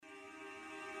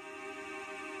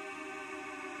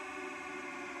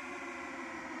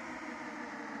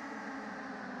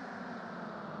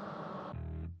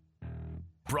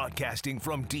Broadcasting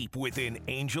from deep within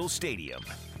Angel Stadium,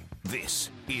 this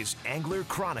is Angler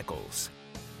Chronicles.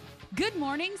 Good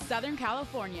morning, Southern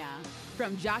California.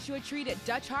 From Joshua Tree at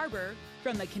Dutch Harbor,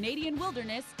 from the Canadian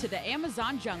wilderness to the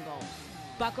Amazon jungle.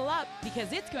 Buckle up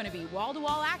because it's going to be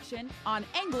wall-to-wall action on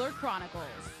Angler Chronicles.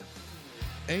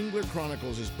 Angler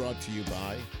Chronicles is brought to you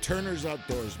by Turner's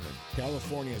Outdoorsman,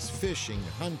 California's fishing,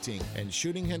 hunting, and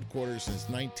shooting headquarters since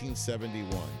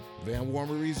 1971. Van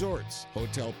Warmer Resorts,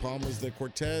 Hotel Palmas de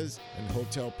Cortez, and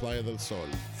Hotel Playa del Sol.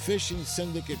 Fishing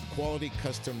Syndicate Quality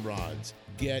Custom Rods.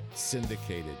 Get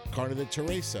syndicated. Carne de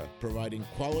Teresa, providing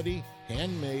quality,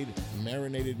 handmade,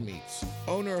 marinated meats.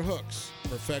 Owner Hooks,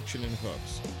 perfection in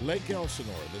hooks. Lake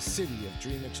Elsinore, the city of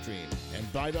Dream Extreme.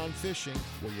 And Bite On Fishing,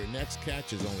 where your next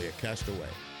catch is only a cast away.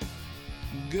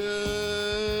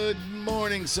 Good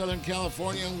morning, Southern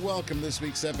California, and welcome to this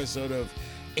week's episode of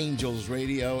Angels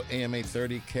Radio, AM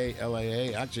 830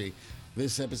 KLAA. Actually,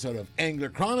 this episode of Angler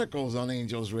Chronicles on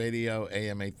Angels Radio,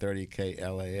 AM 830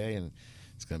 KLAA, and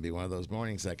it's going to be one of those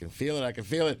mornings. I can feel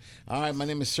it. All right, my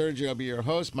name is Sergio. I'll be your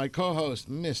host. My co-host,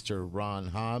 Mr. Ron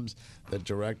Hobbs, the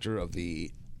director of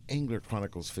the Angler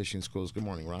Chronicles Fishing Schools. Good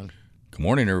morning, Ron. Good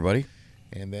morning, everybody.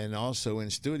 And then also in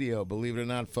studio, believe it or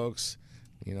not, folks,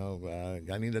 I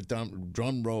need a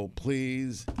drum roll,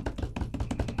 please.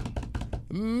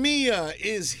 Mia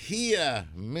is here,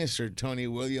 Mr. Tony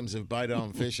Williams of Bite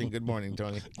On Fishing. Good morning,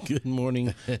 Tony. Good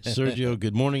morning, Sergio.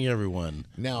 Good morning, everyone.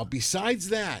 Now, besides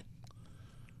that,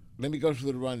 let me go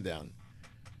through the rundown.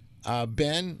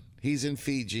 Ben, he's in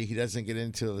Fiji. He doesn't get in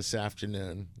until this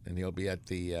afternoon, and he'll be at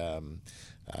the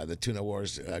Tuna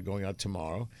Wars going out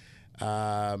tomorrow.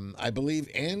 I believe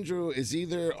Andrew is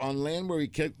either on land where he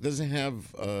doesn't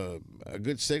have a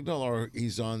good signal, or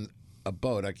he's on a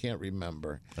boat. I can't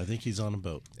remember. I think he's on a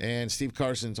boat. And Steve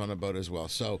Carson's on a boat as well.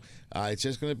 So it's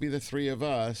just going to be the three of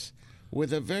us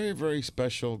with a very, very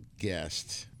special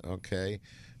guest, okay?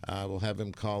 We'll have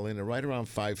him call in right around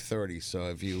 5:30. So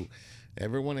if you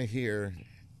ever want to hear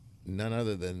none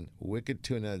other than Wicked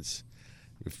Tuna's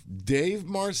Dave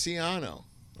Marciano,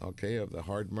 okay, of the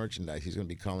Hard Merchandise, he's going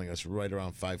to be calling us right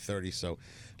around 5:30. So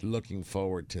looking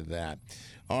forward to that.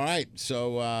 All right,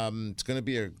 so it's going to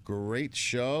be a great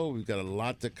show. We've got a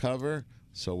lot to cover.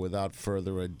 So without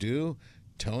further ado,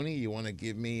 Tony, you want to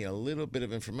give me a little bit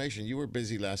of information? You were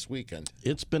busy last weekend.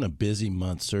 It's been a busy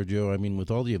month, Sergio. I mean,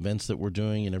 with all the events that we're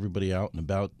doing and everybody out and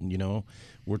about,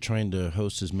 we're trying to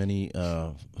host as many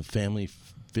family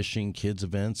fishing kids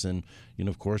events. And,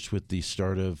 of course, with the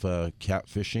start of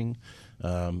catfishing,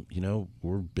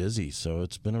 we're busy. So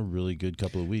it's been a really good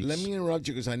couple of weeks. Let me interrupt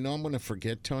you because I know I'm going to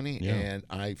forget, Tony, and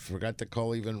I forgot to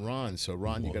call even Ron. So,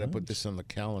 Ron, you got to put this on the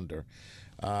calendar.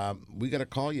 We got a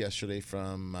call yesterday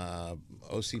from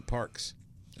OC Parks.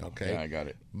 Okay. Yeah, I got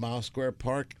it. Miles Square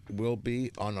Park will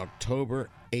be on October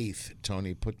 8th.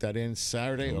 Tony, put that in.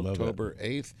 Saturday, October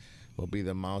 8th will be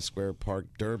the Miles Square Park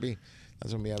Derby.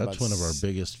 That's going to be That's one of our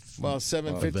biggest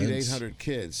 750 to 800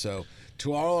 kids. So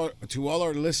to all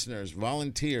our listeners,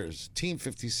 volunteers, Team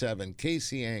 57,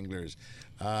 KC Anglers,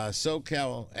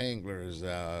 SoCal Anglers,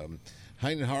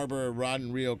 Hyden Harbor Rod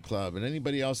and Reel Club, and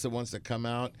anybody else that wants to come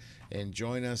out and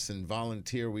join us and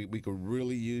volunteer, we could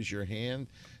really use your hand.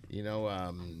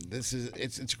 It's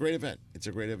a great event. It's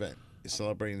a great event. It's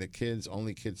celebrating the kids.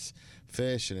 Only kids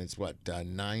fish, and it's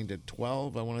 9 to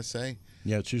 12, I want to say.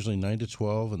 Yeah, it's usually 9 to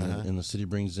 12, and the city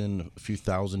brings in a few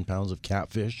thousand pounds of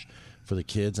catfish for the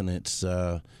kids, and it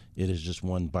is just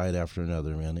one bite after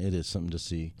another, man. It is something to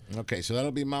see. Okay, so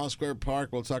that'll be Miles Square Park.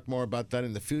 We'll talk more about that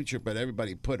in the future, but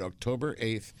everybody put October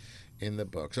 8th in the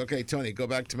books. Okay, Tony, go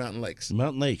back to Mountain Lakes.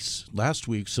 Mountain Lakes. Last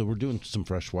week, so we're doing some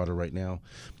freshwater right now.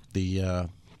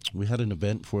 We had an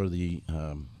event for the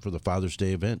Father's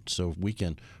Day event, so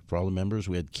weekend for all the members.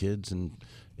 We had kids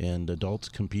and adults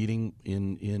competing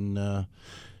in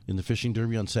the fishing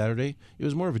derby on Saturday. It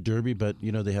was more of a derby, but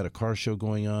they had a car show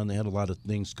going on. They had a lot of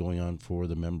things going on for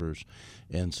the members,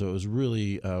 and so it was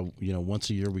really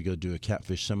once a year we go do a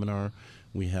catfish seminar.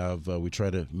 We try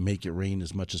to make it rain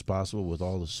as much as possible with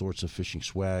all the sorts of fishing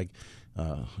swag,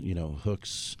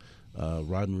 hooks,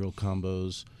 rod and reel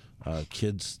combos,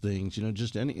 kids things,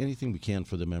 just anything we can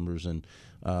for the members. And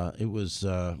it was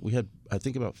we had, I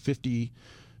think, about 50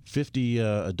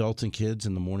 adults and kids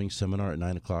in the morning seminar at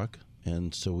 9 o'clock.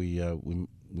 And so we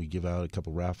give out a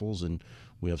couple raffles and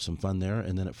we have some fun there.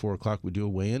 And then at 4 o'clock we do a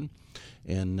weigh-in.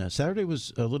 And Saturday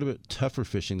was a little bit tougher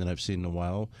fishing than I've seen in a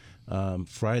while.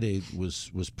 Friday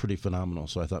was pretty phenomenal.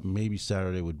 So I thought maybe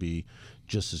Saturday would be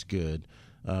just as good.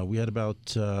 We had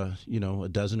about a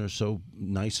dozen or so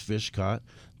nice fish caught.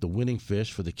 The winning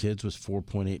fish for the kids was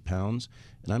 4.8 pounds.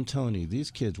 And I'm telling you, these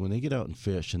kids, when they get out and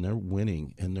fish and they're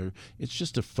winning, and it's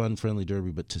just a fun, friendly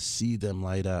derby, but to see them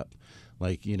light up,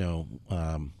 like,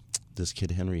 this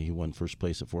kid Henry, he won first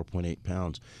place at 4.8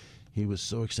 pounds. He was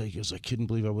so excited. He goes, I couldn't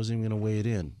believe I wasn't even going to weigh it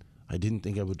in. I didn't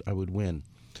think I would win.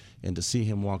 And to see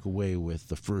him walk away with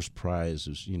the first prize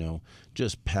was,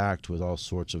 just packed with all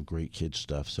sorts of great kid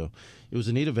stuff. So it was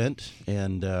a neat event,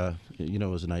 and it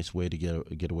was a nice way to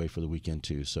get away for the weekend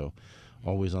too. So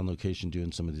always on location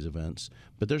doing some of these events.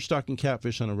 But they're stocking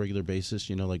catfish on a regular basis,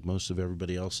 like most of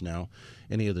everybody else now.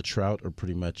 Any of the trout are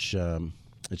pretty much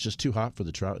it's just too hot for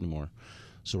the trout anymore.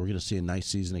 So we're going to see a nice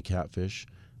season of catfish,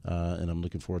 and I'm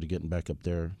looking forward to getting back up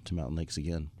there to Mountain Lakes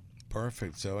again.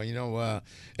 Perfect. So,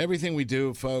 everything we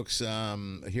do, folks,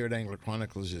 here at Angler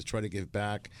Chronicles is try to give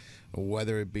back,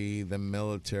 whether it be the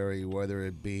military, whether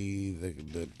it be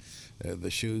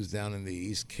the shoes down in the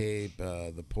East Cape,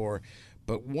 the poor.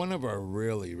 But one of our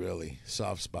really, really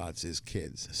soft spots is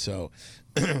kids. So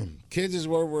kids is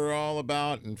what we're all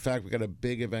about. In fact, we got a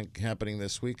big event happening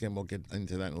this weekend. We'll get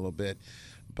into that in a little bit.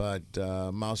 But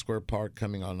Miles Square Park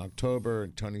coming on October.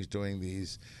 Tony's doing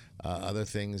these other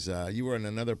things. You were in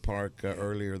another park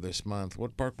earlier this month.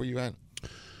 What park were you at?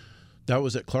 That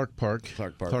was at Clark Park.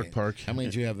 Clark Park. How many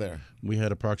did you have there? We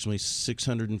had approximately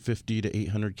 650 to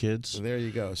 800 kids. So there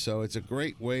you go. So it's a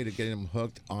great way to get them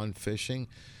hooked on fishing,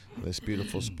 this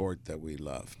beautiful sport that we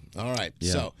love. All right.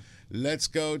 Yeah. So let's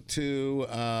go to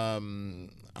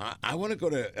I want to go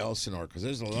to Elsinore because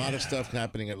there's a lot of stuff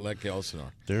happening at Lake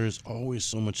Elsinore. There's always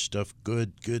so much stuff,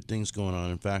 good things going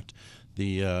on. In fact,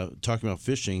 talking about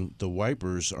fishing, the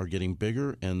wipers are getting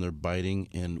bigger and they're biting.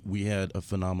 And we had a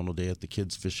phenomenal day at the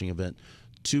kids fishing event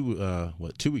 2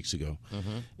 weeks ago.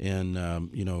 Mm-hmm. And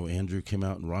Andrew came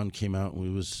out and Ron came out,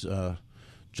 and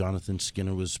Jonathan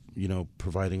Skinner was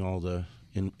providing all the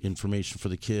information for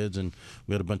the kids, and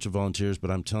we had a bunch of volunteers.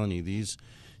 But I'm telling you,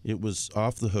 it was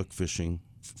off the hook fishing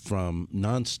from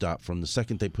nonstop from the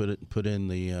second they put in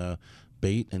the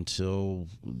bait until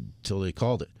they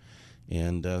called it.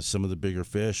 And some of the bigger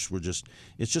fish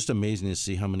it's just amazing to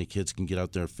see how many kids can get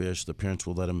out there and fish. The parents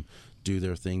will let them do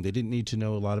their thing. They didn't need to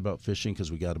know a lot about fishing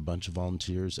because we got a bunch of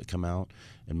volunteers that come out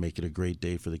and make it a great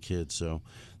day for the kids. So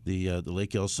the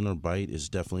Lake Elsinore bite is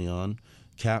definitely on.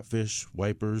 Catfish,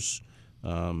 wipers,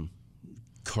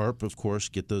 carp, of course,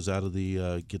 get those out of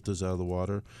the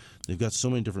water. They've got so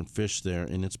many different fish there,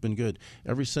 and it's been good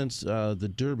ever since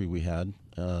the derby we had,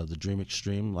 the Dream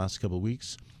Extreme, last couple of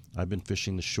weeks. I've been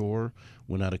fishing the shore,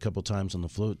 went out a couple times on the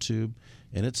float tube,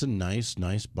 and it's a nice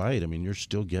bite. I mean, you're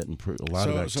still getting a lot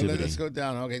of activity. So let's go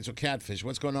down. Okay, so catfish.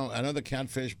 What's going on? I know the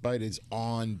catfish bite is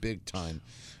on big time.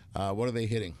 What are they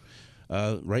hitting?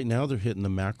 Right now, they're hitting the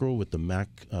mackerel with the mac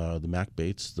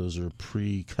baits. Those are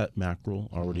pre-cut mackerel,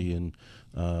 already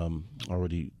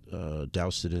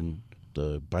doused it in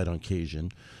the bite on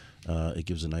Cajun. It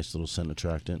gives a nice little scent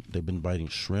attractant. They've been biting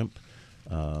shrimp,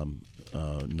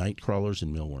 night crawlers,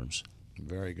 and mealworms.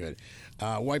 Very good.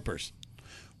 Wipers.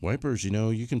 Wipers,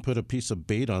 you can put a piece of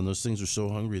bait on. Those things are so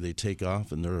hungry they take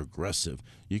off, and they're aggressive.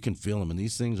 You can feel them, and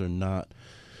these things are not.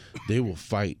 They will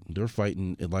fight. They're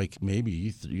fighting like maybe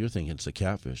you're thinking it's a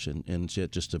catfish, and it's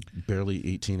yet just a barely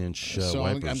 18-inch so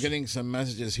wipers. I'm getting some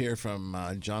messages here from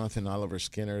Jonathan Oliver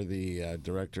Skinner, the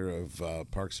director of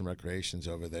Parks and Recreations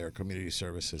over there, Community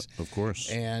Services. Of course.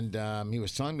 And he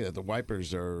was telling me that the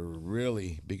wipers are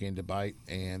really beginning to bite,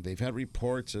 and they've had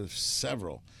reports of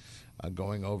several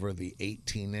going over the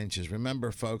 18 inches.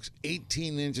 Remember, folks,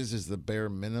 18 inches is the bare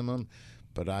minimum.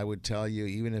 But I would tell you,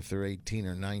 even if they're 18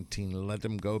 or 19, let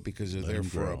them go because they're there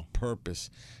for a purpose.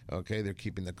 Okay, they're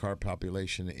keeping the carp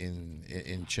population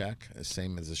in check,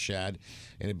 same as the shad.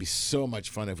 And it'd be so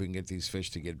much fun if we can get these fish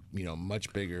to get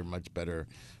much bigger, much better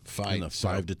fight. In the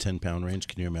 5 to 10 pound range.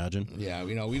 Can you imagine? Yeah,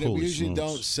 we usually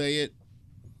don't say it.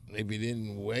 Maybe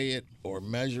didn't weigh it or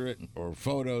measure it or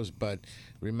photos, but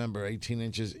remember, 18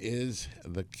 inches is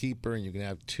the keeper, and you can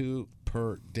have 2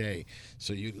 per day.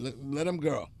 So you let them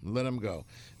go. Let them go.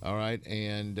 All right.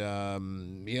 And,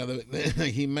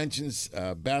 he mentions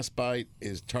bass bite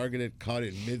is targeted, caught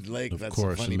in mid-lake. That's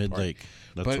the funny part. Mid-lake.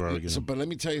 That's where I get them. But let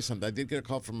me tell you something. I did get a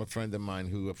call from a friend of mine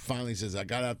who finally says, I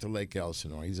got out to Lake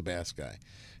Elsinore. He's a bass guy.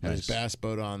 Had his bass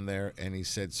boat on there, and he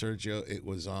said, Sergio, it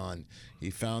was on. He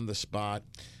found the spot.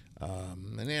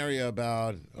 An area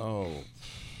about,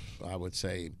 I would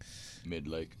say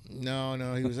mid-lake. No,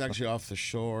 he was actually off the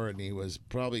shore, and he was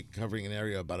probably covering an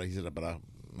area about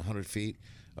 100 feet.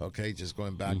 Okay, just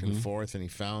going back and forth, and he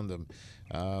found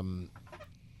them.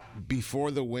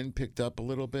 Before the wind picked up a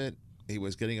little bit, he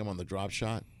was getting them on the drop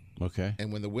shot. Okay.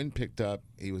 And when the wind picked up,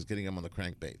 he was getting them on the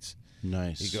crankbaits.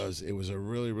 Nice. He goes, it was a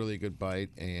really, really good bite,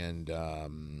 and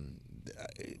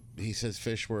he says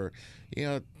fish were,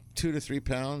 2 to 3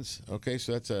 pounds. Okay,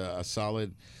 so that's a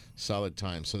solid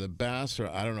time. So the bass are,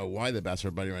 I don't know why the bass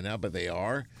are biting right now, but they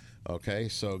are. Okay,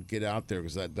 so get out there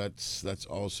because that's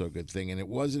also a good thing. And it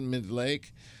was in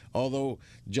mid-lake, although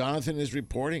Jonathan is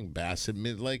reporting bass in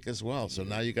mid-lake as well. So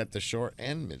now you got the shore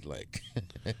and mid-lake.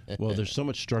 Well, there's so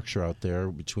much structure out there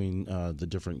between the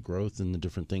different growth and the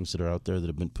different things that are out there that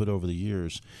have been put over the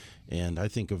years. And I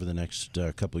think over the next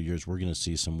couple of years, we're going to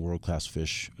see some world-class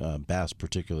fish, bass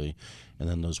particularly, and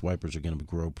then those wipers are going to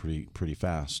grow pretty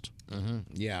fast. Mm-hmm.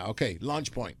 Yeah, okay.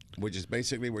 Launch Point, which is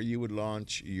basically where you would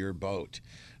launch your boat.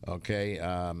 Okay,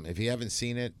 if you haven't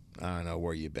seen it, I don't know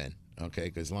where you've been. Okay,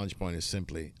 because Launch Point is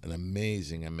simply an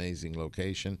amazing, amazing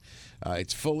location.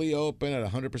 It's fully open at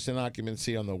 100%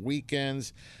 occupancy on the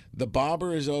weekends. The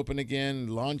Bobber is open again.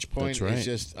 Launch Point is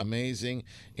just amazing.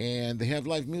 And they have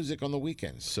live music on the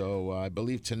weekends. So I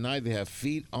believe tonight they have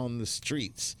Feet on the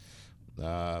Streets.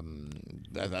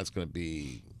 That's going to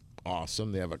be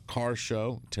awesome. They have a car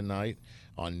show tonight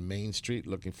on Main Street.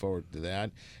 Looking forward to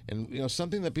that. And,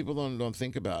 something that people don't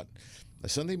think about,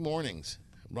 Sunday mornings.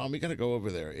 Ron, we got to go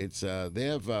over there. It's they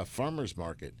have a farmers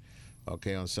market,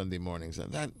 on Sunday mornings.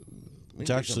 And it's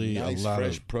actually nice, a lot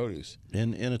fresh of produce,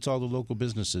 and it's all the local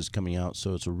businesses coming out.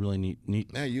 So it's a really neat way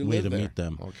to meet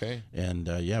them. Okay, and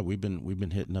we've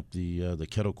been hitting up the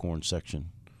kettle corn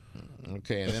section.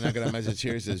 Okay, and then I got a message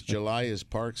here. It says July is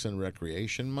Parks and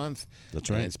Recreation Month. That's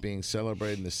right. And it's being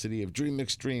celebrated in the city of Dream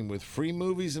Extreme with free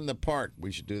movies in the park.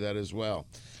 We should do that as well.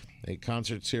 A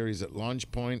concert series at Launch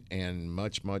Point and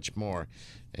much, much more.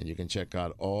 And you can check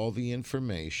out all the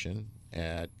information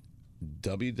at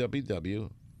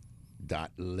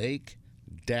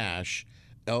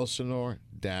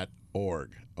www.lake-elsinore.org.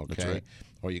 Okay, That's right.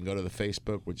 Or you can go to the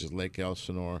Facebook, which is Lake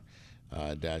Elsinore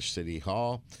City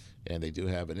Hall, and they do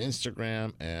have an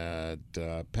Instagram at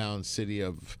City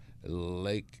of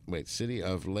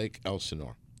Lake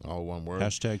Elsinore. All one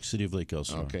word. # City of Lake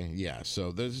Elsinore. Okay, yeah.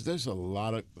 So there's a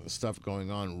lot of stuff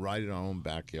going on right in our own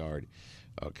backyard.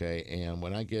 Okay, and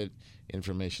when I get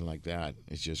information like that,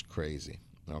 it's just crazy.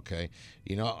 Okay,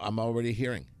 I'm already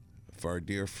hearing for our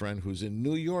dear friend who's in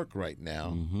New York right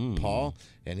now, Paul,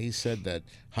 and he said that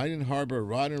Hyden Harbor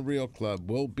Rod and Reel Club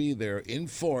will be there in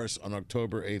force on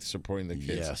October 8th supporting the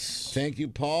kids. Yes. Thank you,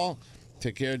 Paul.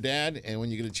 Take care, Dad, and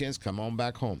when you get a chance, come on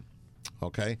back home.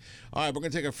 Okay. All right, we're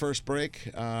going to take our first break.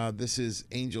 This is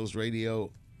Angels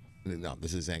Radio. No,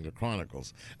 this is Angler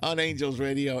Chronicles on Angels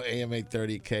Radio, AM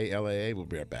 830 KLAA. We'll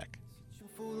be right back.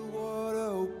 For the water,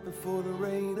 open for the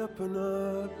rain, up and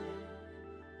up,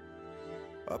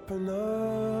 up and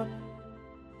up.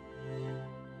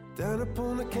 Down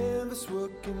upon the canvas,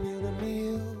 working in a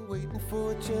meal, waiting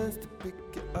for a chance to pick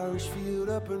an Irish field,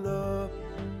 up and up,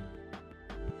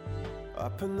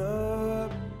 up and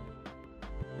up.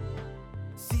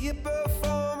 See a bird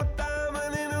form a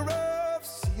diamond in a rough,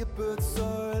 see a bird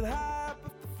soaring high,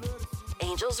 but the flood is...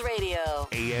 Angels Radio.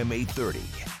 AM 830.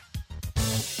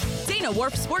 Dana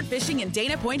Wharf Sport Fishing in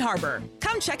Dana Point Harbor.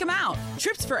 Come check them out.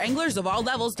 Trips for anglers of all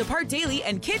levels depart daily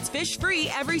and kids fish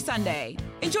free every Sunday.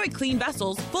 Enjoy clean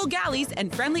vessels, full galleys,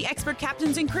 and friendly expert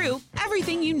captains and crew.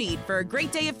 Everything you need for a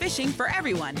great day of fishing for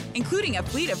everyone, including a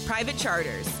fleet of private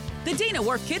charters. The Dana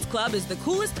Wharf Kids Club is the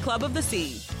coolest club of the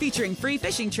sea, featuring free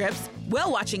fishing trips,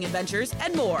 whale-watching adventures,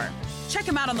 and more. Check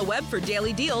them out on the web for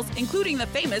daily deals, including the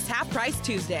famous Half Price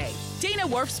Tuesday. Dana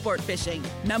Wharf Sport Fishing,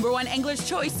 #1 angler's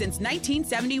choice since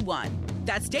 1971.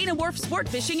 That's Dana Wharf Sport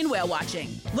Fishing and Whale Watching,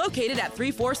 located at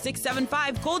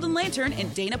 34675 Golden Lantern in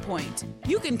Dana Point.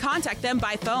 You can contact them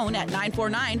by phone at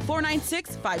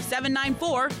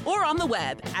 949-496-5794 or on the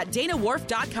web at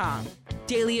danawharf.com.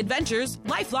 Daily adventures,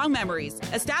 lifelong memories,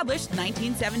 established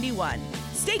 1971.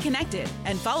 Stay connected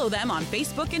and follow them on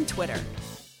Facebook and Twitter.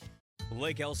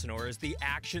 Lake Elsinore is the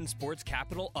action sports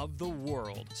capital of the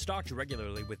world, stocked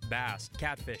regularly with bass,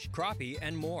 catfish, crappie,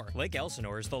 and more. Lake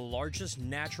Elsinore is the largest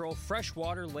natural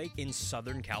freshwater lake in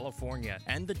Southern California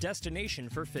and the destination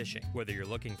for fishing. Whether you're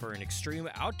looking for an extreme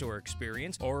outdoor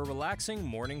experience or a relaxing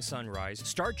morning sunrise,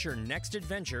 start your next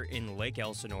adventure in Lake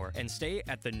Elsinore and stay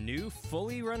at the new,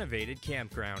 fully renovated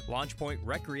campground, Launch Point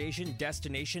Recreation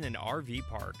Destination and RV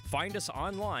Park. Find us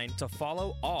online to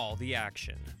follow all the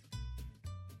action.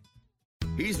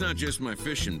 He's not just my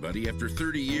fishing buddy. After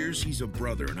 30 years, he's a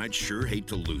brother, and I'd sure hate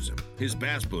to lose him. His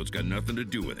bass boat's got nothing to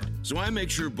do with it. So I make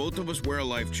sure both of us wear a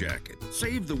life jacket.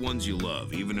 Save the ones you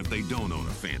love, even if they don't own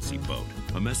a fancy boat.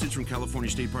 A message from California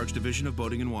State Parks Division of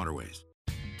Boating and Waterways.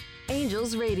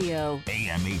 Angels Radio.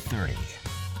 AM 830.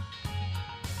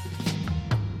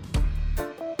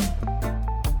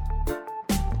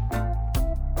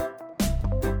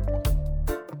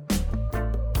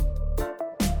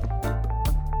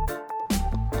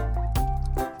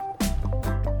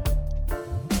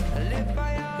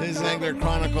 is Angler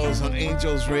Chronicles on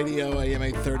Angels Radio, AM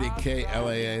 830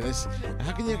 KLAA.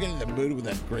 How can you get in the mood with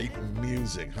that great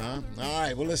music, huh? All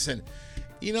right, well, listen.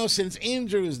 You know, since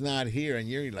Andrew is not here, and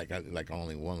you're like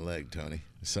only one leg, Tony.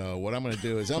 So what I'm going to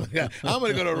do is I'm going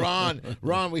to go to Ron.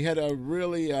 Ron, we had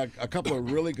a couple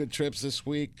of really good trips this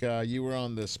week. You were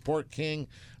on the Sport King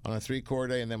on a 3-core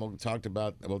day, and then we'll talk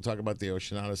about the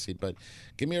Ocean Odyssey. But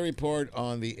give me a report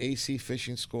on the AC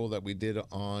Fishing School that we did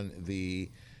on the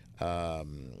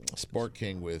Sport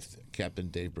King with Captain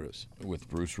Dave Bruce. With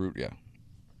Bruce Root, yeah.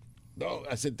 Oh,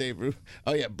 I said Dave Root.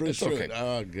 Oh yeah, Bruce It's Root. okay.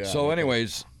 Oh god. So,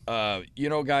 anyways,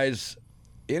 guys,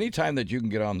 anytime that you can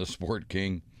get on the Sport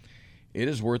King, it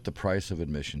is worth the price of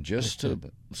admission. Just to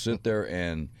sit there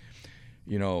and,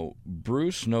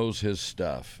 Bruce knows his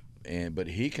stuff, but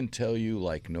he can tell you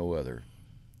like no other.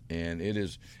 And it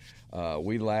is,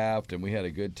 we laughed and we had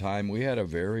a good time. We had a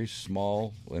very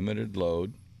small, limited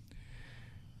load,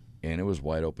 and it was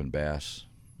wide open bass.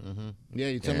 Mm-hmm. Yeah,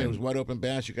 you told me it was wide open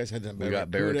bass. You guys had that We got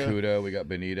barracuda, we got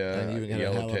bonita,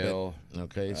 yellowtail.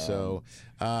 Okay, so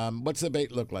what's the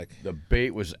bait look like? The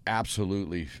bait was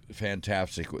absolutely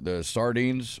fantastic. The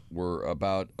sardines were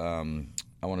about, I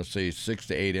want to say 6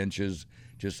 to 8 inches,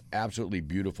 just absolutely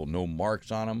beautiful. No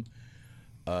marks on them.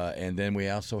 And then we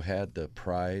also had the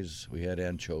prize. We had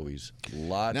anchovies.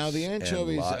 Now the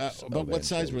anchovies. But what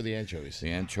size were the anchovies? The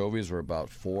anchovies were about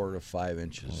 4 to 5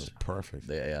 inches. Oh, perfect.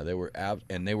 They were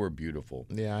and they were beautiful.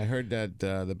 Yeah, I heard that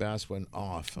the bass went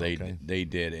off. They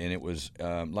did, and it was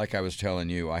like I was telling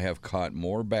you. I have caught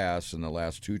more bass in the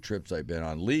last 2 trips I've been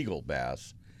on, legal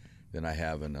bass, than I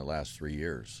have in the last 3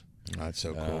 years. That's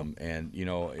so cool. And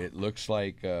it looks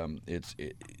like and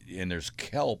there's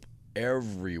kelp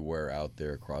everywhere out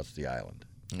there across the island.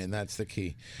 And that's the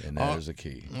key. And that is the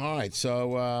key. All right,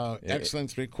 so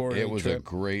excellent 3-quarter It was trip. a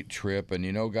great trip.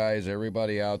 And, guys,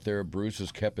 everybody out there, Bruce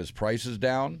has kept his prices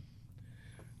down.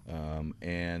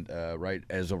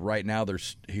 As of right now,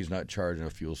 he's not charging a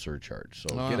fuel surcharge.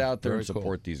 So get out there and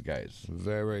support these guys.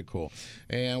 Very, very cool.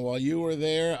 And while you were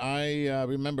there, I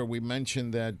remember we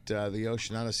mentioned that the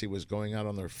Ocean Odyssey was going out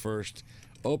on their first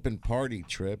open party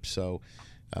trip. So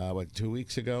 2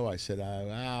 weeks ago, I said,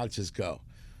 I'll just go.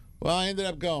 Well, I ended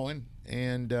up going,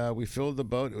 and we filled the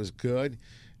boat. It was good.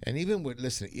 And even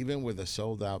with a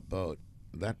sold-out boat,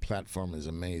 that platform is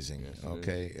amazing, yes,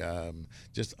 okay?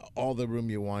 Just all the room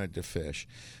you wanted to fish.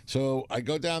 So I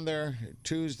go down there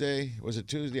Tuesday. Was it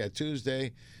Tuesday? Yeah,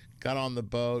 Tuesday. Got on the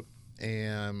boat,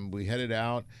 and we headed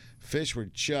out. Fish were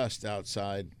just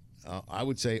outside, I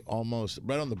would say almost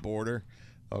right on the border.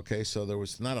 Okay, so there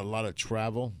was not a lot of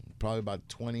travel, probably about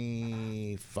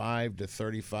 25 to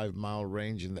 35-mile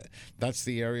range, and that's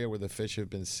the area where the fish have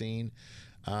been seen.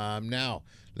 Now,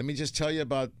 let me just tell you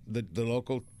about the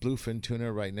local bluefin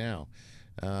tuna right now.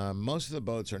 Most of the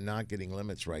boats are not getting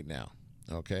limits right now,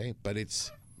 okay? But it's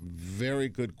very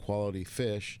good quality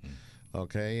fish,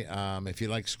 okay? If you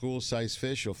like school-sized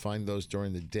fish, you'll find those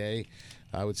during the day.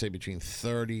 I would say between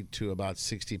 30 to about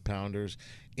 60 pounders.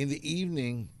 In the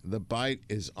evening, the bite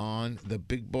is on. The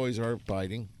big boys are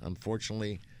biting.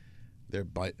 Unfortunately, they're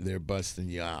busting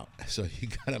you out. So you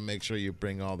got to make sure you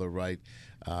bring all the right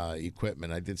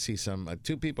equipment. I did see some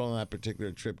 2 people on that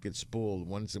particular trip get spooled.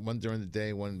 One during the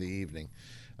day, one in the evening.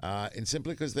 And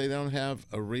simply because they don't have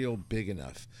a reel big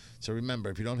enough. So remember,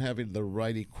 if you don't have the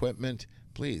right equipment,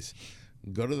 please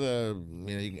go to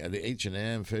the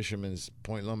H&M, Fisherman's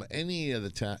Point Loma, any of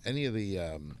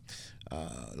the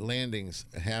landings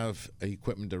have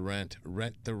equipment to rent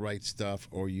the right stuff,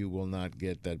 or you will not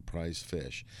get that prize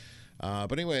fish.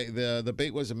 But anyway, the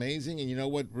bait was amazing, and you know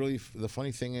what? Really, the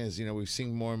funny thing is, we've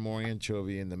seen more and more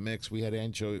anchovy in the mix. We had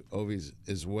anchovies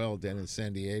as well down in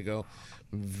San Diego.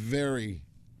 Very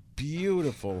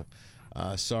beautiful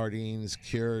sardines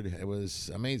cured. It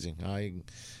was amazing.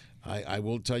 I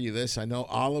will tell you this. I know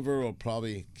Oliver will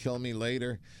probably kill me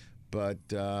later, but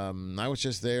I was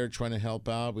just there trying to help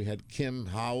out. We had Kim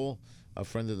Howell, a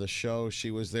friend of the show.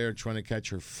 She was there trying to catch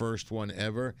her first one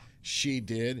ever. She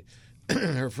did.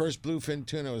 Her first bluefin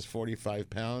tuna was 45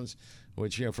 pounds,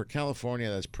 which, for California,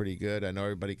 that's pretty good. I know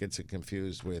everybody gets it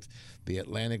confused with the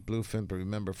Atlantic bluefin, but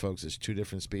remember, folks, it's 2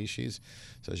 different species.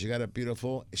 So she got a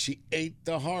beautiful. She ate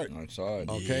the heart. I saw it.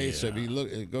 Okay, yeah. So if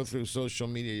you go through social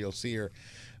media, you'll see her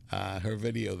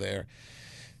video there.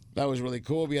 That was really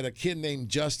cool. We had a kid named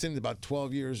Justin, about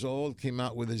 12 years old, came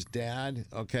out with his dad,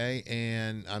 okay?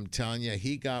 And I'm telling you,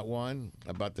 he got one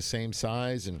about the same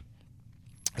size, and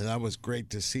that was great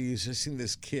to see. Just seeing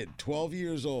this kid, 12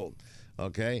 years old,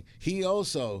 okay? He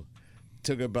also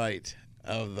took a bite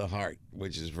of the heart,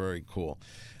 which is very cool.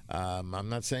 I'm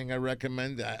not saying I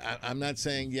recommend. I'm not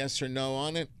saying yes or no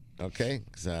on it. Okay,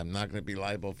 because I'm not going to be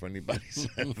liable for anybody's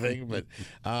thing, but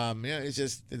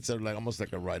it's like almost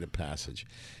like a rite of passage.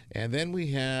 And then we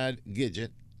had Gidget.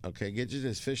 Okay, Gidget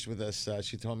has fished with us.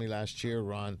 She told me last year,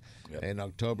 Ron, in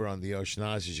October on the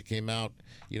Oceananas. She came out,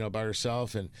 by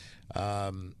herself, and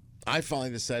I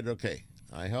finally decided, okay,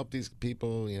 I helped these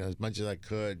people, as much as I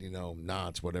could,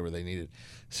 knots, whatever they needed.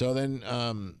 So then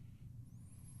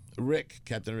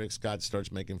Captain Rick Scott,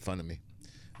 starts making fun of me.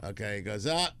 Okay, he goes,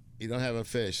 you don't have a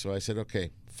fish. So I said,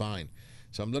 okay, fine.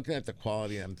 So I'm looking at the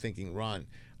quality, and I'm thinking, Ron,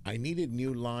 I needed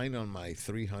new line on my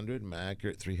 300, my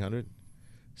Accurate 300.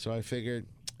 So I figured,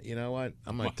 you know what?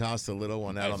 I'm going to toss the little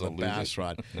one out on the bass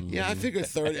rod. Yeah, I figured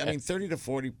 30 to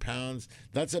 40 pounds.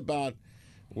 That's about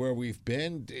where we've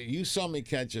been. You saw me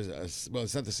catch well,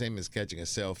 it's not the same as catching a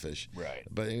sailfish. Right.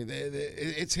 But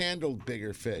it's handled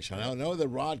bigger fish. I know the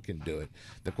rod can do it.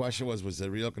 The question was the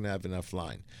reel going to have enough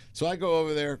line? So I go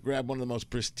over there, grab one of the most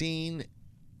pristine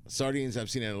sardines I've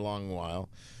seen in a long while,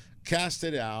 cast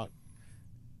it out,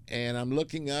 and I'm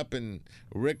looking up, and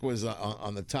Rick was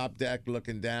on the top deck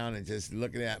looking down and just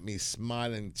looking at me,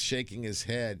 smiling, shaking his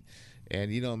head.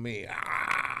 And you know me,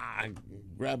 I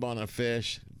grab on a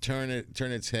fish, turn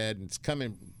its head, and it's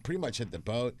coming pretty much at the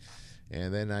boat.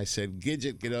 And then I said,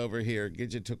 Gidget, get over here.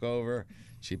 Gidget took over.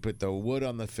 She put the wood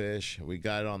on the fish. We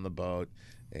got it on the boat,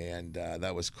 and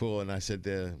that was cool. And I said,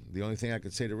 the only thing I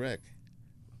could say to Rick,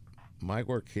 my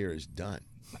work here is done.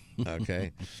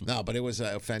 Okay? No, but it was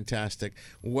fantastic.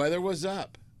 Weather was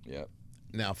up. Yep.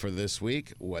 Now, for this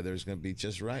week, weather's going to be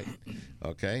just right.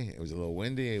 Okay? It was a little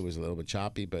windy. It was a little bit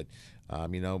choppy, but,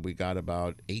 we got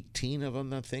about 18 of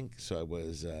them, I think. So it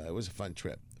was a fun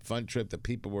trip. The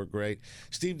people were great.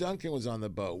 Steve Duncan was on the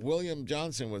boat. William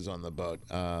Johnson was on the boat.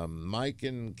 Mike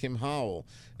and Kim Howell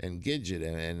and Gidget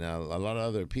and a lot of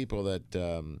other people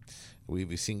that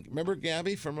we've seen. Remember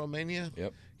Gabby from Romania?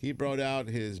 Yep. He brought out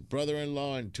his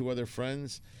brother-in-law and two other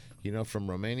friends, from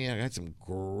Romania. I got some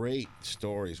great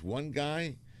stories. One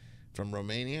guy from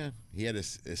Romania, he had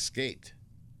escaped,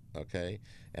 okay,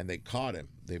 and they caught him.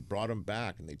 They brought him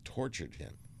back and they tortured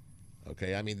him.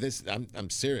 Okay, I mean I'm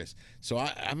serious. So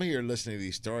I'm here listening to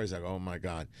these stories. I go, oh my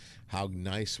God, how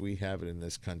nice we have it in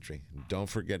this country. Don't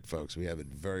forget, folks, we have it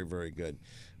very, very good.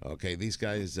 Okay, these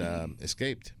guys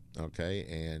escaped. Okay,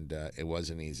 and it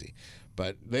wasn't easy,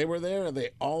 but they were there, and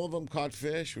all of them caught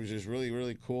fish, which is really,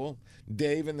 really cool.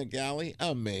 Dave in the galley,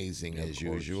 amazing as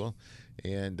usual.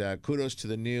 And kudos to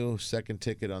the new second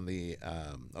ticket on the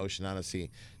Ocean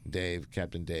Odyssey, Dave,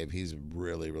 Captain Dave. He's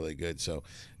really, really good. So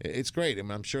it's great. I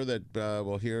mean, I'm sure that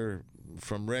we'll hear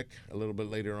from Rick a little bit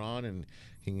later on, and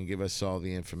he can give us all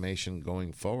the information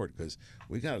going forward, because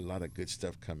we got a lot of good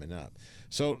stuff coming up.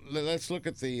 So let's look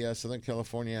at the Southern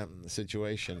California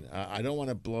situation. I don't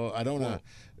want to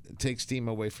take steam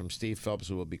away from Steve Phelps,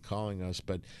 who will be calling us,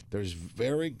 but there's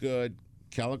very good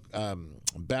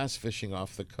bass fishing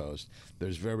off the coast.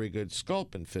 There's very good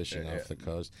sculpin fishing off the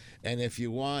coast. And if you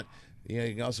want, you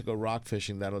can also go rock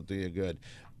fishing. That'll do you good.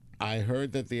 I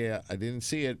heard that I didn't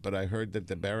see it, but I heard that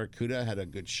the Barracuda had a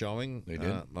good showing. They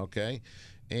did. Okay.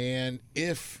 And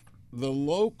if the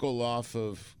local off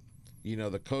of,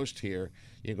 the coast here,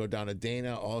 you go down to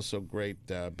Dana, also great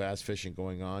bass fishing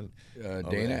going on.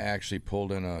 Dana actually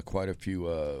pulled in quite a few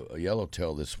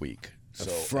yellowtail this week. So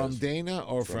from Dana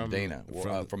or from Dana?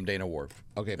 From Dana Wharf.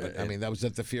 Okay, but that was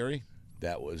at the Fury?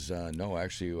 That was no,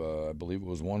 actually, I believe it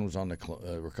was one was on the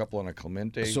a couple on a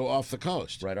Clemente. So off the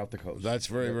coast, right off the coast. That's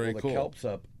very, very cool. The kelp's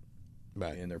up,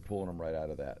 right, and they're pulling them right out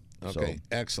of that. Okay,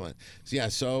 excellent.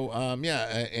 So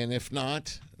and if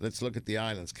not, let's look at the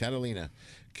islands. Catalina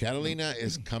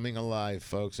is coming alive,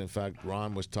 folks. In fact,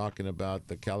 Ron was talking about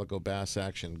the calico bass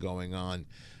action going on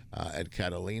at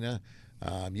Catalina.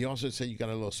 You also said you got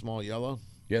a little small yellow.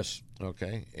 Yes.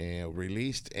 Okay, and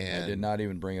released, and I did not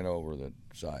even bring it over the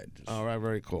side. All right,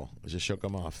 very cool. Just shook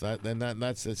them off.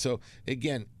 That's it. So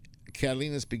again,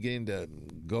 Catalina's beginning to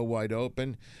go wide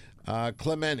open.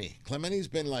 Clementi's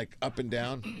been like up and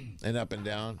down and up and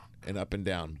down and up and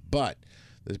down, but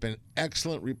there's been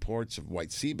excellent reports of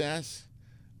white sea bass,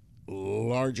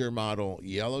 larger model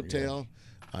yellowtail,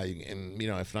 and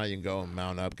if not, you can go and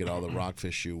mount up, get all the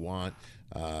rockfish you want.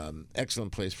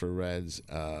 Excellent place for reds,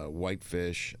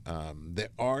 whitefish. There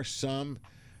are some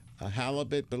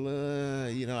halibut, but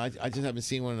I just haven't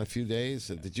seen one in a few days.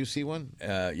 Did you see one?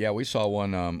 Yeah, we saw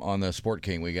one on the Sport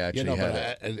King. We actually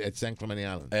had at San Clemente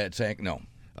Island. No.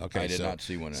 Okay, I did not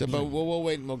see one. But we'll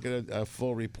wait and we'll get a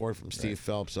full report from Steve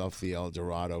Phelps off the El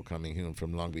Dorado coming in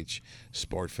from Long Beach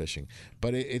Sport Fishing.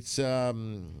 But it's very,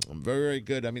 very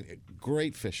good. I mean,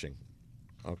 great fishing.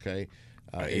 Okay.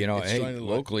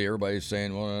 Locally, everybody's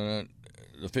saying, well,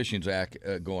 the fishing's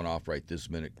going off right this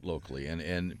minute locally,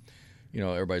 and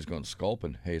everybody's going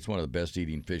sculpin. Hey, it's one of the best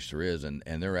eating fish there is, and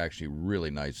they're actually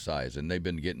really nice size, and they've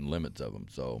been getting limits of them.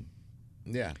 So.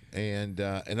 Yeah, and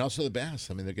also the bass.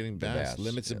 I mean, they're getting bass,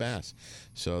 limits of bass.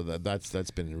 So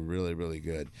that's been really, really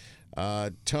good.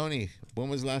 Tony, when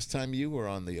was the last time you were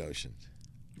on the ocean?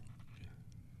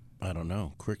 I don't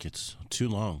know. Crickets. Too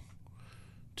long.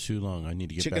 I need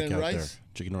to get back out there.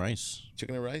 Chicken and rice.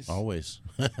 Chicken and rice. Always.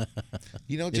 If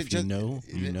you know.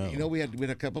 We had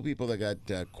a couple people that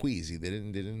got queasy. They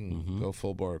didn't go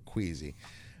full bore queasy.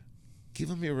 Give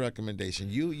them your recommendation.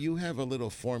 You have a little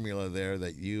formula there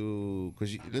that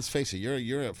because let's face it,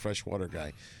 you're a freshwater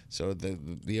guy, so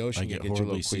the ocean I get you a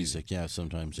little queasy. Seasick. Yeah,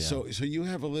 sometimes. Yeah. So you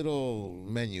have a little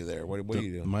menu there. What do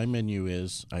you do? My menu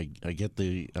is I get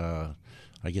the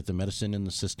medicine in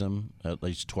the system at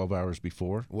least 12 hours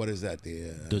before. What is that?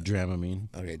 The Dramamine.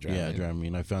 Okay, Dramamine. Yeah,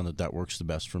 Dramamine. I found that works the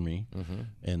best for me. Mm-hmm.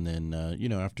 And then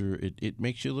after it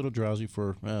makes you a little drowsy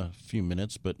for a few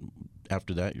minutes, but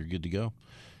after that you're good to go.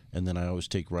 And then I always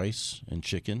take rice and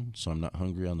chicken, so I'm not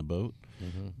hungry on the boat.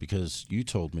 Mm-hmm. Because you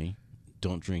told me,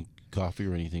 don't drink coffee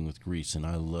or anything with grease, and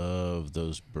I love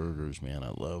those burgers, man. I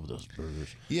love those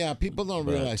burgers. Yeah, people don't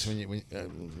realize when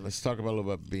let's talk about a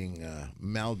little about being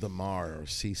mal de mar or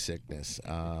seasickness.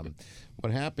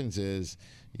 What happens is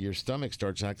your stomach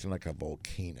starts acting like a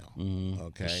volcano. Mm-hmm.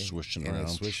 Okay, it's swishing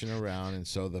around, and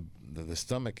so the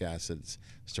stomach acids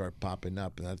start popping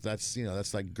up, and that's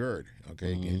like GERD.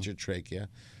 Okay, mm-hmm. It hits your trachea.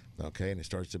 Okay, and it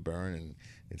starts to burn and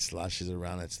it sloshes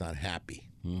around. It's not happy.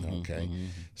 Mm-hmm, okay, mm-hmm.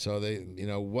 So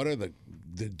what are the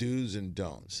do's and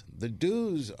don'ts? The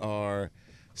do's are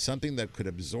something that could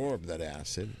absorb that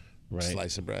acid. Right.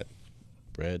 Slice of bread,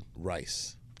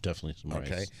 rice. Definitely some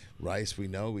rice. Okay, rice. We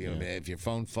know. If your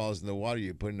phone falls in the water,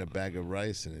 you put in a bag of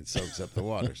rice and it soaks up the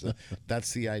water. So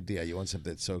that's the idea. You want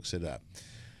something that soaks it up.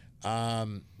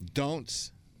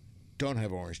 Don'ts. Don't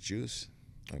have orange juice.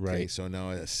 Okay, right. So no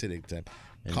acidic type.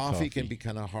 And coffee can be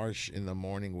kind of harsh in the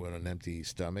morning with an empty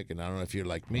stomach, and I don't know if you're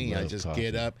like me. I just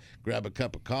get up, grab a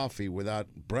cup of coffee without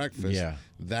breakfast. Yeah.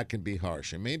 That can be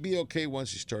harsh. It may be okay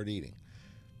once you start eating.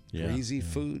 Yeah. Greasy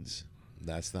foods,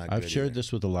 that's not good. I've shared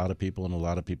this with a lot of people, and a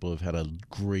lot of people have had a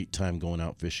great time going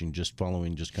out fishing, just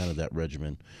following just kind of that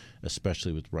regimen,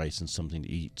 especially with rice and something to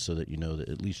eat, so that you know that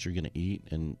at least you're going to eat,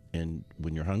 and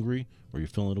when you're hungry or you're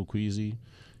feeling a little queasy,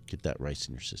 get that rice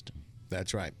in your system.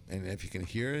 That's right. And if you can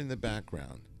hear it in the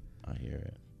background, I hear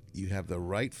it. You have the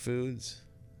right foods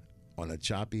on a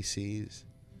choppy seas,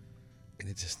 and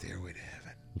it's a stairway to heaven.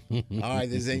 All right,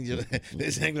 this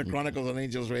is Angler Chronicles on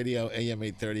Angels Radio, AM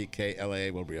 830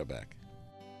 KLAA. We'll be right back.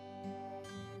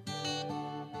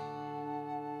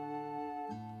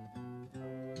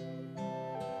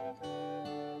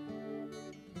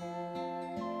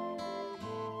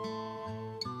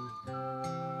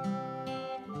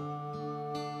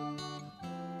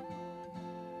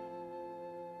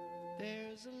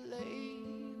 There's a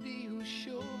lady who's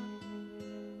sure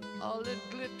all that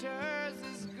glitters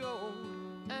is gold,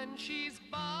 and she's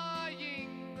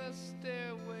buying the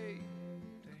stairway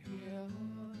to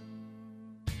heaven.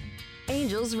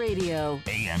 Angels Radio.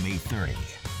 AM 830.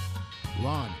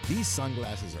 Ron, these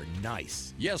sunglasses are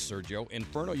nice. Yes, Sergio.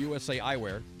 Inferno USA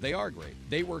Eyewear, they are great.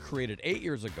 They were created 8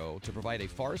 years ago to provide a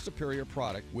far superior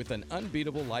product with an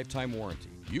unbeatable lifetime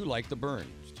warranty. You like the burns.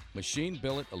 Machine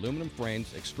billet aluminum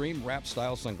frames, extreme wrap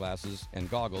style sunglasses,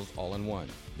 and goggles all in one.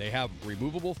 They have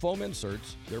removable foam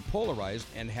inserts, they're polarized,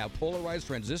 and have polarized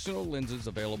transitional lenses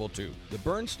available too. The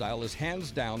burn style is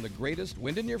hands down the greatest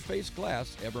wind-in-your-face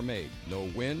glass ever made. No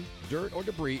wind, dirt, or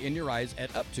debris in your eyes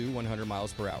at up to 100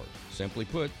 miles per hour. Simply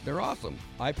put, they're awesome.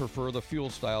 I prefer the fuel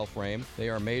style frame. They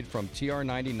are made from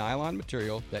TR90 nylon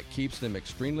material that keeps them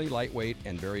extremely lightweight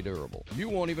and very durable. You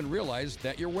won't even realize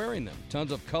that you're wearing them.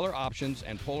 Tons of color options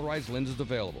and polarized lenses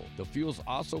available. The fuels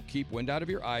also keep wind out of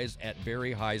your eyes at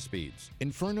very high speeds.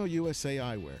 Inferno USA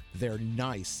Eyewear. They're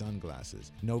nice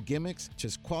sunglasses. No gimmicks,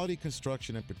 just quality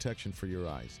construction and protection for your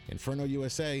eyes. Inferno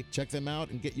USA. Check them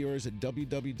out and get yours at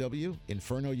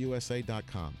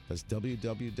www.infernousa.com. That's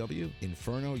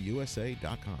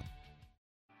www.infernousa.com.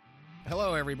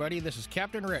 Hello, everybody. This is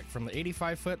Captain Rick from the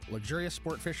 85-foot luxurious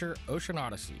sport fisher Ocean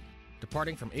Odyssey.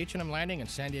 Departing from H&M Landing in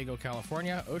San Diego,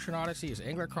 California, Ocean Odyssey is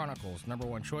Angler Chronicles'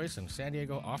 #1 choice in San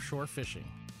Diego offshore fishing.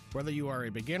 Whether you are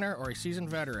a beginner or a seasoned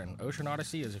veteran, Ocean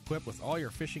Odyssey is equipped with all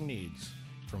your fishing needs.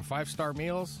 From 5-star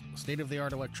meals,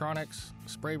 state-of-the-art electronics,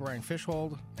 spray brine fish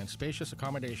hold, and spacious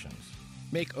accommodations.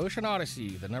 Make Ocean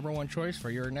Odyssey the #1 choice for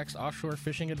your next offshore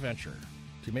fishing adventure.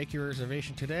 To make your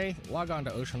reservation today, log on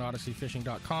to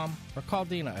oceanodysseyfishing.com or call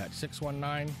Dina at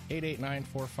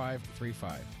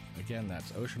 619-889-4535. Again,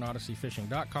 that's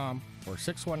oceanodysseysfishing.com or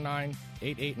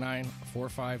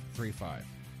 619-889-4535.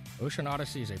 Ocean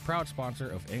Odyssey is a proud sponsor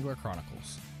of Angler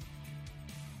Chronicles.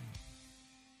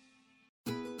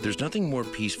 There's nothing more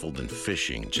peaceful than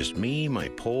fishing. Just me, my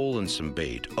pole, and some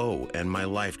bait. Oh, and my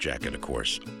life jacket, of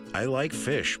course. I like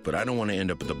fish, but I don't want to end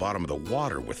up at the bottom of the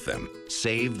water with them.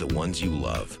 Save the ones you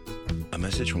love. A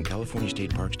message from California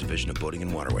State Parks Division of Boating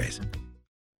and Waterways.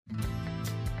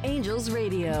 Angels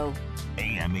Radio.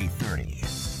 AM 830.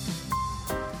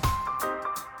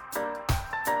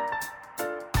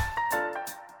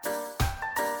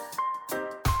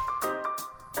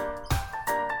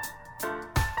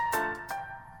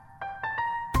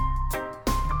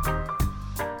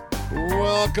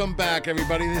 Welcome back,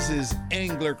 everybody. This is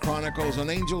Angler Chronicles on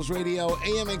Angels Radio,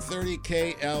 AM 830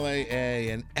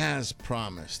 KLAA. And as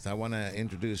promised, I want to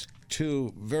introduce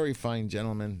two very fine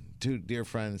gentlemen, two dear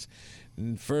friends.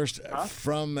 And first,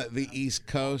 from the East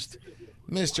Coast,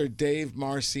 Mr. Dave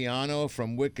Marciano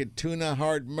from Wicked Tuna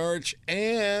Hard Merch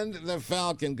and the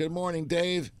Falcon. Good morning,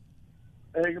 Dave.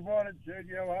 Hey, good morning,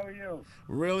 Sergio. How are you?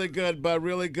 Really good, bud.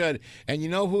 Really good. And you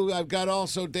know who I've got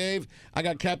also, Dave? I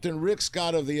got Captain Rick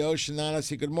Scott of the Ocean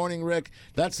Odyssey. Good morning, Rick.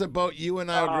 That's the boat you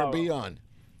and I are going to be on.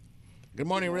 Good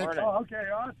morning, Rick. Oh, okay,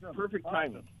 awesome. Perfect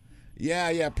timing.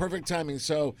 Yeah, perfect timing.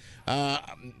 So,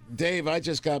 Dave, I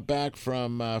just got back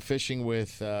from fishing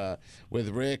with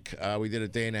Rick. We did a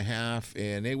day and a half,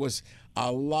 and it was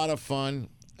a lot of fun.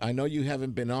 I know you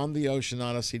haven't been on the Ocean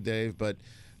Odyssey, Dave, but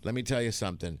let me tell you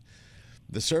something.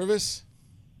 The service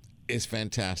is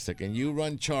fantastic, and you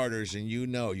run charters, and you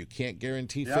know you can't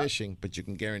guarantee fishing, but you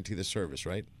can guarantee the service,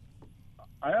 right?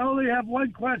 I only have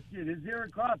one question. Is there a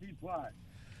coffee pot?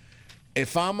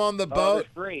 If I'm on the boat,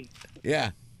 free. Yeah,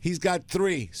 he's got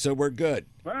 3, so we're good.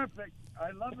 Perfect.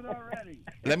 I love it already.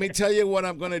 Let me tell you what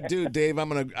I'm going to do, Dave.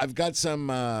 I've got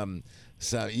some.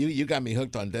 So you got me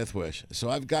hooked on Death Wish. So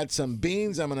I've got some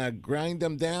beans. I'm going to grind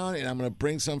them down, and I'm going to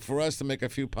bring some for us to make a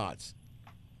few pots.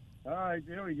 All right,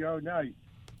 there we go. Nice.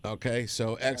 Okay,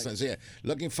 so excellent. So, yeah,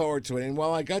 looking forward to it. And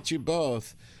while I got you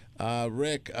both,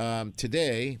 Rick,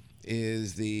 today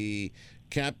is the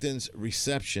captain's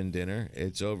reception dinner.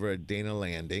 It's over at Dana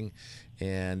Landing,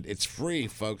 and it's free,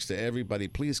 folks, to everybody.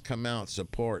 Please come out,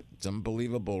 support. It's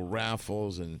unbelievable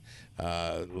raffles and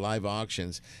live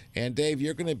auctions. And, Dave,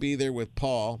 you're going to be there with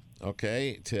Paul,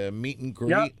 okay, to meet and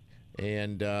greet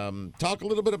and talk a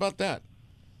little bit about that.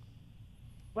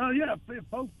 Well, yeah, if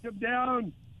folks come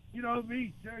down, you know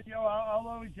me, Sergio, I'll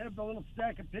always have the little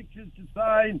stack of pictures to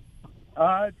sign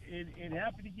and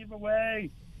happy to give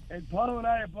away. And Paul and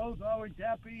I are both always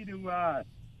happy to,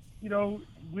 you know,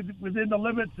 within the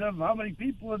limits of how many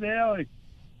people are there, like,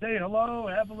 say hello,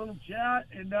 have a little chat,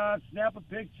 and snap a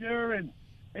picture. And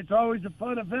it's always a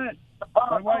fun event.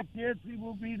 My wife, Nancy,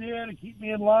 will be there to keep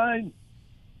me in line.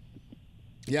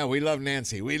 Yeah, we love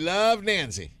Nancy. We love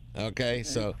Nancy. Okay,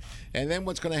 so, and then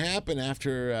what's going to happen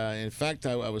after, in fact,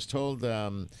 I was told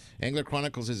Angler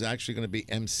Chronicles is actually going to be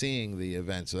emceeing the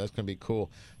event, so that's going to be cool.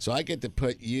 So I get to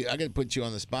put you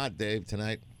on the spot, Dave,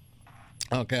 tonight.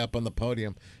 Okay, up on the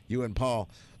podium, you and Paul.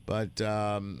 But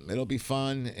it'll be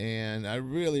fun, and I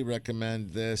really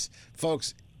recommend this.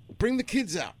 Folks, bring the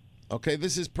kids out. Okay,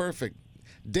 this is perfect.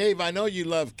 Dave, I know you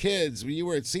love kids. You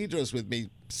were at Cedros with me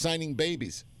signing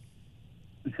babies.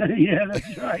 Yeah,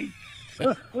 that's right.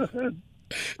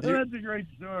 That's a great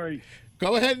story.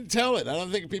 Go ahead and tell it. I don't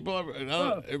think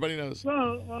everybody knows.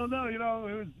 Well, no, you know,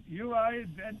 it was you, I,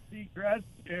 and Ben Seacrest,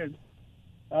 and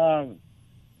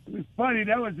it was funny.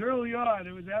 That was early on.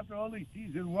 It was after only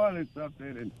season 1 or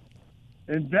something,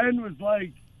 and Ben was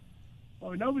like,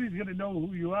 "Oh, nobody's gonna know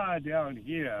who you are down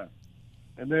here."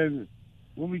 And then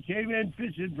when we came in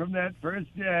fishing from that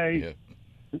first day,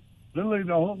 literally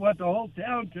the whole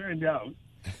town turned out,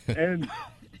 and.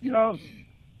 You know,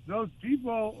 those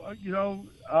people, you know,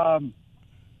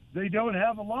 they don't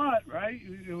have a lot, right?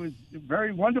 It was a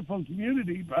very wonderful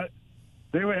community, but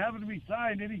they were having to be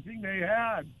signed anything they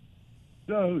had.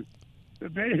 So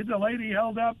the lady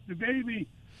held up the baby.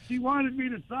 She wanted me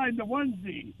to sign the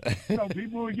onesie. So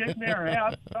people were getting their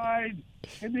hats signed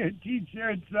and their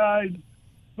T-shirts signed.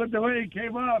 But the way it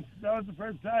came off, that was the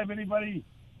first time anybody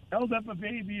held up a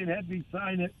baby and had me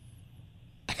sign it.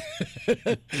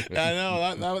 I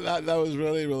know that was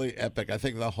really, really epic. I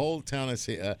think the whole town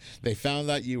they found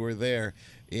out you were there.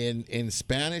 In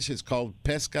Spanish, it's called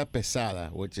pesca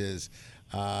pesada, which is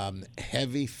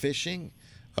heavy fishing.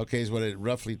 Okay, is what it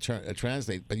roughly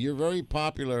translates. But you're very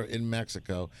popular in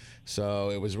Mexico, so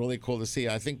it was really cool to see.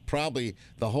 I think probably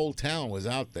the whole town was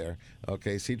out there.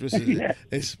 Okay, Citrus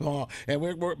is small, and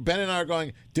we're Ben and I are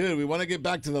going, dude. We want to get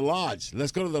back to the lodge.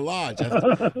 Let's go to the lodge.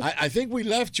 I think we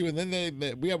left you, and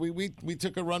then we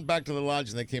took a run back to the lodge,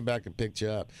 and they came back and picked you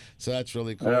up. So that's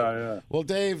really cool. Yeah. Well,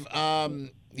 Dave,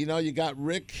 you got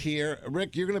Rick here.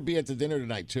 Rick, you're going to be at the dinner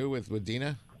tonight too with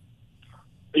Dina.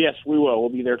 Yes, we will. We'll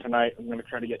be there tonight. I'm going to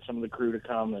try to get some of the crew to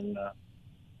come and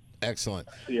excellent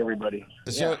see everybody.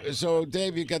 So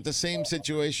Dave, you got the same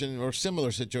situation or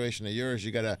similar situation to yours.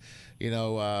 You got a,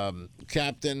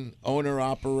 captain, owner,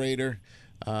 operator.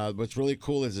 What's really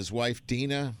cool is his wife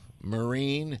Dina,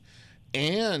 Marine,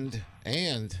 and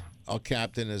a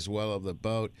captain as well of the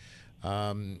boat.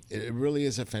 It really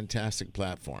is a fantastic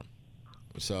platform.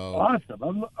 So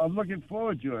awesome! I'm looking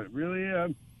forward to it.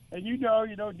 Really. And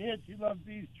Nancy loves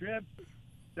these trips.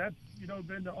 That's,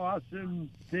 been the awesome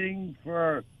thing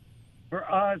for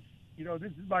us.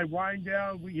 This is my wind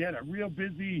down. We had a real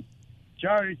busy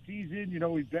charter season.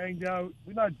 We banged out.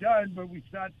 We're not done, but we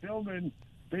start filming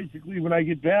basically when I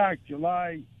get back,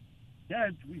 July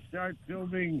 10th. We start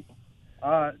filming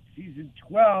season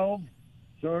 12.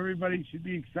 So everybody should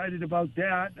be excited about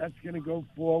that. That's going to go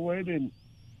forward. And,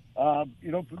 for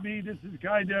me, this is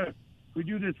kind of, we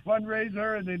do this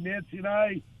fundraiser, and then Nancy and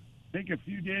I take a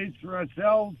few days for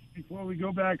ourselves before we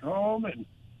go back home. And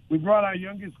we brought our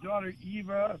youngest daughter,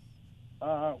 Eva,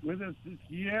 with us this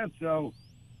year. So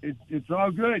it's all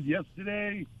good.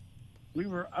 Yesterday, we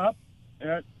were up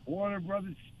at Warner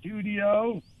Brothers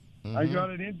Studio. Mm-hmm. I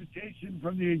got an invitation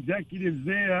from the executives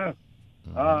there.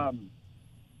 Mm-hmm.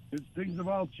 Things have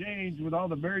all changed with all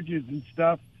the mergers and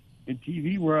stuff in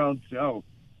TV world. So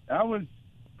that was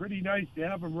pretty nice to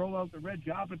have them roll out the red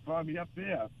carpet for me up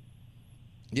there.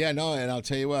 Yeah, no, and I'll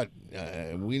tell you what,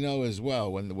 we know as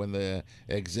well, when the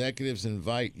executives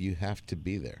invite, you have to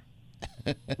be there.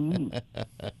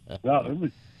 Well,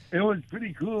 it was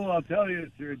pretty cool, I'll tell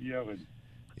you, Sergio.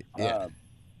 And,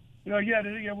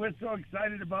 we're so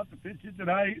excited about the pitches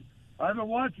tonight. I've been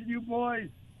watching you boys,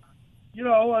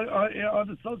 on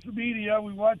the social media.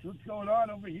 We watch what's going on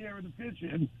over here in the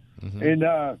pitching. Mm-hmm. And,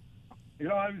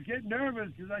 I was getting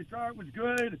nervous because I thought it was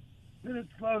good. Then it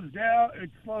slowed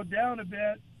down a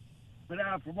bit. But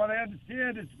from what I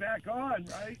understand, it's back on,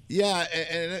 right? Yeah,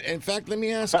 and in fact, let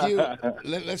me ask you,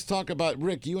 let's talk about,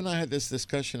 Rick, you and I had this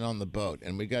discussion on the boat,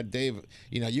 and we got Dave,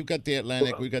 you've got the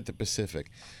Atlantic, we got the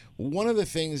Pacific. One of the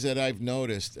things that I've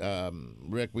noticed,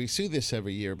 Rick, we see this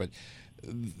every year, but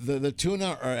the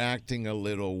tuna are acting a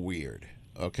little weird.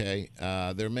 Okay,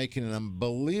 they're making an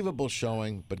unbelievable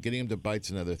showing, but getting them to bite's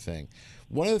another thing.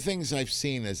 One of the things I've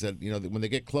seen is that when they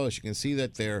get close, you can see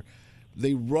that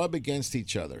they rub against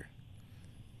each other.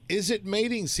 Is it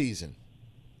mating season?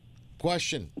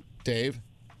 Question, Dave.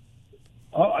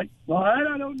 I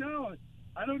don't know.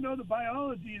 I don't know the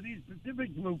biology of these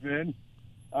Pacific bluefin,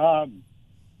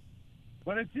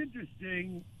 but it's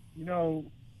interesting.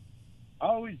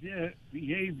 Always their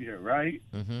behavior, right?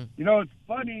 Mm-hmm. What's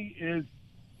funny is,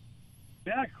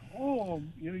 back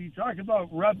home, you talk about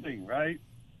rubbing, right?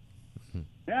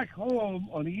 Back home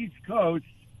on the East Coast,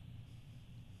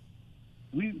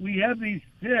 we have these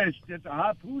fish that the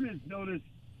harpooners noticed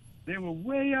they were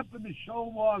way up in the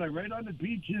shoal water, right on the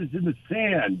beaches in the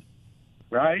sand,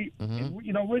 right? Mm-hmm.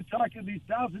 And, we're talking these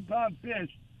 1,000-pound fish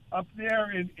up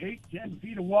there in 8-10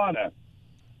 feet of water.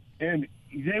 And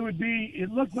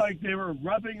it looked like they were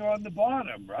rubbing on the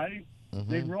bottom, right?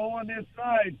 Mm-hmm. They'd roll on their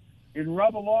side and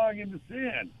rub along in the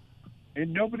sand.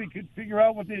 And nobody could figure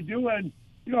out what they're doing.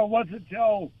 It wasn't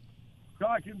until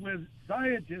talking with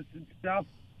scientists and stuff,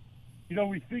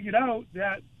 we figured out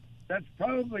that that's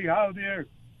probably how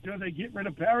they get rid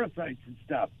of parasites and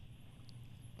stuff.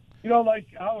 Like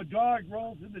how a dog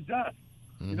rolls in the dust,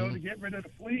 to get rid of the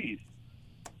fleas.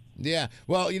 Yeah,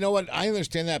 well, you know what? I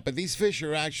understand that, but these fish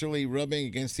are actually rubbing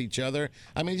against each other.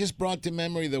 I mean, it just brought to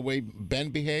memory the way Ben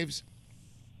behaves.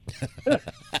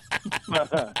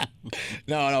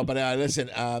 No, but listen,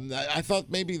 I thought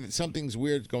maybe something's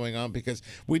weird going on because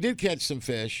we did catch some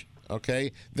fish,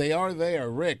 okay? They are there,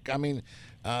 Rick. I mean,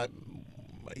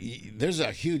 there's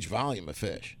a huge volume of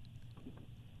fish.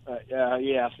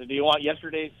 Yeah, so do you want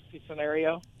yesterday's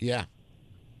scenario? Yeah.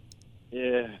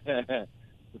 Yeah. The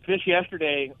fish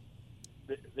yesterday,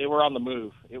 they were on the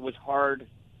move. It was hard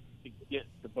to get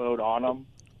the boat on them.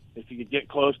 If you could get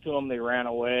close to them, they ran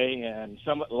away. And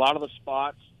a lot of the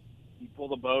spots, you pull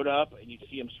the boat up and you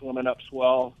see them swimming up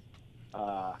swell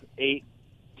 8-10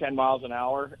 miles an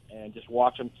hour, and just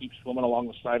watch them keep swimming along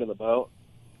the side of the boat.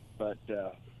 But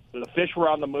the fish were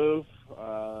on the move.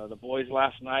 The boys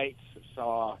last night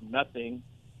saw nothing,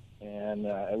 and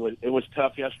it was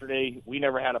tough yesterday. We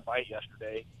never had a bite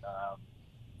yesterday. A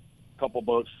couple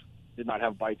boats did not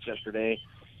have bites yesterday,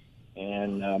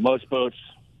 and most boats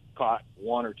caught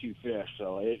 1 or 2 fish.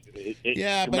 So it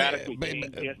dramatically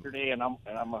changed yesterday, and I'm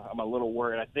a little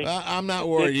worried. I think I'm not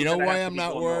worried. You know why I'm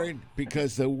not worried?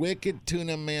 Because the wicked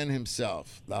tuna man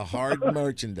himself, the hard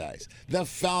merchandise, the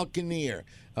Falconeer.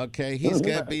 Okay, he's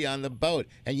gonna be on the boat,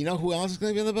 and you know who else is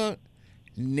gonna be on the boat?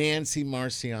 Nancy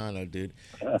Marciano, dude.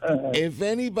 If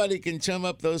anybody can chum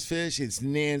up those fish, it's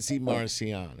Nancy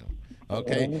Marciano.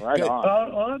 Okay, right good.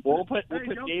 on. We'll put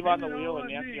Dave on the wheel and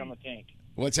Nancy on the tank.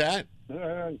 What's that?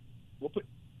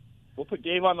 We'll put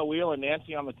Dave on the wheel and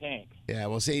Nancy on the tank. Yeah,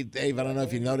 well, see, Dave, I don't know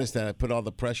if you noticed that I put all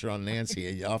the pressure on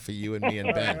Nancy off of you and me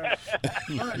and Ben.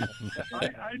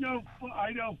 I know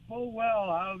full well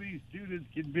how these students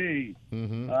can be,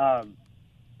 Mm-hmm.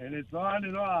 And it's on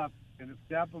and off in a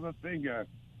snap of a finger.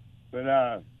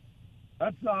 But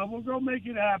that's all. We'll go make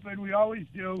it happen. We always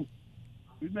do.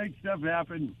 We make stuff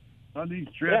happen on these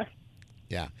trips.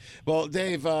 Yeah. Well,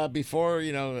 Dave, before,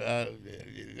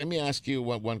 let me ask you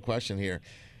one question here.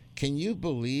 Can you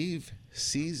believe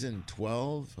season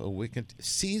 12 of Wicked?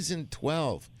 Season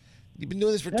 12. You've been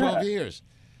doing this for 12 years.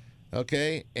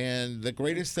 Okay? And the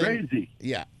greatest thing. Crazy.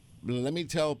 Yeah. Let me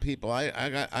tell people,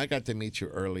 I got to meet you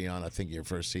early on, I think your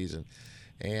first season.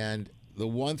 And the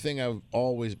one thing I've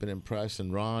always been impressed,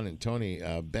 and Ron and Tony,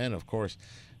 Ben, of course,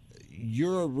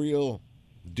 you're a real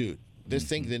dude. This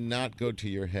thing did not go to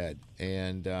your head,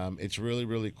 and it's really,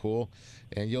 really cool.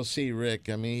 And you'll see Rick.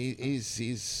 I mean,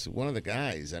 he's one of the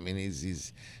guys. I mean,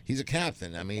 he's a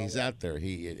captain. I mean, he's out there.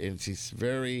 He's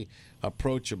very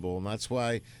approachable, and that's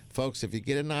why, folks, if you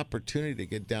get an opportunity to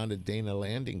get down to Dana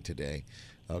Landing today,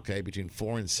 okay, between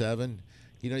 4 and 7,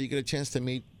 you get a chance to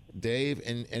meet Dave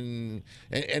and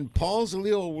Paul's a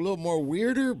little more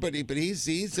weirder, but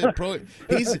he's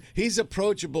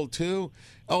approachable too.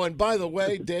 Oh, and by the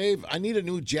way, Dave, I need a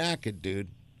new jacket, dude.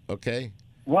 Okay.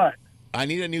 What? I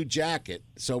need a new jacket,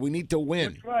 so we need to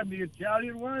win. Which one? The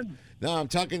Italian one? No, I'm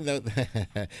talking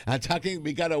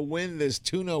we got to win this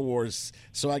tuna wars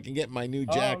so I can get my new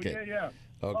jacket. Oh, yeah.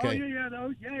 Okay. Oh, yeah.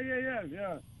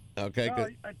 Okay, no,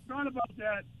 good. I thought about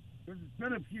that. It's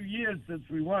been a few years since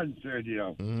we won,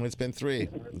 Sergio. It's been 3.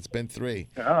 It's been 3.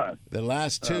 The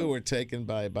last 2 were taken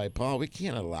by Paul. We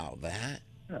can't allow that.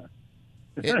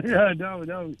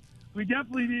 No. We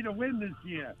definitely need a win this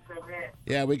year.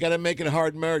 Yeah, we got to make it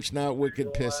hard merch, not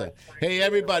Wicked Pissa. Hey,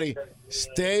 everybody,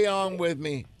 stay on with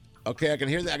me. Okay, I can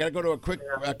hear that. I got to go to a quick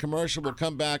commercial. We'll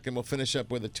come back and we'll finish up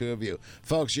with the 2 of you.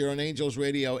 Folks, you're on Angels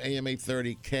Radio, AM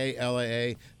 830,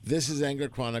 KLAA. This is Angler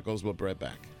Chronicles. We'll be right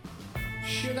back.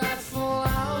 Should I fall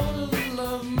out of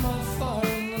love more far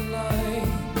in the night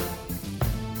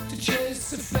to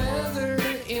chase a feather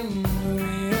in the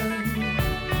wind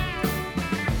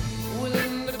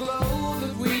within the glow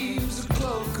that weaves a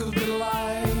cloak of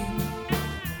delight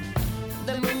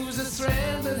that moves a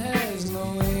thread that has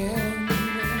no end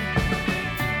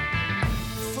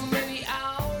for many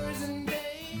hours and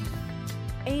days.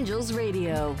 Angels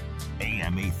Radio,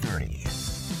 AM 830.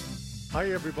 Hi,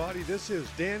 everybody. This is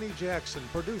Danny Jackson,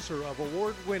 producer of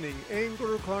award-winning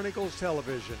Angler Chronicles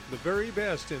Television. The very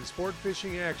best in sport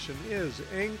fishing action is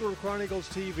Angler Chronicles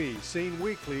TV, seen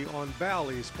weekly on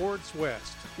Bally Sports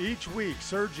West. Each week,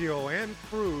 Sergio and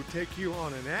crew take you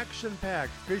on an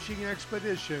action-packed fishing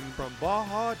expedition from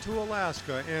Baja to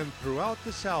Alaska and throughout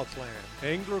the Southland.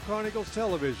 Angler Chronicles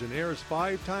Television airs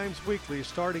 5 times weekly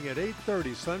starting at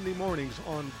 8:30 Sunday mornings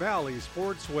on Bally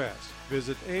Sports West.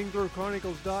 Visit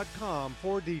anglerchronicles.com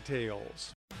for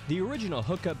details. The original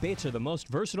hookup baits are the most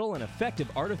versatile and effective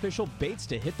artificial baits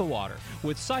to hit the water.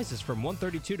 With sizes from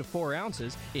 132 to 4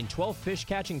 ounces in 12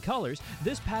 fish-catching colors,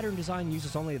 this pattern design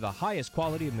uses only the highest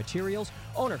quality of materials,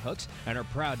 owner hooks, and are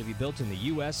proud to be built in the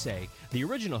USA. The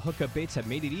original hookup baits have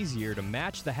made it easier to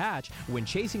match the hatch when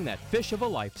chasing that fish of a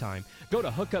lifetime. Go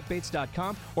to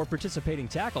hookupbaits.com or participating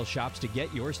tackle shops to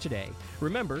get yours today.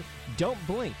 Remember, don't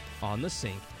blink on the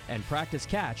sink, and practice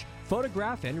catch,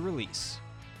 photograph, and release.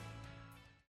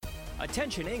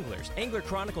 Attention anglers, Angler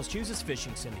Chronicles chooses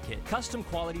Fishing Syndicate. Custom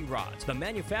quality rods, the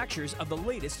manufacturers of the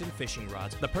latest in fishing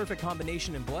rods. The perfect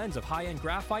combination and blends of high-end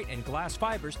graphite and glass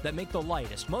fibers that make the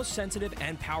lightest, most sensitive,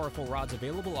 and powerful rods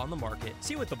available on the market.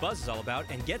 See what the buzz is all about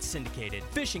and get syndicated.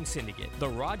 Fishing Syndicate, the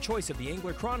rod choice of the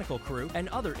Angler Chronicle crew and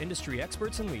other industry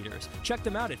experts and leaders. Check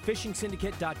them out at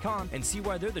fishingsyndicate.com and see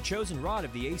why they're the chosen rod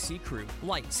of the AC crew.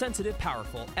 Light, sensitive,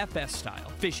 powerful, FS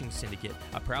style. Fishing Syndicate,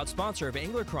 a proud sponsor of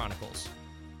Angler Chronicles.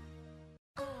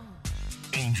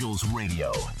 Angels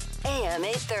Radio. AM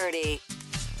 830.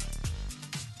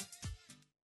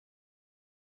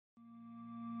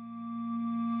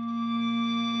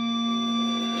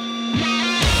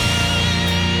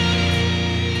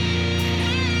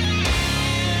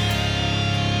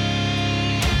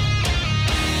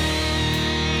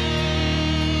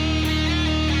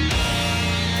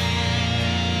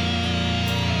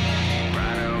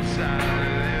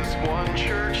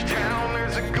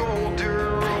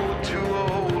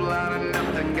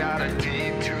 got a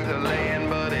deed to the land,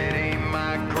 but it ain't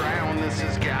my ground. This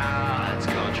is God's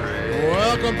country.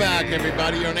 Welcome back,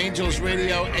 everybody. You're on Angels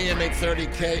Radio, AM 830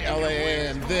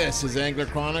 KLAA, and this is Angler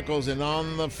Chronicles. And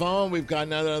on the phone, we've got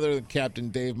none other than Captain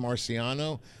Dave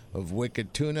Marciano of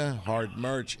Wicked Tuna, Hard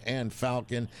Merch, and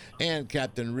Falcon, and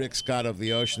Captain Rick Scott of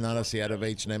the Ocean Odyssey out of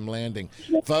H&M Landing.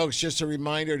 Folks, just a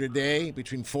reminder today,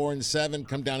 between 4 and 7,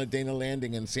 come down to Dana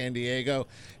Landing in San Diego,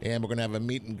 and we're going to have a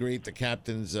meet and greet, the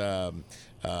captain's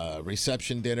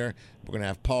reception dinner. We're going to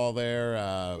have Paul there,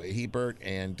 Hebert,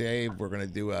 and Dave. We're going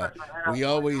to do we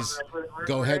always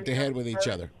go head-to-head with each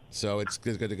other, so it's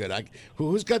good.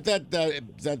 Who's got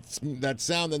that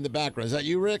sound in the background? Is that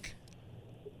you, Rick?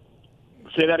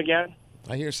 Say that again.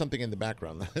 I hear something in the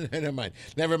background.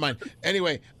 Never mind.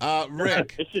 Anyway,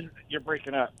 Rick. You're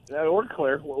breaking up. We're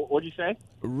clear. What'd you say?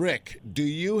 Rick, do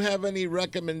you have any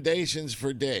recommendations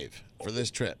for Dave for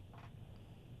this trip?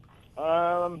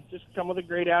 Just come with a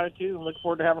great attitude and look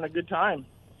forward to having a good time.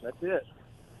 That's it.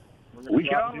 We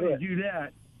can always do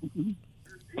that.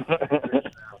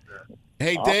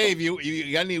 Hey, Dave,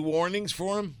 you got any warnings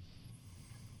for him?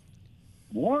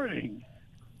 Warning?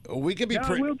 We could be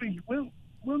pretty...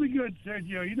 We'll be good,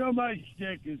 Sergio. You know my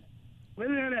shtick is we're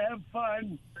there to have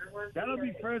fun. That'll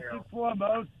be first and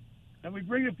foremost. And we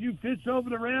bring a few fish over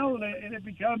the rail, and it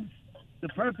becomes the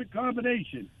perfect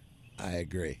combination. I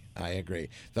agree.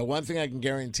 The one thing I can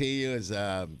guarantee you is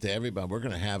to everybody, we're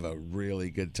going to have a really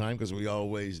good time because we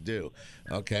always do.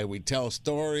 Okay, we tell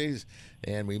stories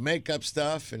and we make up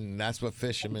stuff, and that's what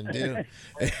fishermen do.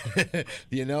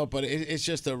 But it's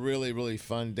just a really, really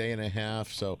fun day and a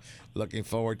half. So looking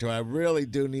forward to it. I really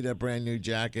do need a brand new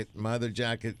jacket. My other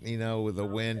jacket, with the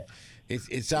wind,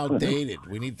 it's outdated.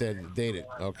 We need to date it.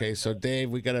 Okay, so Dave,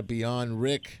 we got to be on.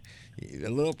 Rick, a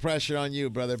little pressure on you,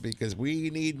 brother, because we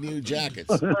need new jackets.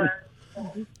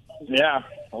 Yeah,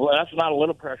 well, that's not a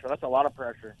little pressure. That's a lot of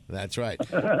pressure. That's right.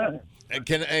 But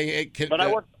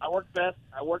I work best.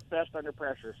 I work best under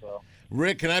pressure. So,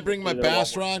 Rick, can I bring my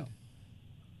bass rod?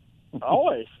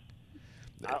 Always.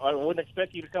 I wouldn't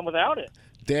expect you to come without it.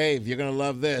 Dave, you're gonna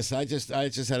love this. I just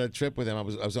had a trip with him. I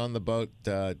was on the boat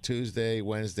Tuesday,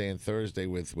 Wednesday, and Thursday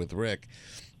with Rick,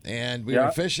 and we were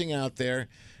fishing out there.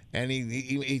 And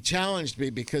he challenged me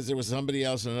because there was somebody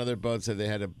else in another boat said they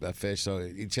had a fish. So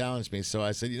he challenged me. So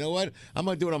I said, you know what? I'm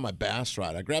going to do it on my bass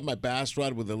rod. I grabbed my bass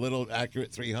rod with a little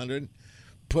Accurate 300,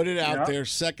 put it out there,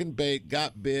 second bait,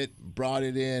 got bit, brought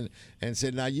it in, and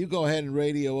said, now you go ahead and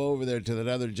radio over there to that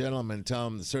other gentleman and tell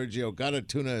him Sergio got a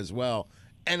tuna as well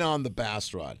and on the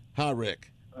bass rod. Huh,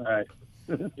 Rick? All right.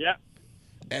 Yeah.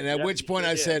 And at which point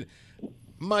I said,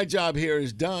 my job here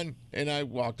is done, and I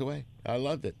walked away. I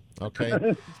loved it.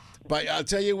 Okay. But I'll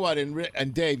tell you what,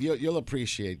 and Dave, you'll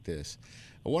appreciate this.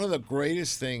 One of the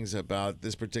greatest things about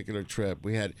this particular trip,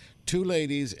 we had 2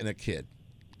 ladies and a kid.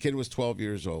 Kid was 12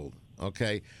 years old.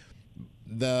 Okay.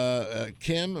 The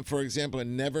Kim, for example, had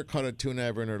never caught a tuna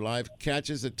ever in her life.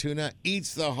 Catches a tuna,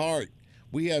 eats the heart.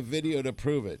 We have video to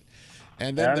prove it.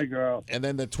 And then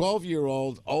the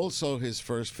 12-year-old, also his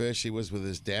first fish, he was with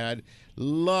his dad.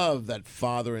 Loved that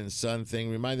father and son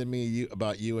thing. Reminded me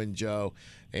about you and Joe.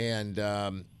 And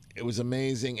it was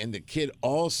amazing. And the kid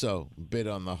also bit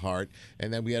on the heart.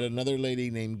 And then we had another lady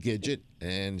named Gidget,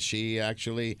 and she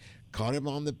actually caught him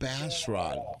on the bass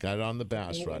rod. Got it on the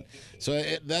bass rod. So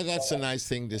that's a nice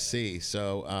thing to see.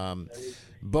 So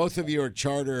both of you are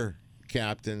charter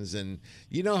captains, and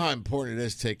you know how important it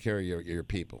is to take care of your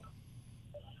people.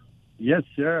 Yes,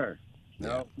 sir.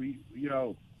 No,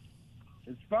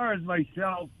 as far as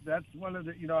myself, that's one of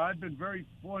the, I've been very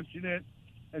fortunate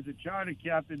as a charter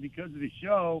captain because of the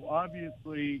show.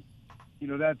 Obviously,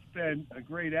 that's been a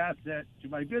great asset to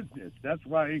my business. That's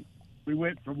why we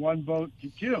went from one boat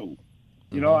to 2.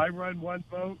 I run one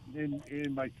boat,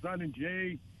 and my son and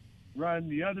Jay run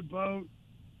the other boat.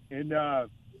 And,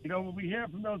 when we hear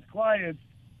from those clients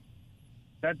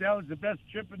that was the best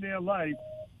trip in their life,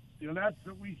 that's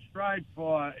what we strive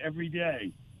for every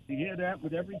day. To hear that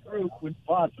with every group when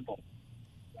possible.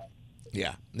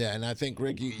 Yeah, and I think,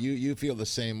 Rick, you feel the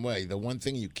same way. The one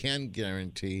thing you can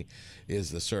guarantee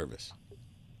is the service.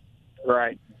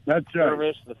 Right. That's right.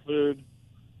 Service, the food,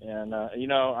 and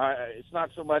it's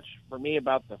not so much for me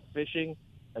about the fishing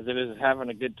as it is having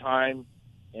a good time.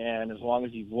 And as long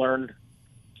as you've learned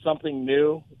something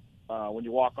new when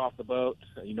you walk off the boat,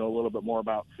 you know a little bit more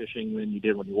about fishing than you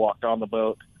did when you walked on the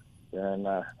boat, then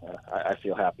I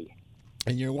feel happy.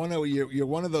 And you're one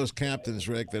of those captains,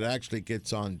 Rick, that actually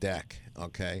gets on deck.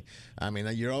 Okay, I mean,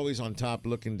 you're always on top,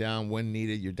 looking down when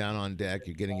needed. You're down on deck.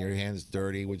 You're getting your hands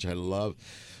dirty, which I love.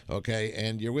 Okay,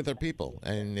 and you're with our people.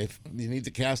 And if you need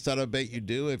to cast out a bait, you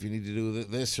do. If you need to do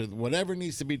this or whatever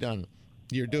needs to be done,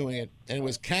 you're doing it. And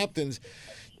with captains,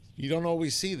 you don't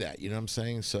always see that. You know what I'm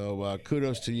saying? So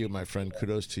kudos to you, my friend.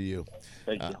 Kudos to you.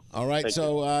 Thank you. All right, Thank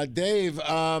so Dave,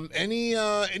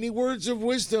 any words of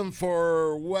wisdom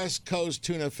for West Coast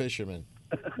tuna fishermen?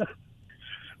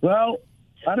 Well,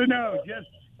 I don't know. Just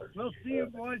we'll see you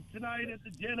boys tonight at the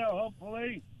dinner.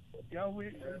 Hopefully, you know,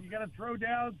 you got to throw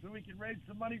down so we can raise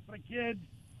some money for the kids.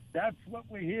 That's what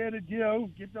we're here to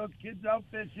do. Get those kids out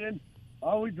fishing.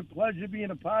 Always a pleasure being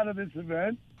a part of this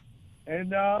event. And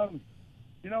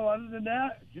you know, other than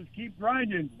that, just keep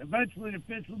grinding. Eventually, the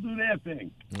fish will do their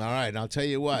thing. All right, and I'll tell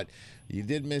you what, you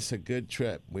did miss a good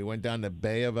trip. We went down to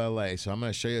Bay of LA, so I'm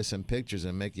going to show you some pictures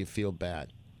and make you feel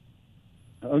bad.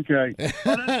 Okay.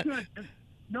 Well, that's good.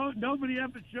 Nobody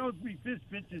ever shows me fish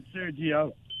pictures,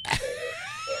 Sergio.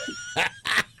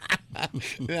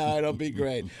 No, it'll be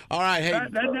great. All right, hey.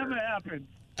 That never happens.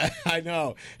 I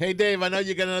know. Hey, Dave, I know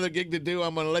you got another gig to do.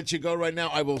 I'm going to let you go right now.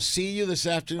 I will see you this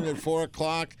afternoon at 4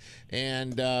 o'clock,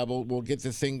 and we'll get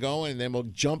the thing going, and then we'll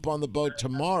jump on the boat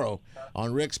tomorrow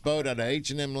on Rick's boat at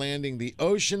H&M Landing, the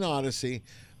Ocean Odyssey,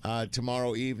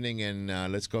 tomorrow evening,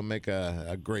 and let's go make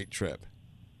a great trip.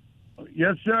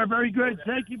 Yes, sir. Very good.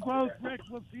 Thank you both, Rick.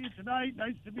 We'll see you tonight.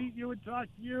 Nice to meet you and talk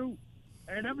to you.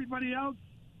 And everybody else,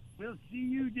 we'll see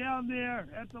you down there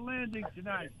at the landing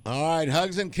tonight. All right.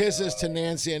 Hugs and kisses to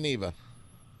Nancy and Eva.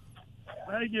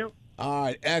 Thank you. All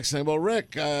right. Excellent. Well,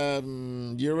 Rick,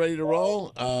 you're ready to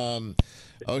roll?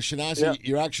 Ocean Odyssey, Yeah.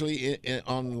 You're actually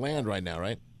on land right now,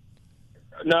 right?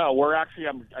 No, we're actually.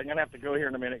 I'm going to have to go here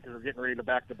in a minute because we're getting ready to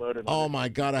back the boat. Oh, my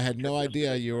God. I had no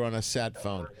idea you were on a sat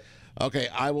phone. Okay,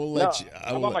 I will let you.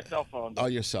 I'm on my cell phone. Oh,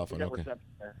 your cell phone. Yeah, Okay.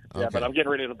 Yeah, but I'm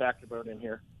getting ready to back the boat in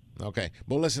here. Okay.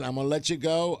 Well, listen, I'm going to let you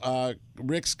go.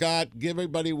 Rick Scott, give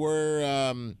everybody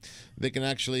where they can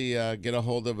actually get a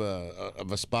hold of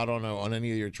a spot on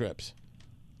any of your trips.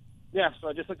 Yeah, so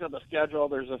I just looked at the schedule.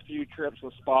 There's a few trips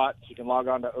with spots. You can log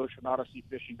on to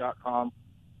oceanodysseysfishing.com,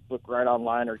 look right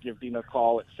online, or give Dina a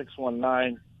call at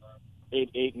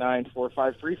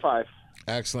 619-889-4535.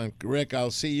 Excellent. Rick,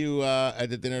 I'll see you at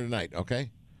the dinner tonight,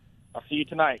 okay? I'll see you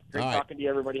tonight. Great All right. talking to you,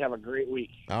 everybody. Have a great week.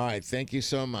 All right. Thank you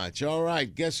so much. All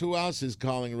right. Guess who else is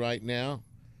calling right now?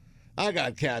 I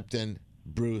got Captain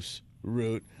Bruce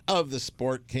Root of the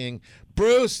Sport King.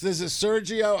 Bruce, this is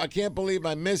Sergio. I can't believe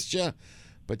I missed you,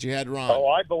 but you had Ron. Oh,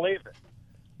 I believe it.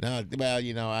 No, well,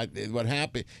 you know, what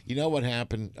happened? You know what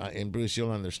happened, and Bruce,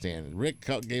 you'll understand. Rick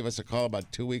gave us a call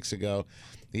about 2 weeks ago.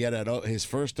 He had his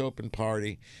first open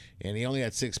party, and he only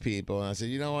had 6 people. And I said,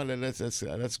 you know what,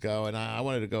 let's go. And I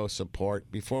wanted to go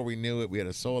support. Before we knew it, we had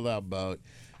a sold-out boat,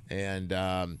 and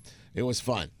it was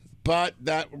fun. But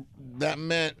that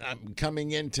meant I'm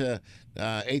coming into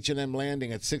H&M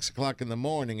Landing at 6 o'clock in the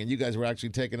morning, and you guys were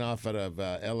actually taking off out of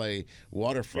L.A.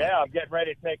 waterfront. Yeah, I'm getting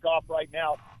ready to take off right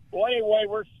now. Well, anyway,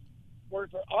 we're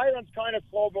Iron's kind of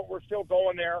slow, but we're still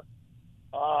going there.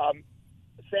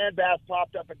 Sand bass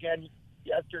popped up again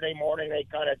yesterday morning. They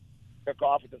kind of took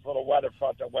off with this little weather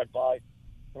front that went by.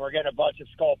 And we're getting a bunch of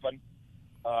sculpin.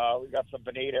 We got some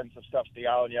bonita and some stuff to the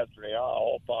island yesterday, a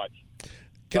whole bunch.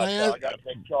 I got a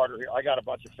big charter here. I got a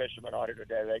bunch of fishermen on here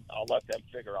today. I'll let them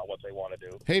figure out what they want to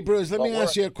do. Hey, Bruce, let me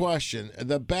ask you a question.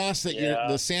 The bass that Yeah.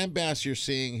 the sand bass you're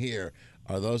seeing here,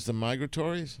 are those the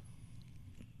migratories?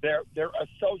 They're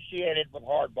associated with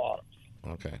hard bottoms.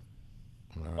 Okay.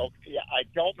 All right. Okay, yeah, I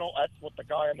don't know. That's what the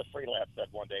guy on the freelance said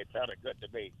one day. It sounded good to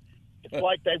me. It's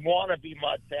like they want to be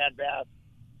mud sand bass,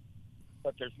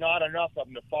 but there's not enough of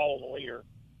them to follow the leader,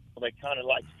 so they kind of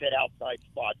like sit outside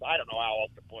spots. I don't know how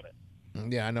else to put it.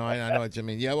 Yeah, I know what you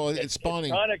mean. Yeah, well, it's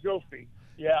spawning. It's kind of goofy.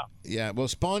 Yeah. Yeah, well,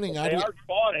 spawning. They are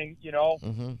spawning,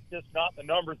 Mhm. just not the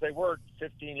numbers they were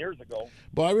 15 years ago.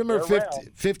 Well, I remember They're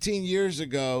around. 15 years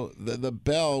ago, the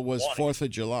bell was 4th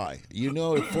of July. You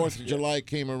know, if 4th of July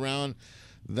came around,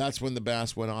 that's when the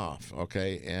bass went off,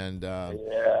 okay? And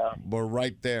Yeah. we're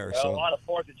right there. Well, So a lot of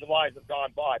 4th of Julys have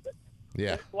gone by, but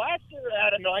yeah. last year it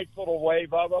had a nice little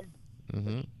wave of them.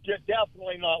 Mm-hmm. Just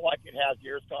definitely not like it has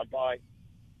years gone by.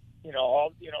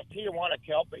 Tijuana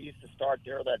Kelp, they used to start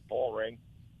there, that bull ring.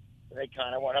 They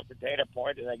kind of went up to Data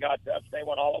Point, and they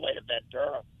went all the way to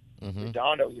Ventura. Mm-hmm.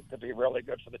 Redondo used to be really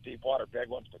good for the deep water big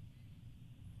ones, but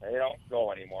they don't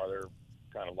go anymore. They're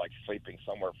kind of like sleeping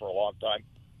somewhere for a long time.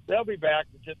 They'll be back.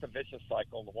 It's just a vicious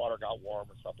cycle. The water got warm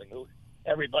or something.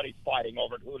 Everybody's fighting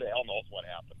over it. Who the hell knows what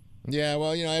happened? Yeah,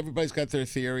 well, everybody's got their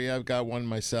theory. I've got one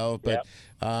myself, but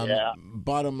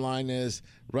bottom line is,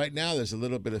 right now there's a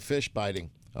little bit of fish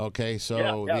biting. Okay,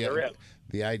 so there is.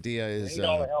 The idea is, We need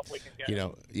all the help we can get.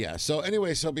 So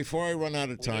anyway, before I run out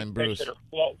of time, Bruce. Fish that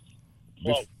are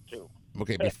float too.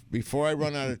 Okay, before I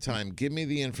run out of time, give me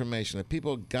the information. If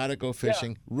people got to go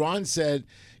fishing, Ron said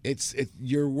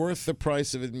you're worth the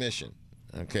price of admission.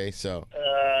 Okay, so.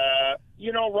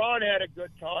 Ron had a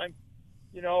good time.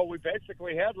 We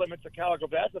basically had limits of calico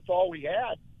bass. That's all we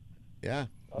had. Yeah.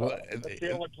 That's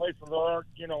the only place where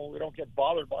we don't get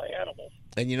bothered by animals.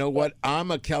 And you know what?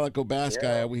 I'm a calico bass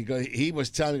guy. He was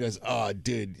telling me, he goes, "Oh,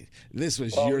 dude, this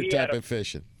was your type of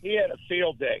fishing." He had a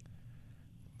field day.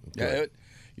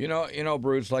 Yeah,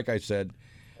 Bruce, like I said,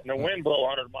 and the wind blew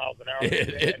 100 miles an hour.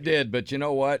 It did, but you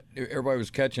know what? Everybody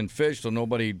was catching fish, so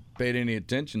nobody paid any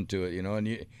attention to it.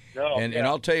 And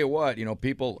I'll tell you what,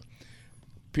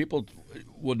 people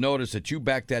would notice that you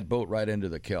backed that boat right into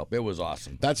the kelp. It was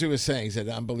awesome. That's what he was saying. He said,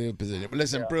 unbelievable position. But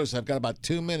listen, Bruce, I've got about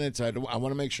 2 minutes. I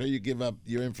want to make sure you give up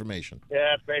your information.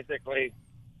 Yeah, it's basically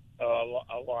a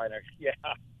line.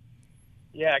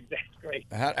 Yeah, exactly.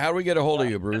 How do we get a hold of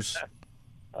you, Bruce?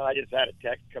 I just had a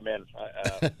text come in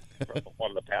from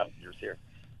one of the passengers here.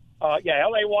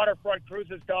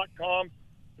 LAWaterfrontCruises.com.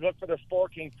 Look for the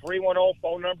Sport King 310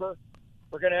 phone number.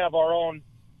 We're going to have our own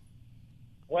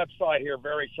website here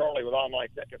very shortly with online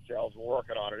ticket sales. We're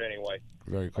working on it anyway.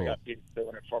 Very cool. I got people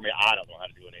doing it for me. I don't know how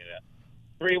to do any of that.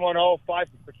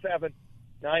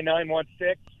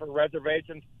 310-547-9916 for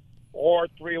reservations or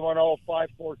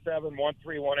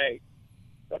 310-547-1318.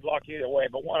 Good luck either way,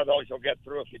 but one of those you'll get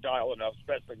through if you dial enough,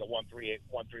 especially the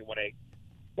 138-1318.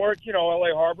 Or it's,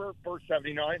 LA Harbor, First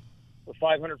 79. We're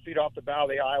 500 feet off the bow of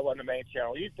the Iowa and the main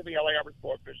channel. It used to be LA Harbor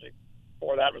Sport Fishing.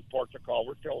 Before that was Port Call.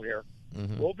 We're still here.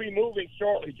 Mm-hmm. We'll be moving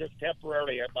shortly, just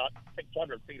temporarily, about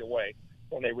 600 feet away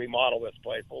when they remodel this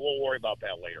place. But we'll worry about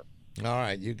that later. All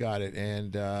right, you got it.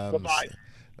 And goodbye.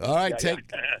 All right,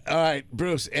 all right,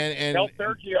 Bruce, and tell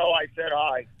Sergio I said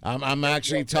hi. I'm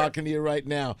actually talking to you right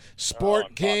now.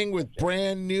 Sport King with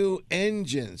brand new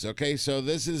engines. Okay, so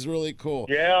this is really cool.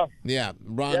 Yeah,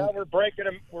 Ron. Yeah, we're breaking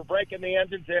them. We're breaking the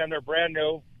engines in. They're brand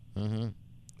new. Mm-hmm.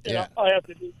 Yeah, I have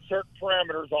to do certain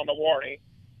parameters on the warranty.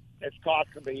 It's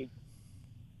costing me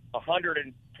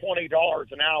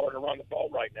 $120 an hour to run the boat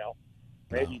right now,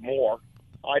 maybe more.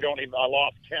 I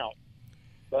lost count,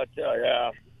 but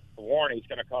the warranty is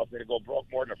going to cost me to go broke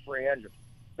more than a free engine.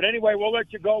 But anyway, we'll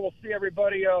let you go. We'll see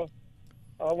everybody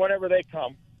whenever they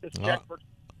come. Just check for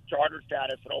charter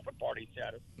status and open party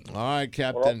status. All right,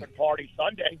 Captain. We're open party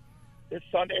Sunday. This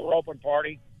Sunday we're open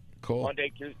party. Cool.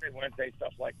 Monday, Tuesday, Wednesday,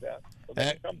 stuff like that. So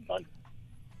come Sunday.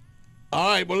 All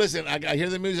right, well, listen, I hear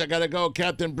the music. I got to go.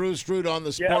 Captain Bruce Root on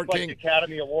the Sport King.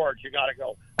 Academy Awards. You got to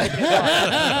go.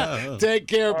 Take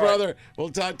care, All brother. Right. We'll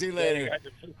talk to you later. You guys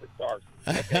are superstars.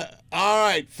 Okay. All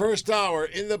right, first hour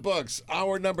in the books.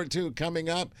 Hour number 2 coming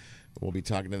up. We'll be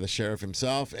talking to the sheriff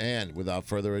himself. And without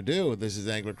further ado, this is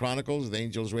Angler Chronicles, the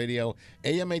Angels Radio,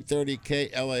 AM 830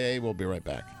 KLAA. We'll be right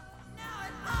back.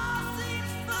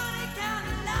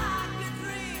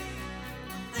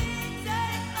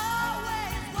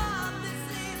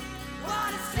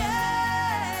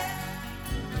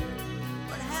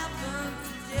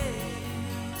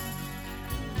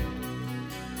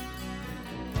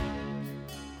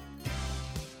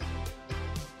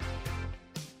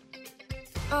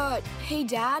 Hey,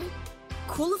 Dad,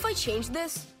 cool if I change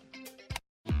this?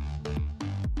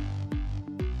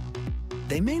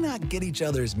 They may not get each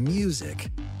other's music,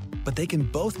 but they can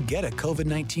both get a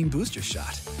COVID-19 booster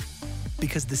shot.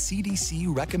 Because the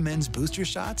CDC recommends booster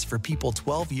shots for people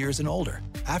 12 years and older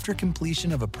after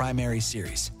completion of a primary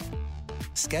series.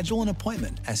 Schedule an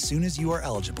appointment as soon as you are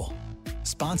eligible.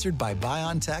 Sponsored by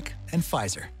BioNTech and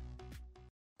Pfizer.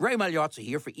 Ray Magliozzi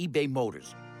here for eBay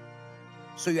Motors.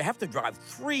 So you have to drive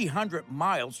 300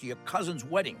 miles to your cousin's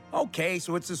wedding. Okay,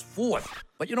 so it's his fourth.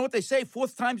 But you know what they say,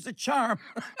 fourth time's the charm.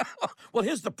 Well,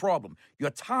 here's the problem. Your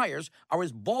tires are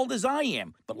as bald as I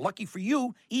am. But lucky for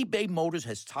you, eBay Motors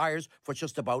has tires for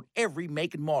just about every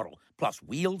make and model. Plus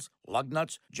wheels, lug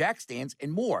nuts, jack stands,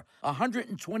 and more.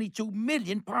 122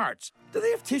 million parts. Do they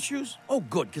have tissues? Oh,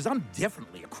 good, because I'm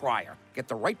definitely a crier. Get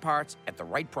the right parts at the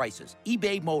right prices.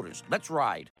 eBay Motors. Let's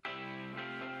ride.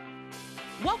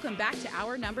 Welcome back to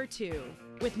hour number 2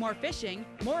 with more fishing,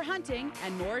 more hunting,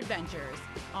 and more adventures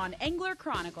on Angler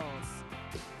Chronicles.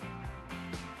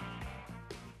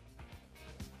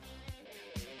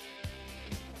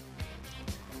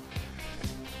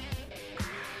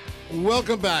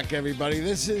 Welcome back, everybody.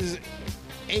 This is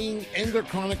Angler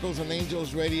Chronicles on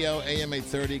Angels Radio, AM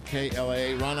 830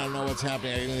 KLA. Ron, I don't know what's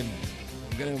happening.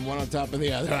 getting one on top of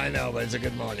the other. I know, but it's a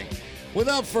good morning.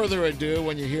 Without further ado,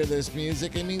 when you hear this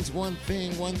music, it means one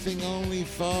thing only,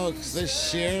 folks. The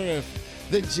sheriff,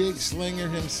 the jig slinger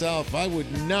himself. I would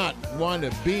not want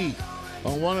to be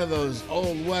on one of those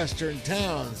old western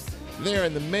towns there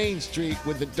in the main street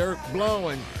with the dirt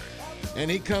blowing. And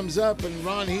he comes up, and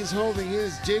Ron, he's holding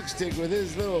his jig stick with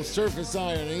his little surface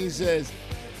iron, and he says,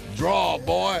 "Draw,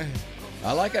 boy."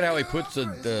 I like it how he puts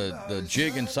the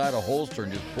jig inside a holster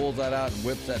and just pulls that out and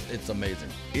whips that. It's amazing.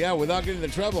 Yeah, without getting the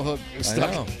treble hook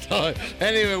stuck. know.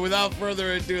 Anyway, without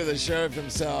further ado, the sheriff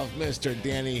himself, Mr.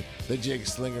 Danny the Jig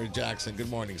Slinger Jackson.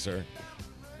 Good morning, sir.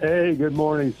 Hey, good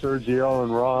morning, Sergio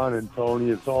and Ron and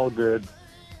Tony. It's all good.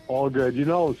 All good. You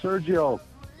know, Sergio,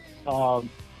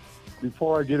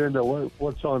 before I get into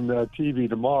what's on TV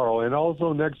tomorrow, and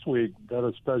also next week, got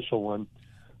a special one.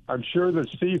 I'm sure that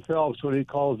Steve Phelps, when he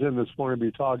calls in this morning, will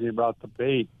be talking about the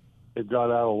bait they've got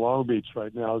out of Long Beach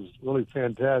right now. It's really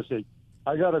fantastic.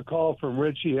 I got a call from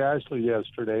Richie Ashley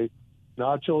yesterday.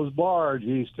 Nacho's Barge,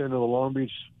 east end of the Long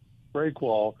Beach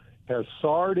breakwall, has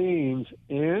sardines,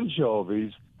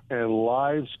 anchovies, and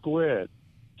live squid.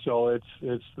 So it's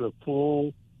the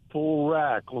full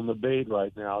rack on the bait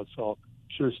right now. So I'm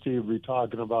sure Steve will be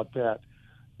talking about that.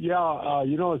 Yeah,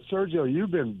 you know, Sergio, you've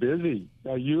been busy.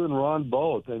 You and Ron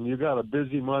both, and you got a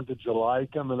busy month of July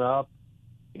coming up.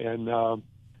 And I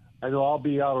know I'll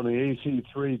be out on the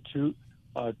AC3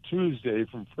 Tuesday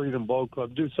from Freedom Boat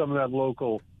Club. Do some of that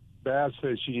local bass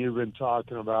fishing you've been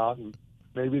talking about, and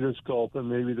maybe the sculpin,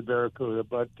 maybe the barracuda.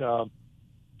 But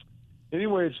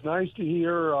anyway, it's nice to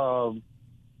hear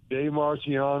Dave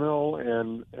Marciano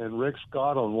and Rick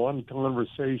Scott on one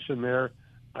conversation there.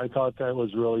 I thought that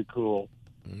was really cool.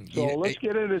 So let's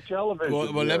get into television.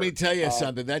 Well, let me tell you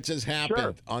something. That just happened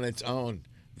sure. on its own.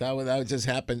 That just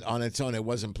happened on its own. It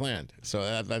wasn't planned.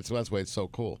 So that's why it's so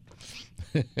cool.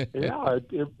 Yeah,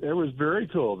 it was very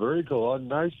cool. Very cool.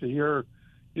 Nice to hear.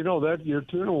 You know, that your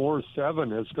Tuna War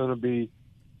 7 is going to be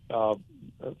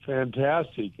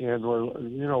fantastic, and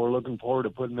we're looking forward to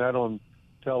putting that on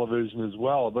television as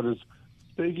well. But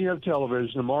speaking of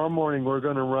television, tomorrow morning we're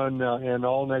going to run and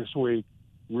all next week,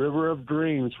 River of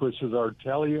Dreams, which is our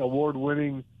Telly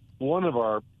Award-winning, one of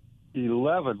our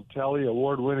 11 Telly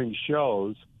Award-winning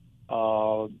shows.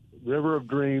 River of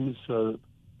Dreams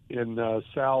in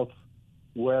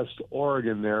southwest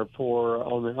Oregon there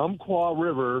on the Umpqua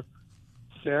River,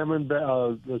 salmon,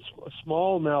 the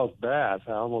smallmouth bass.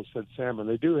 I almost said salmon.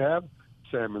 They do have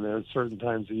salmon there at certain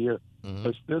times of year. Mm-hmm.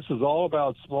 This is all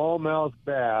about smallmouth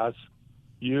bass.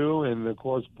 You and, of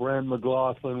course, Brent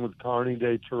McLaughlin with Carney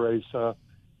de Teresa.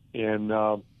 And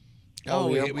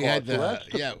we had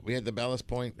the Ballast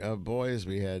Point boys.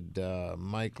 We had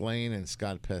Mike Lane and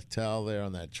Scott Pethel there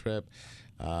on that trip.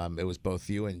 It was both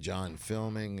you and John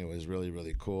filming. It was really,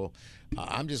 really cool.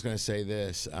 I'm just going to say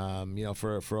this.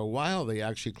 For a while they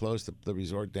actually closed the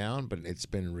resort down, but it's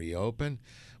been reopened.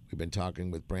 We've been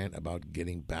talking with Brant about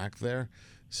getting back there.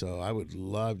 So I would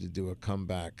love to do a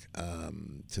comeback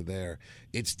to there.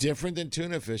 It's different than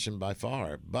tuna fishing by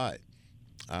far, but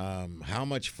how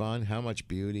much fun, how much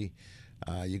beauty.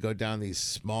 You go down these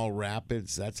small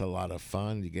rapids, that's a lot of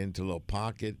fun. You get into a little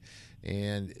pocket,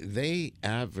 and they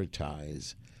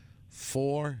advertise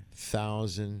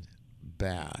 4,000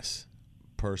 bass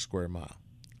per square mile.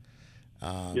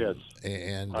 Yes.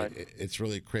 And it's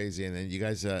really crazy. And then you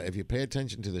guys, if you pay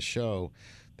attention to the show,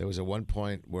 there was at one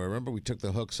point where, remember, we took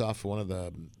the hooks off one of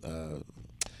the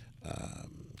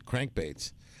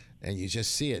crankbaits, and you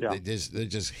just see it. Yeah. They're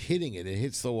just hitting it. It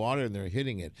hits the water, and they're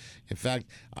hitting it. In fact,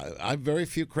 I have very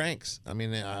few cranks. I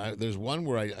mean, there's one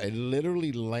where I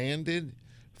literally landed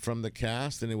from the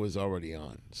cast, and it was already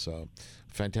on. So,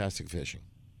 fantastic fishing.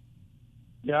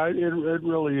 Yeah, it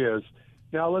really is.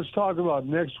 Now, let's talk about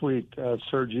next week,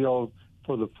 Sergio.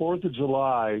 For the 4th of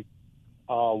July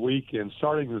weekend,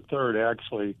 starting the 3rd,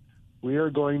 actually, we are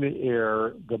going to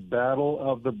air the Battle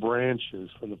of the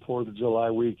Branches for the 4th of July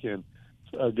weekend.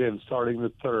 Again, starting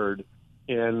the 3rd.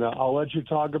 And I'll let you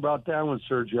talk about that one,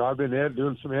 Sergio. I've been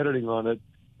doing some editing on it.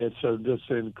 It's just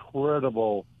an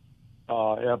incredible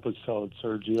episode,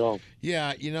 Sergio.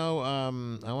 Yeah,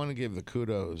 I want to give the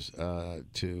kudos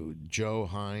to Joe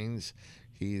Hines.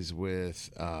 He's with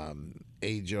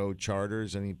AJO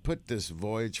Charters, and he put this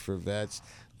voyage for vets.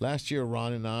 Last year,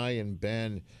 Ron and I and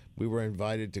Ben, we were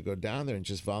invited to go down there and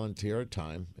just volunteer our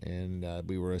time, and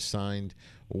we were assigned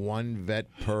one vet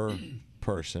per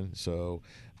person. So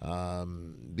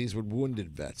these were wounded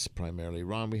vets primarily.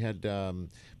 Ron, we had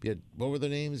what were the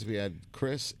names? We had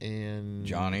Chris and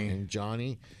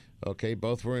Johnny. Okay,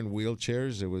 both were in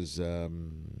wheelchairs. It was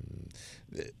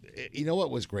you know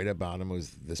what was great about him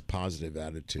was this positive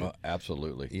attitude.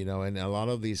 Absolutely. You know, and a lot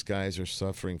of these guys are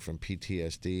suffering from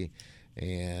PTSD,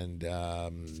 and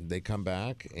they come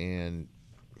back, and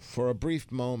for a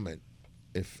brief moment,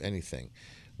 if anything,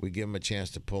 we give them a chance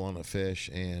to pull on a fish,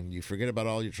 and you forget about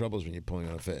all your troubles when you're pulling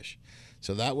on a fish.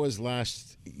 So that was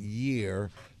last year.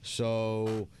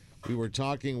 So we were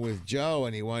talking with Joe,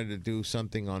 and he wanted to do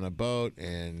something on a boat,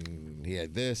 and he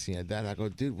had this, he had that. I go,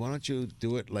 dude, why don't you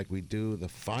do it like we do the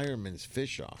fireman's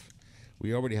fish off?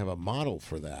 We already have a model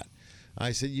for that.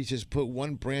 I said, you just put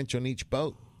one branch on each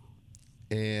boat.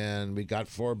 And we got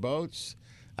 4 boats,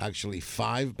 actually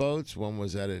 5 boats. One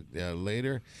was at it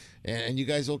later. And you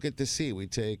guys will get to see. We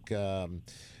take,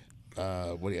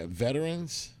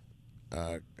 veterans,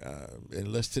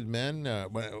 enlisted men,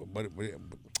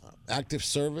 active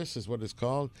service is what it's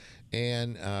called,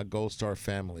 and Gold Star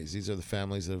families. These are the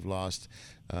families that have lost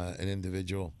an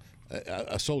individual,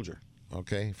 a soldier,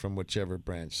 okay, from whichever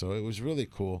branch. So it was really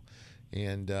cool.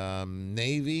 And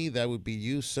Navy, that would be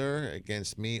you, sir,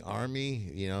 against me, Army.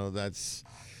 You know, that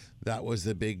was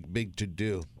the big to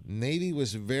do. Navy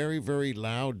was very, very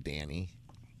loud, Danny.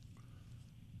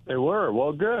 They were.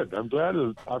 Well, good. I'm glad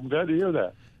to hear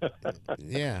that.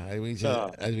 Yeah,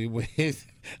 as we waved,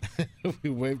 we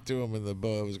waved to him in the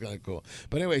boat. It was kind of cool.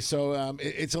 But anyway, so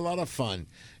it's a lot of fun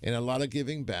and a lot of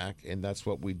giving back, and that's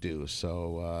what we do.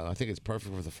 So I think it's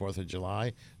perfect for the 4th of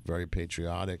July. Very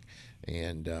patriotic,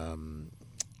 and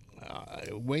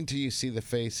wait till you see the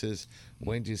faces.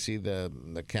 Wait till you see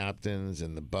the captains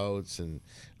and the boats, and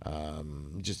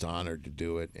just honored to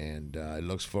do it. And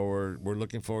we're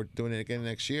looking forward to doing it again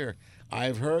next year.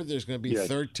 I've heard there's going to be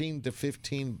 13 to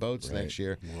 15 boats next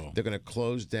year. Whoa. They're going to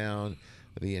close down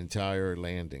the entire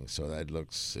landing, so it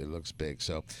looks big.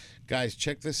 So, guys,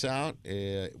 check this out.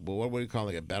 What do you call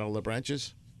it? A Battle of the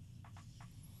Branches?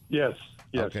 Yes.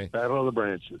 Okay. Battle of the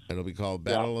Branches. It'll be called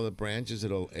Battle of the Branches.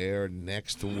 It'll air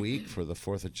next week for the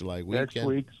 4th of July weekend. Next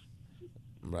week.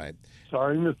 Right.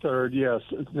 Starting the 3rd, yes.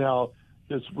 Now,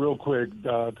 just real quick,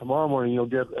 tomorrow morning, you'll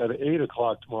get at 8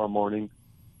 o'clock tomorrow morning,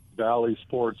 Valley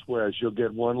Sports West. You'll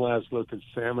get one last look at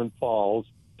Salmon Falls,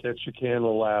 Ketchikan,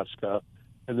 Alaska,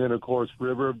 and then, of course,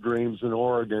 River of Dreams in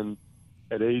Oregon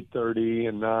at 8:30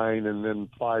 and 9, and then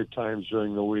 5 times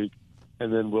during the week.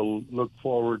 And then we'll look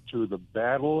forward to the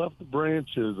Battle of the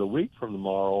Branches a week from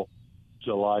tomorrow,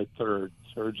 July 3rd.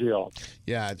 Sergio.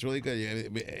 Yeah, it's really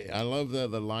good. I love the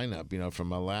lineup, you know,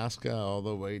 from Alaska all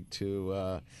the way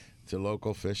to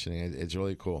local fishing. It's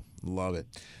really cool. Love it.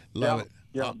 Love it.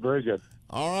 Yeah, very good.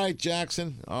 All right,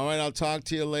 Jackson. All right, I'll talk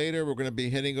to you later. We're going to be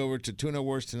heading over to Tuna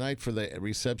Wars tonight for the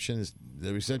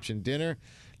reception dinner.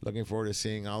 Looking forward to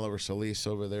seeing Oliver Solis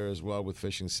over there as well with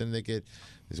Fishing Syndicate.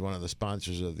 He's one of the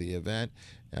sponsors of the event.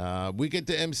 We get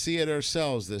to MC it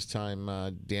ourselves this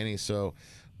time, Danny, so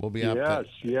we'll be up.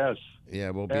 Yes.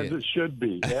 Yeah, we'll be. As it should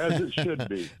be. As it should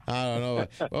be. I don't know.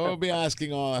 Well, we'll be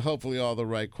asking hopefully all the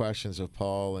right questions of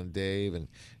Paul and Dave and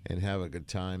have a good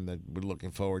time. That we're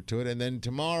looking forward to it. And then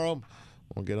tomorrow,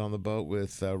 we'll get on the boat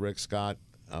with Rick Scott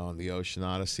on the Ocean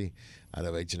Odyssey out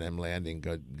of H&M Landing.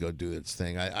 Go do its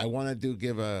thing. I want to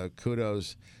give a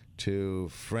kudos to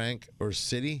Frank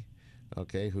Orsity,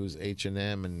 okay, who's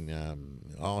H&M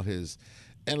and all his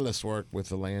endless work with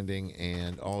the landing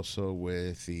and also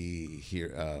with the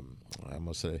I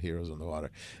almost said Heroes on the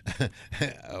Water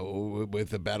with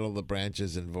the Battle of the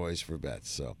Branches and Voice for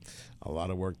Bets. So a lot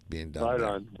of work being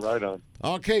done. Right on.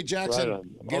 Okay, Jackson, right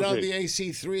on. Get on the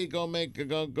AC3.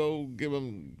 Go give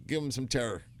him some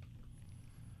terror.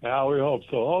 We hope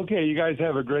so. Okay, you guys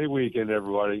have a great weekend,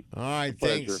 everybody. All right,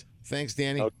 thanks,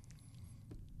 Danny. Okay.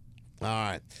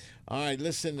 All right.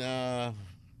 Listen,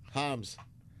 Hobbs.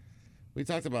 We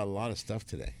talked about a lot of stuff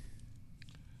today.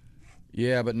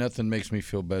 Yeah, but nothing makes me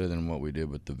feel better than what we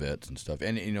did with the vets and stuff.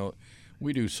 And, you know,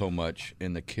 we do so much.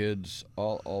 And the kids,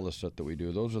 all the stuff that we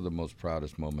do, those are the most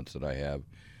proudest moments that I have.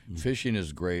 Mm-hmm. Fishing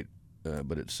is great,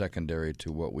 but it's secondary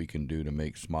to what we can do to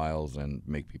make smiles and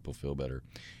make people feel better.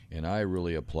 And I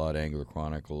really applaud Angler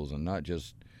Chronicles, and not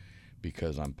just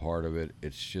because I'm part of it.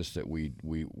 It's just that we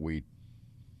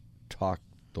talk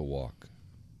the walk.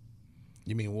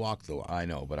 You mean walk the walk? I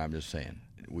know, but I'm just saying.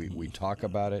 We talk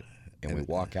about it, and we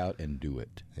walk out and do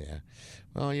it. Yeah.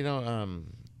 Well, you know,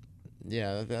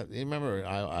 remember,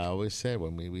 I always said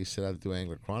when we set out to do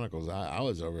Angler Chronicles, I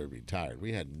was already retired.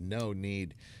 We had no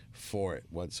need for it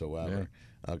whatsoever.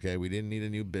 Yeah. Okay, we didn't need a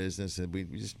new business, and we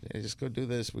just go do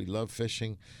this. We love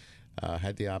fishing.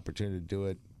 Had the opportunity to do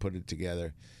it, put it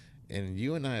together. And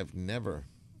you and I have never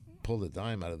pulled a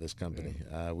dime out of this company.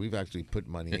 We've actually put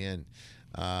money in.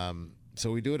 So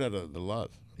we do it out of the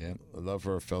love. a love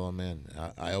for a fellow man.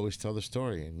 I always tell the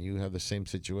story, and you have the same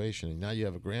situation, and now you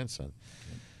have a grandson.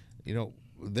 You know,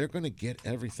 they're going to get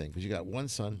everything because you got one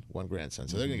son, one grandson,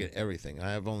 so they're going to get everything.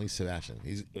 I have only Sebastian.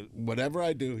 He's whatever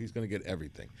I do, he's going to get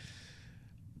everything.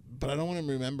 But I don't want him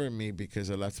remembering me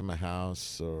because I left him a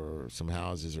house or some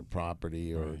houses or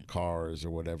property or cars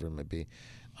or whatever it may be.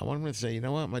 I want him to say, you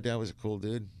know what, my dad was a cool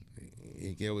dude.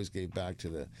 He always gave back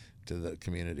to the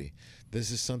community. This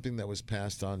is something that was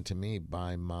passed on to me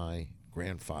by my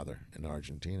grandfather in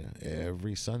Argentina.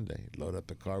 Every Sunday, load up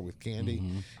the car with candy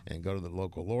and go to the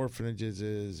local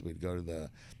orphanages. We'd go to the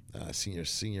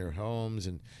senior homes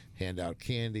and hand out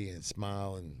candy and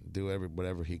smile and do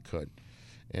whatever he could.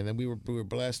 And then we were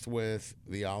blessed with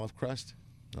the Olive Crust,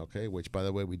 okay, which, by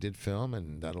the way, we did film,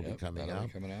 and that'll be coming out.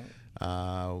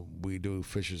 We do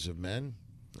Fishers of Men,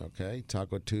 okay,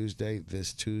 Taco Tuesday,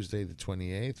 this Tuesday, the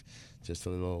 28th. Just a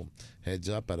little heads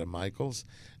up out of Michael's.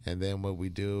 And then what we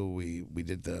do, we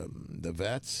did the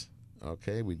vets,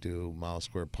 okay, we do Mile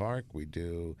Square Park, we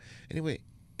do, anyway,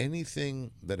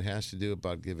 anything that has to do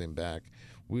about giving back,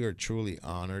 we are truly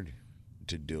honored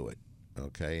to do it.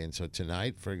 Okay, and so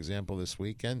tonight, for example, this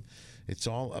weekend, it's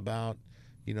all about,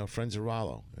 you know, Friends of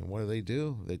Rollo. And what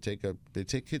do? They take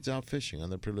kids out fishing,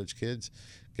 underprivileged kids,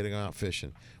 getting out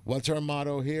fishing. What's our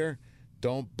motto here?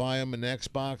 Don't buy them an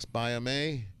Xbox, buy them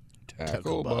a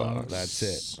tackle box. That's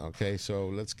it. Okay, so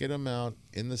let's get them out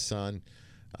in the sun,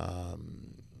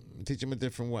 teach them a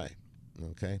different way.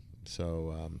 Okay,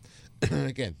 so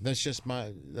again, that's just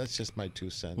my 2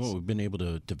 cents. Well, we've been able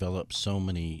to develop so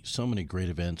many great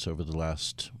events over the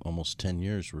last almost 10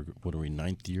 years. What are we,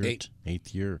 9th year?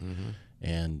 8th year.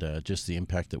 And just the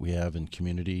impact that we have in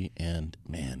community. And,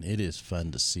 man, it is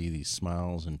fun to see these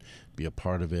smiles and be a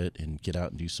part of it and get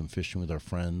out and do some fishing with our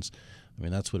friends. I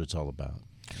mean, that's what it's all about.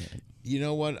 You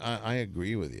know what? I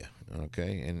agree with you,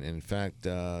 okay? And, in fact,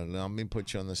 let me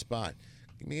put you on the spot.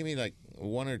 Give me like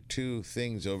 1 or 2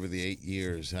 things over the 8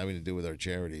 years having to do with our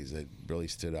charities that really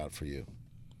stood out for you.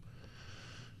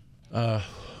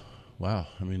 Wow.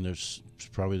 I mean, there's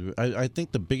probably. I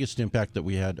think the biggest impact that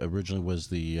we had originally was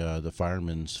the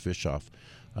Fireman's Fish Off.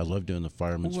 I love doing the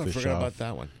Fireman's Fish Off. I forgot about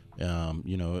that one.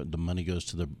 You know, the money goes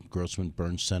to the Grossman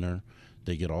Burn Center.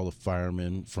 They get all the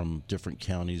firemen from different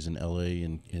counties in L.A.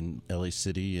 and in L.A.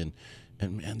 City, and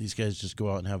man, these guys just go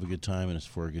out and have a good time, and it's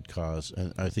for a good cause.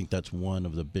 And I think that's one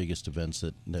of the biggest events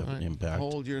that impact.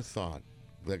 Hold your thought.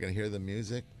 They're going to hear the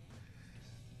music.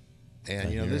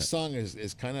 And, you know, this song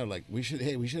is kind of like, we should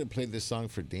have played this song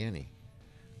for Danny.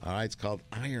 All right, it's called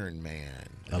Iron Man.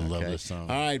 I love this song.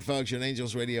 All right, folks, you're on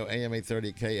Angels Radio, AM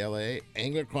 830 KLA.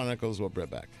 Angler Chronicles, we'll be right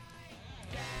back.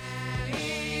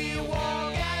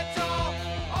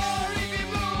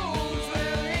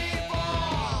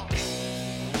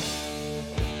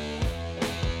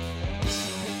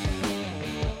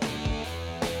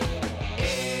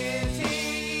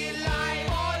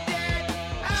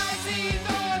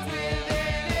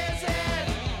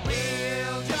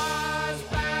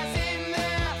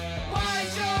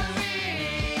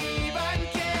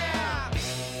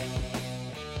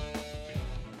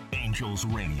 Angels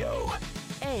Radio.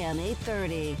 AM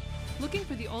 830. Looking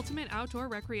for the ultimate outdoor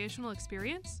recreational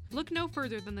experience? Look no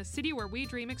further than the city where we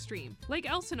dream extreme, Lake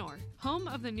Elsinore, home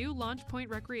of the new Launch Point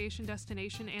Recreation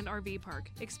Destination and RV Park.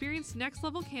 Experience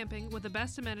next-level camping with the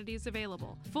best amenities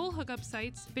available. Full hookup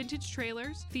sites, vintage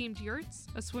trailers, themed yurts,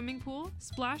 a swimming pool,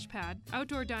 splash pad,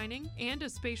 outdoor dining, and a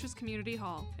spacious community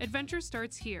hall. Adventure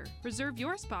starts here. Reserve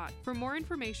your spot. For more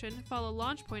information, follow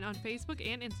Launch Point on Facebook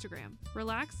and Instagram.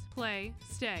 Relax, play,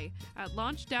 stay at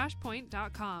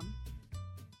launch-point.com.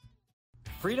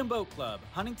 Freedom Boat Club,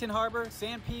 Huntington Harbor,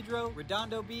 San Pedro,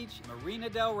 Redondo Beach, Marina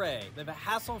del Rey. Live a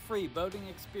hassle-free boating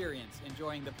experience,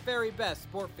 enjoying the very best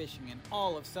sport fishing in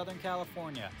all of Southern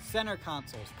California. Center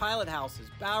consoles, pilot houses,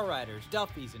 bow riders,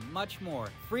 Duffys, and much more.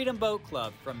 Freedom Boat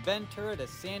Club, from Ventura to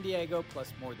San Diego,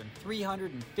 plus more than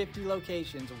 350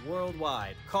 locations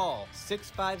worldwide. Call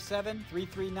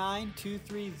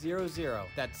 657-339-2300.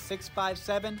 That's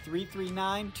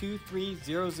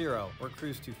 657-339-2300. Or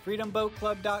cruise to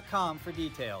freedomboatclub.com for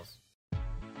details.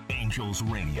 Angels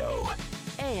Radio.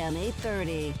 AM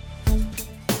 830.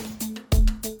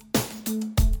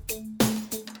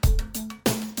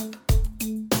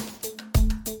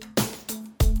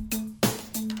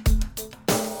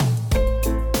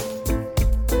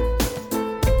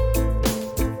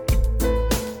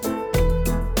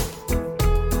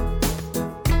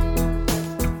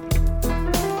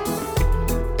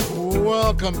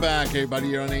 Welcome back, everybody.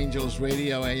 You're on Angels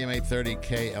Radio, AM 830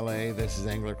 KLA. This is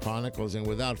Angler Chronicles, and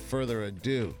without further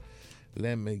ado,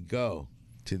 let me go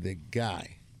to the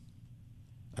guy.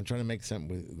 I'm trying to make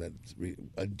something that's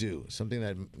a do, something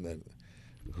that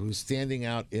who's standing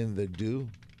out in the dew.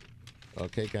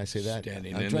 Okay, can I say that?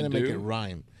 I'm trying to make it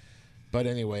rhyme. But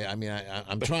anyway, I mean,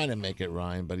 I'm trying to make it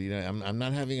rhyme, but I'm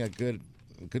not having a good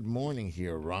morning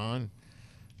here, Ron.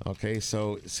 Okay,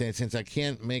 so since I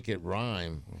can't make it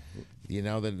rhyme,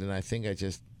 then I think I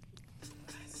just.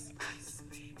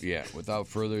 Yeah, without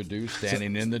further ado,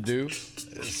 standing in the dew.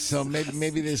 So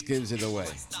maybe this gives it away.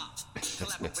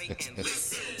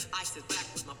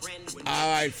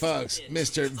 All right, folks,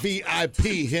 Mr.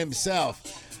 VIP himself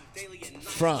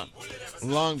from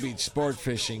Long Beach Sport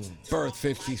Fishing, Berth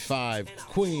 55,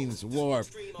 Queens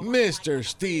Wharf, Mr.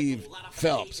 Steve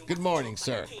Phelps. Good morning,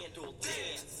 sir.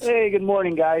 Hey, good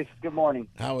morning, guys. Good morning.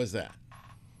 How was that?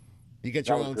 You got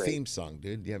your own theme song,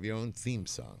 dude. You have your own theme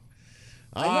song.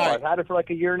 I know. I've had it for like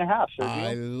a year and a half, Sergio.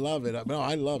 I love it. No,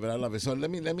 I love it. So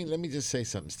let me just say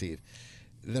something, Steve.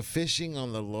 The fishing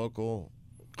on the local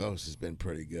coast has been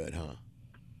pretty good, huh?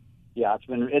 Yeah,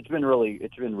 it's been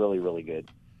really good.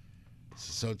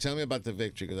 So tell me about the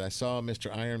victory, because I saw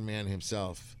Mr. Iron Man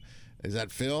himself. Is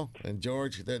that Phil and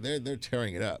George? They're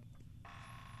tearing it up.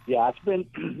 Yeah,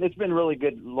 it's been really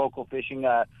good local fishing.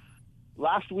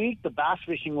 Last week the bass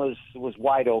fishing was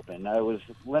wide open.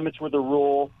 Limits were the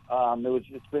rule.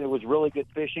 It was really good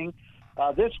fishing.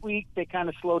 This week they kind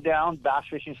of slowed down. Bass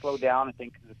fishing slowed down. I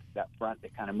think because that front they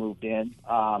kind of moved in.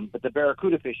 But the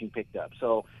barracuda fishing picked up.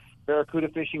 So barracuda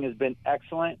fishing has been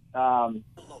excellent.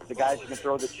 The guys who can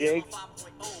throw the jigs.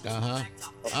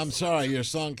 I'm sorry, your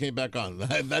song came back on.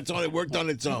 That's only worked on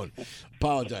its own.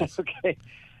 Apologize. Okay.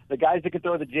 The guys that can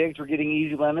throw the jigs were getting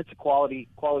easy limits, quality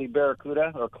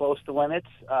barracuda, or close to limits.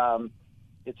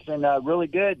 It's been really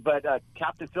good, but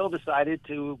Captain Phil decided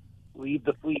to leave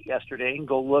the fleet yesterday and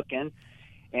go looking.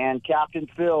 And Captain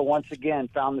Phil, once again,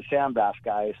 found the sand bass,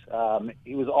 guys.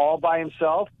 He was all by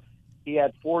himself. He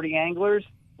had 40 anglers,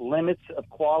 limits of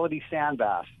quality sand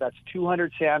bass. That's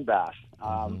 200 sand bass.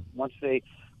 Once they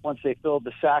filled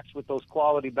the sacks with those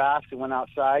quality bass, they went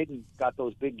outside and got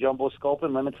those big jumbo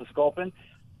sculpin, limits of sculpin.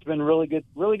 It's been really good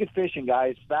fishing,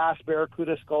 guys. Bass,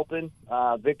 barracuda, sculpin.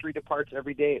 Victory departs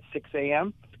every day at 6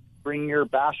 a.m. Bring your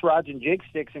bass rods and jig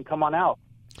sticks and come on out.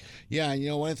 Yeah,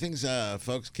 one of the things,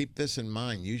 folks, keep this in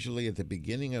mind. Usually at the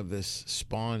beginning of this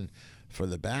spawn for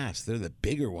the bass, they're the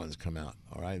bigger ones come out.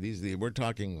 All right, we're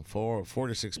talking 4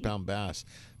 to 6 pound bass.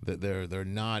 They're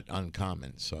not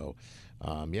uncommon. So,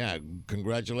 yeah,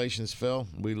 congratulations, Phil.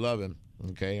 We love him.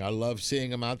 Okay, I love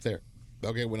seeing him out there.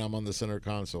 Okay, when I'm on the center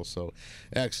console. So,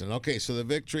 excellent. Okay, so the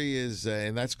victory is,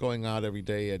 and that's going out every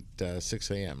day at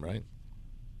 6 a.m., right?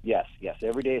 Yes,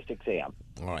 every day at 6 a.m.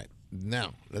 All right.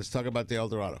 Now, let's talk about the El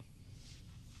Dorado.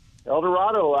 El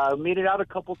Dorado made it out a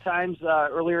couple times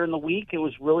earlier in the week. It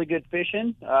was really good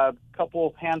fishing. A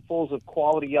couple handfuls of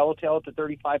quality yellowtail up to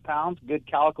 35 pounds. Good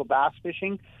calico bass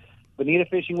fishing. Bonita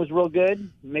fishing was real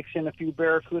good. Mixed in a few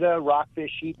barracuda,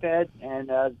 rockfish, sheephead,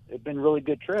 and it's been really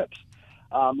good trips.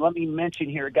 Let me mention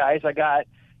here, guys, I got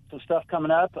some stuff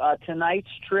coming up. Tonight's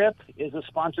trip is a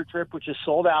sponsored trip, which is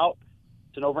sold out.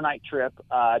 It's an overnight trip.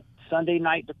 Sunday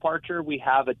night departure, we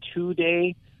have a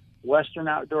 2-day Western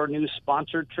Outdoor News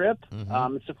sponsored trip.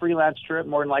 It's a freelance trip,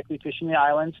 more than likely fishing the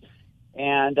islands.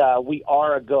 And we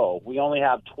are a go. We only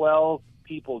have 12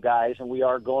 people, guys, and we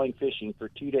are going fishing for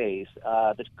 2 days.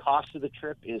 The cost of the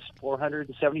trip is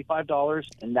 $475,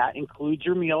 and that includes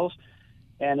your meals.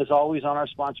 And as always on our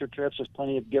sponsored trips, there's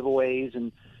plenty of giveaways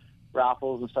and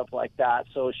raffles and stuff like that.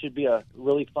 So it should be a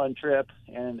really fun trip.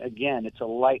 And again, it's a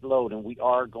light load, and we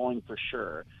are going for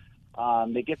sure.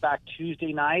 They get back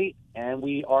Tuesday night, and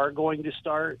we are going to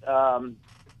start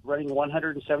running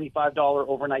 $175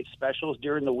 overnight specials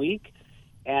during the week.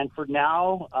 And for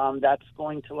now, that's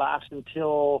going to last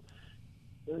until,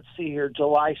 let's see here,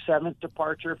 July 7th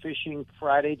departure, fishing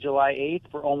Friday, July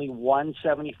 8th for only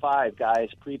 $175, guys,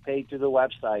 prepaid through the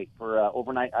website for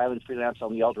overnight island freelance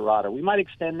on the El Dorado. We might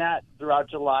extend that throughout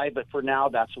July, but for now,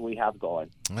 that's what we have going.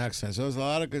 Excellent. So there's a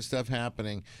lot of good stuff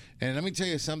happening. And let me tell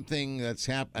you something that's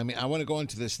happened. I mean, I want to go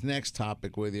into this next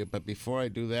topic with you, but before I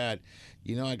do that,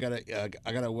 I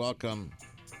gotta welcome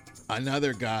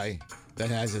another guy that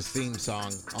has his theme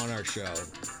song on our show.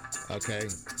 Okay,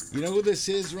 you know who this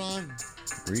is, Ron?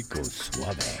 Rico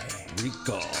Suave.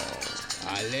 Rico.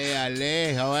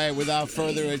 Ale. All right, without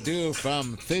further ado,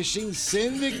 from Fishing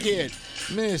Syndicate,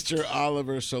 Mr.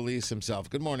 Oliver Solis himself.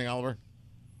 Good morning, Oliver.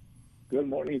 Good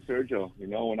morning, Sergio.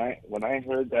 When I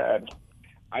heard that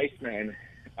Iceman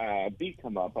beat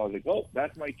come up, I was like, oh,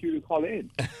 that's my cue to call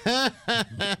in. All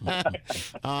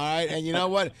right, and you know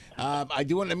what? I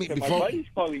do want to meet So before. my buddy's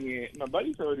calling in. My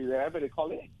buddy's already there. I better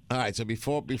call in. All right, so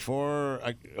hold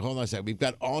on a second. We've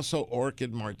got also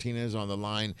Orchid Martinez on the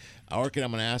line. Orchid,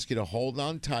 I'm going to ask you to hold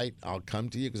on tight. I'll come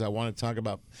to you because I want to talk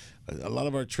about a lot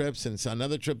of our trips, and it's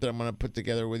another trip that I'm going to put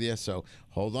together with you, so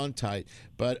hold on tight.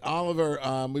 But Oliver,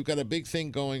 we've got a big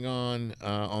thing going on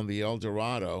the El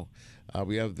Dorado.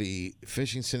 We have the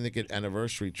Fishing Syndicate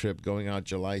anniversary trip going out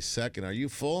July 2nd. Are you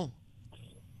full?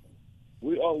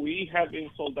 We have been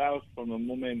sold out from the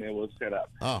moment it was set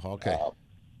up. Oh, okay.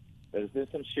 There's been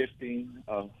some shifting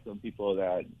of some people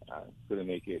that couldn't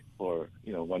make it for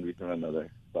one reason or another,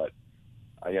 but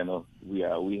we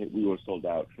were sold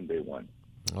out from day one.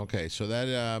 Okay, so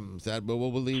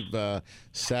we'll leave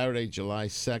Saturday, July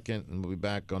 2nd, and we'll be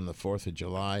back on the 4th of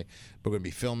July. We're going to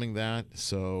be filming that,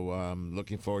 so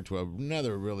looking forward to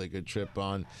another really good trip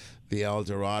on the El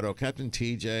Dorado. Captain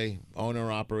TJ,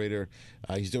 owner-operator,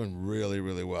 he's doing really,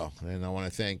 really well. And I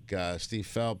want to thank Steve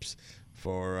Phelps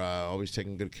for always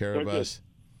taking good care of us.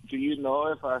 Do you know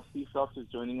if Steve Phelps is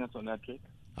joining us on that trip?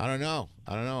 I don't know.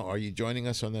 Are you joining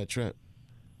us on that trip?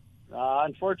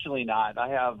 Unfortunately not. I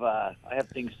have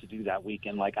things to do that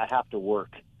weekend. Like I have to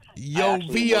work. Yo,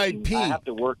 VIP. I have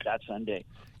to work that Sunday.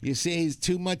 You see, he's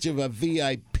too much of a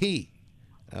VIP.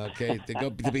 Okay,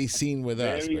 to be seen with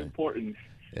us. Very important.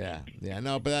 Yeah.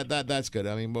 No, but that's good.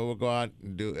 I mean, we'll go out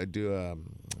and do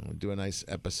a nice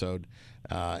episode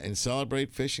and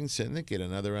celebrate Fishing Syndicate,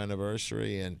 another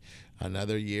anniversary and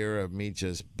another year of me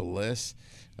just bliss.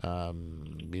 I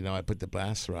put the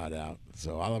bass rod out.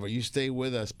 So Oliver, you stay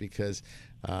with us because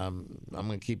I'm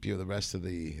going to keep you the rest of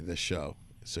the show.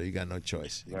 So you got no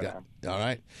choice. All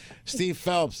right, Steve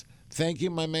Phelps. Thank you,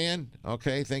 my man.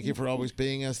 Okay, thank you for always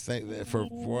being us.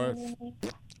 For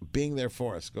being there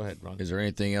for us. Go ahead, Ron. Is there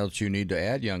anything else you need to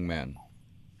add, young man?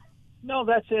 No,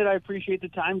 that's it. I appreciate the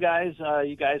time, guys.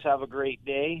 You guys have a great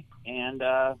day, and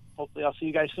hopefully I'll see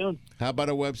you guys soon. How about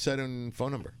a website and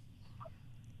phone number?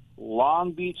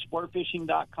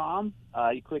 LongBeachSportFishing.com.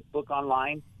 You click book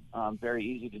online. Very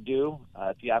easy to do.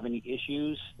 If you have any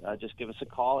issues, just give us a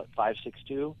call at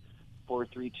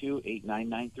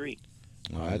 562-432-8993.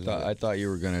 Oh, I thought you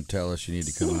were going to tell us you need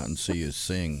to come out and see us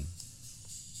sing.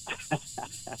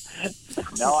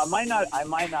 No, I might not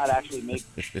actually make.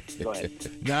 Go ahead.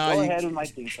 Go ahead with my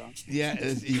theme song. Yeah,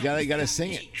 you gotta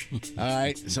sing it. All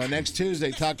right. So next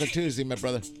Tuesday, Taco Tuesday, my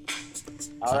brother.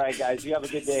 All right, guys. You have a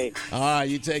good day. All right,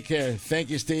 you take care. Thank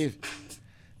you, Steve.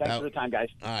 Thanks for the time, guys.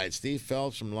 All right, Steve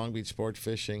Phelps from Long Beach Sport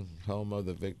Fishing, home of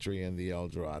the Victory and the El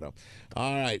Dorado.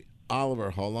 All right,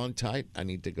 Oliver, hold on tight. I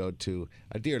need to go to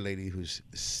a dear lady who's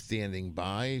standing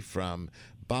by from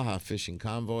Baja Fishing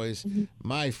Convoys,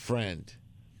 my friend,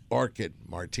 Orchid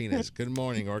Martinez. Good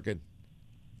morning, Orchid.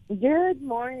 Good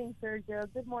morning, Sergio.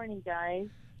 Good morning, guys.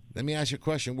 Let me ask you a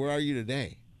question. Where are you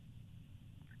today?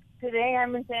 Today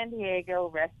I'm in San Diego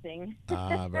resting.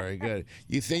 Very good.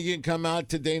 You think you can come out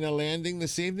to Dana Landing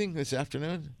this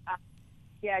afternoon?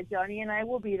 Yeah, Johnny and I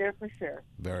will be there for sure.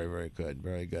 Very, very good.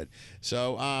 Very good.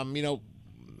 So,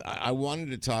 I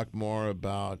wanted to talk more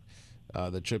about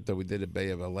the trip that we did at Bay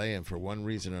of LA, and for one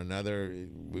reason or another,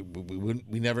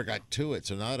 we never got to it.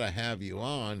 So now that I have you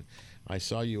on, I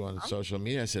saw you on social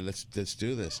media. I said, let's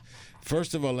do this.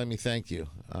 First of all, let me thank you.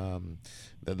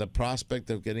 The prospect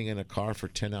of getting in a car for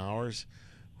 10 hours,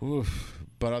 oof,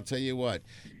 but I'll tell you what,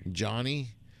 Johnny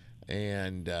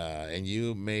and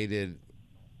you made it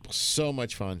so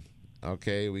much fun.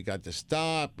 Okay, we got to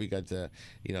stop. We got to,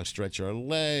 stretch our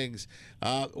legs.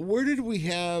 Where did we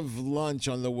have lunch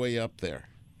on the way up there?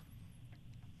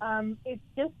 It's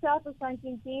just south of San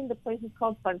Quintin. The place is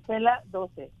called Parcela 12.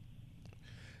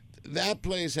 That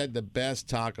place had the best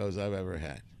tacos I've ever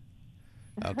had.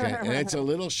 Okay, and it's a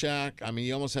little shack. I mean,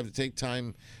 you almost have to take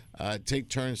turns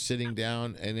sitting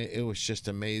down, and it was just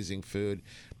amazing food.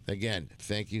 Again,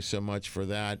 thank you so much for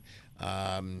that.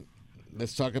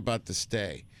 Let's talk about the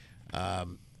stay.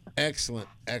 Excellent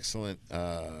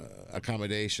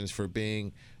accommodations for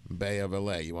being Bay of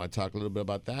LA. You want to talk a little bit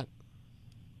about that?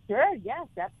 Sure, yes,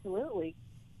 absolutely.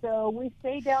 So we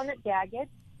stay down at Daggett.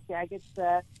 Daggett's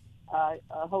a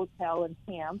hotel and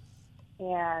camp,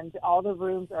 and all the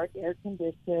rooms are air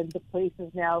conditioned. The place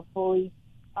is now fully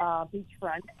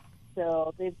beachfront.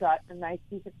 So they've got a nice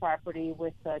piece of property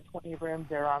with 20 rooms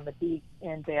there on the beach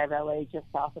in Bay of LA, just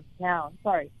north of town.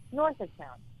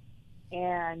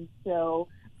 And so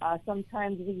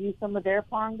sometimes we use some of their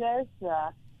pangas,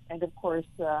 and of course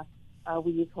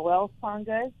we use Joel's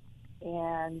pangas.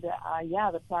 And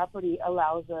the property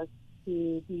allows us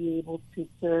to be able to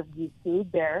serve you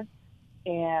food there.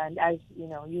 And as you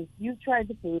know, you've tried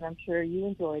the food. I'm sure you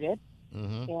enjoyed it.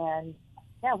 Mm-hmm. And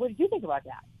yeah, what did you think about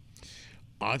that?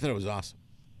 Oh, I thought it was awesome.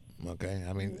 Okay,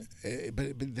 I mean,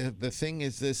 but the thing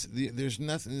is this: there's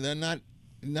nothing. They're not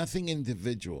nothing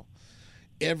individual.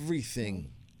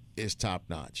 Everything is top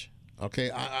notch.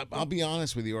 Okay, I'll be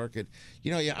honest with you, Orchid.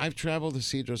 You know, yeah, I've traveled to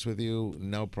Cedros with you,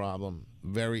 no problem.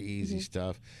 Very easy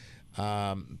stuff.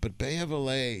 But Bay of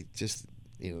LA, just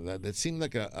that seemed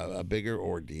like a bigger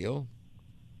ordeal,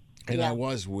 and I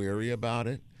was weary about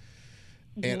it.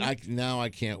 And I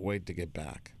can't wait to get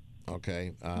back.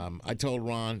 Okay, I told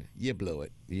Ron, you blew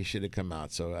it. You should have come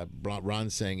out. So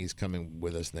Ron's saying he's coming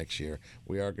with us next year.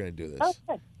 We are going to do this. Oh,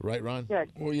 good. Right, Ron?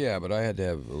 Good. Well, yeah, but I had to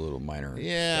have a little minor.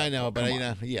 Yeah, I know, but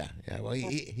yeah. Well,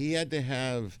 he had to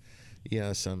have,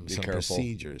 some careful.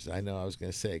 procedures. I know. I was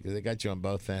going to say because they got you on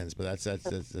both ends, but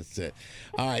that's it.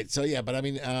 All right. So yeah, but I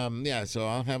mean, So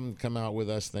I'll have him come out with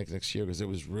us next year because it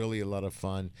was really a lot of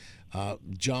fun.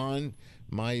 John,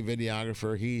 my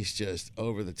videographer, he's just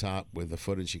over the top with the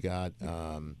footage he got.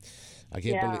 I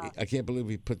can't believe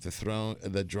he put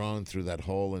the drone through that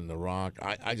hole in the rock.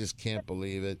 I just can't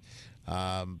believe it.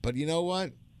 But you know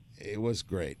what? It was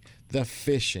great. The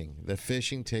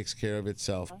fishing takes care of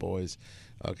itself, boys.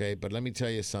 Okay, but let me tell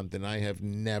you something. I have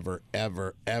never,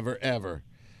 ever, ever, ever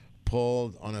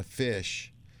pulled on a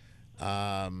fish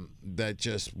that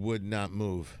just would not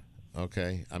move.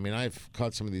 Okay, I mean, I've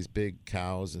caught some of these big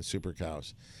cows and super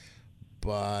cows,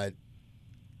 but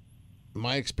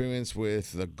my experience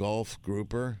with the Gulf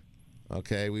grouper,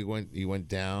 okay, you went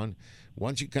down.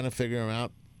 Once you kind of figure them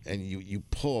out and you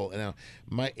pull. Now,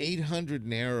 my 800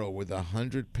 Narrow with a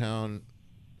 100-pound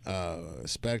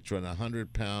Spectra and a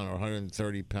 100-pound or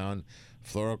 130-pound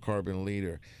fluorocarbon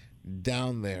leader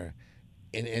down there,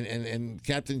 and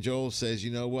Captain Joel says,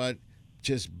 you know what?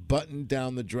 Just button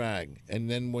down the drag, and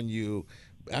then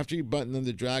after you button down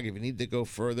the drag, if you need to go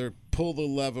further, pull the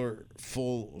lever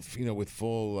full, with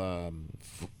full,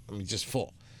 just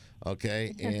full,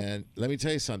 okay? And let me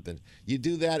tell you something. You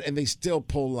do that, and they still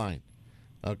pull line,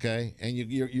 okay? And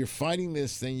you're fighting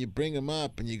this thing. You bring them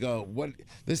up, and you go, what?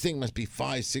 This thing must be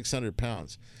 500-600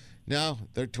 pounds. No,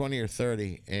 they're 20 or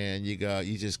 30, and you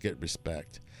just get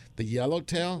respect. The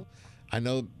yellowtail, I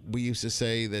know we used to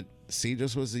say that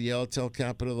Cedros was the yellowtail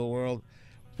capital of the world.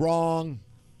 Wrong.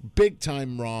 Big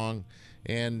time wrong.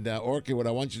 And Orchid, what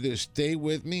I want you to do is stay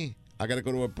with me. I got to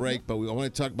go to a break, but I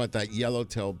want to talk about that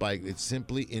yellowtail bike. It's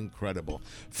simply incredible.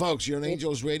 Folks, you're on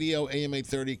Angels Radio, AM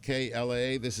 830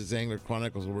 KLAA. This is Angler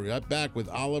Chronicles. We'll be right back with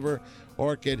Oliver,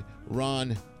 Orchid,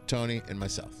 Ron, Tony, and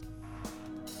myself.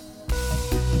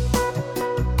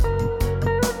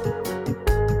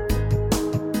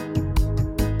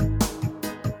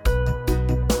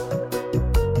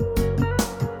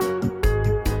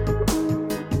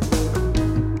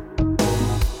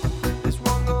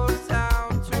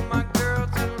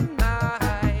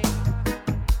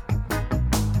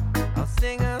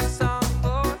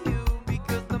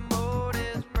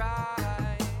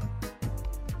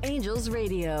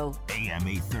 Radio. AM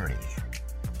 830.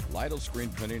 Lytle Screen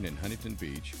Printing in Huntington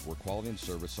Beach, where quality and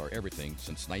service are everything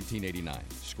since 1989.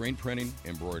 Screen printing,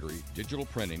 embroidery, digital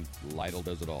printing, Lytle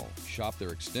does it all. Shop their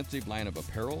extensive line of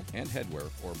apparel and headwear,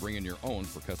 or bring in your own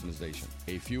for customization.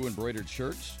 A few embroidered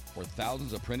shirts or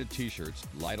thousands of printed t-shirts,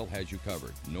 Lytle has you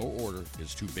covered. No order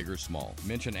is too big or small.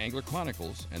 Mention Angler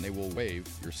Chronicles and they will waive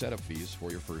your setup fees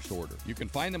for your first order. You can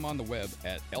find them on the web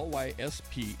at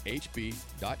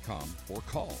lySPHB.com or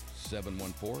call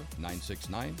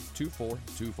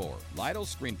 714-969-2424. Lytle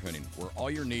Screen Printing, where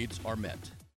all your needs are met.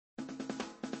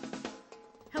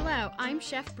 Hello, I'm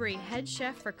Chef Brie, head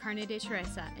chef for Carne de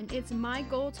Teresa, and it's my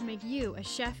goal to make you a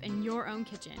chef in your own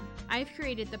kitchen. I've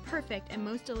created the perfect and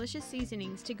most delicious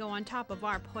seasonings to go on top of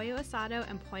our pollo asado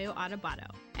and pollo adobado.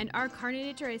 And our Carne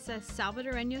de Teresa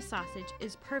Salvadoreño sausage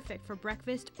is perfect for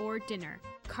breakfast or dinner.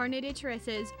 Carne de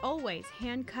Teresa is always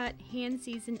hand-cut,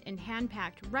 hand-seasoned, and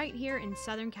hand-packed right here in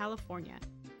Southern California.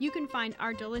 You can find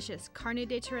our delicious Carne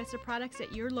de Teresa products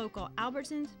at your local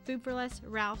Albertsons, Food 4 Less,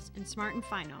 Ralph's, and Smart &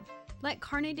 Final. Let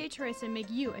Carne de Teresa make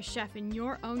you a chef in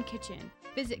your own kitchen.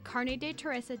 Visit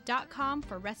carnedeteresa.com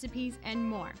for recipes and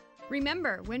more.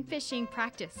 Remember, when fishing,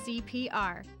 practice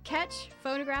CPR. Catch,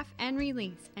 photograph, and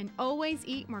release, and always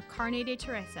eat more Carne de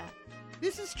Teresa.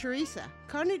 This is Teresa.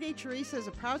 Carne de Teresa is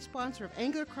a proud sponsor of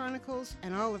Angler Chronicles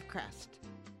and Olive Crest.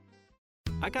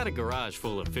 I got a garage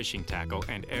full of fishing tackle,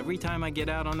 and every time I get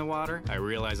out on the water, I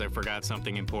realize I forgot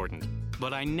something important.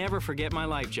 But I never forget my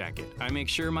life jacket. I make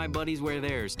sure my buddies wear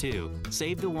theirs, too.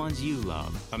 Save the ones you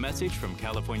love. A message from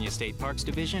California State Parks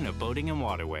Division of Boating and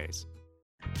Waterways.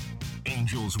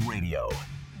 Angels Radio.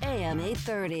 AM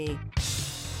 830.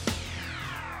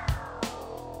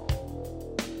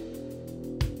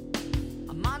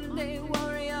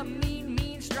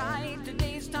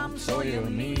 So you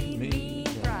need me.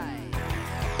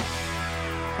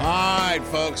 All right,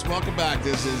 folks, welcome back.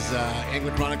 This is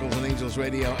Angler Chronicles on Angels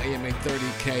Radio, AM 830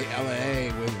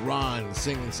 KLAA with Ron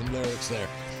singing some lyrics there.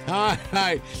 All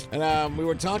right, and we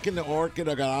were talking to Orchid.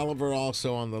 I got Oliver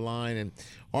also on the line. And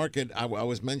Orchid, I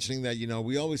was mentioning that,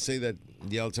 we always say that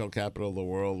the yellowtail capital of the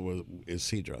world is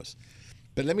Cedros.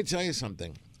 But let me tell you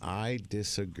something. I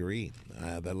disagree.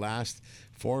 The last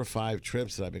 4 or 5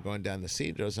 trips that I've been going down to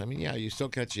Cedros, you still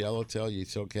catch yellowtail, you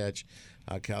still catch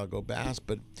calico bass,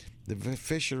 but the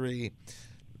fishery,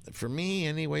 for me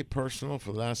anyway, personal,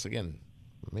 for the last, again,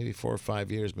 maybe 4 or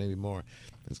 5 years, maybe more,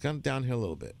 it's gone downhill a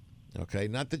little bit. Okay,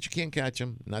 not that you can't catch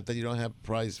them, not that you don't have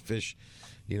prize fish,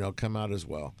 come out as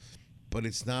well, but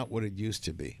it's not what it used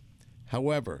to be.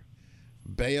 However,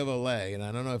 Bay of LA, and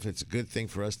I don't know if it's a good thing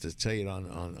for us to tell you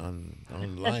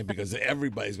online because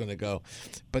everybody's going to go,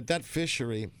 but that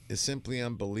fishery is simply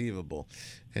unbelievable.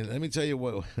 And let me tell you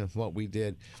what we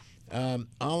did.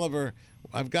 Oliver,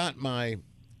 I've got my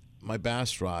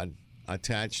bass rod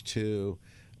attached to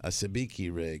a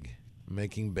sabiki rig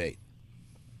making bait.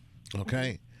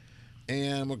 Okay?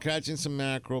 And we're catching some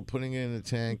mackerel, putting it in the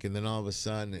tank, and then all of a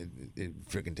sudden it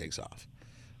freaking takes off.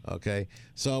 Okay?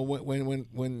 So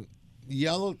when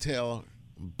yellowtail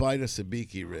bite a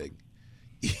sabiki rig,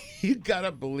 you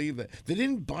gotta believe that they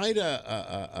didn't bite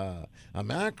a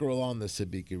mackerel on the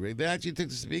sabiki rig. They actually took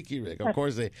the sabiki rig. Of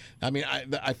course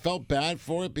I felt bad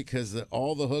for it because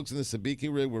all the hooks in the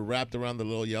sabiki rig were wrapped around the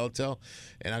little yellowtail,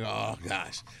 and I go, oh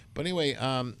gosh. But anyway,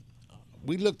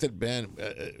 we looked at Ben.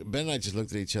 Ben and I just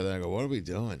looked at each other. And I go, what are we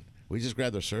doing? We just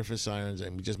grabbed our surface irons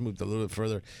and we just moved a little bit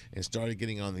further and started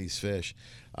getting on these fish.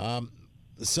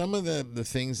 Some of the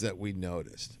things that we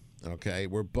noticed. Okay,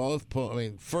 we're both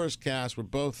first cast, we're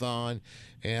both on,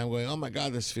 and I'm going, oh my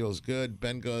God, this feels good.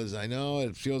 Ben goes, I know,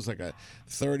 it feels like a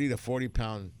 30 to 40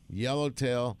 pound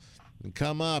yellowtail. And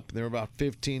come up, and they're about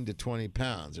 15 to 20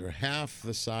 pounds. They're half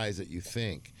the size that you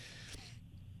think.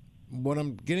 What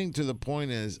I'm getting to the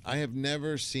point is, I have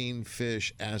never seen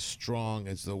fish as strong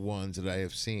as the ones that I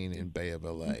have seen in Bay of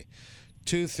LA.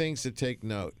 2 things to take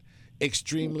note.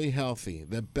 Extremely healthy.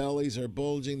 The bellies are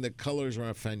bulging. The colors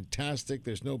are fantastic.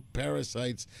 There's no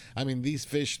parasites. These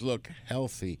fish look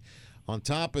healthy. On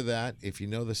top of that, if you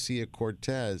know the Sea of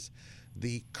Cortez,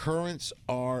 the currents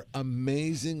are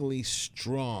amazingly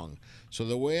strong. So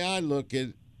the way I look at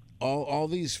all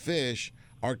these fish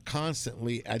are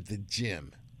constantly at the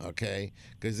gym, okay?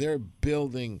 Because they're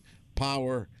building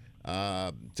power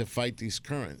to fight these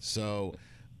currents. So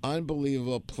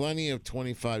unbelievable. Plenty of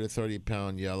 25 to 30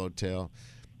 pound yellowtail,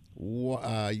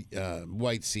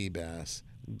 white sea bass,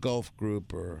 Gulf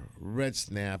grouper, red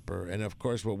snapper, and of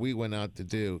course what we went out to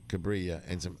do, cabrilla,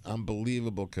 and some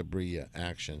unbelievable cabrilla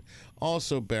action.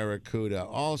 Also barracuda,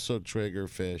 also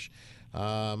triggerfish.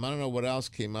 I don't know what else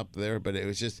came up there, but it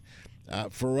was just,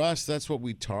 for us, that's what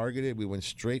we targeted. We went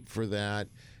straight for that.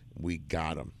 We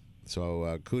got them.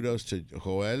 So kudos to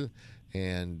Joel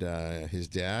and his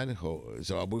dad.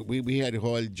 So we had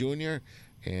Joel Jr.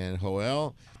 and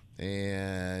Joel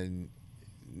and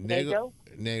Nego.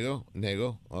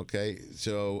 Okay.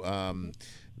 So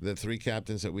the 3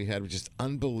 captains that we had were just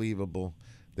unbelievable.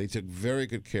 They took very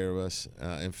good care of us.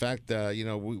 In fact,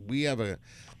 we have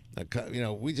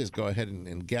we just go ahead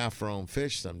and gaff our own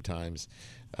fish sometimes.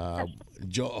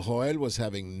 Joel was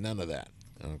having none of that.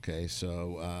 Okay,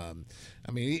 so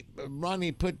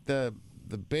Ronnie put the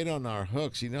bait on our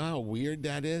hooks. You know how weird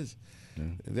that is?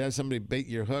 Yeah. Have somebody bait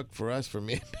your hook for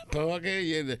me.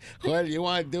 Okay, Joel, you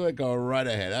want to do it? Go right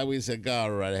ahead. I always said go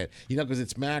right ahead. Because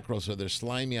it's mackerel, so they're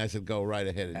slimy. I said go right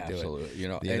ahead and do it. Absolutely.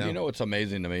 You know what's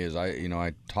amazing to me is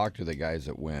I talked to the guys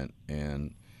that went,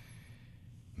 and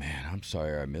man, I'm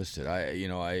sorry I missed it.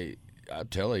 I'll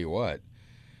tell you what.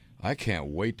 I can't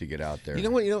wait to get out there. You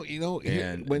know what?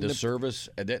 And when the service,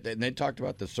 and they talked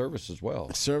about the service as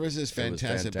well. Service is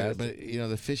fantastic, but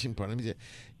the fishing part.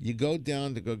 You go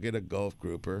down to go get a Gulf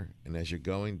grouper, and as you're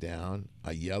going down,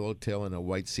 a yellowtail and a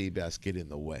white sea bass get in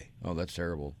the way. Oh, that's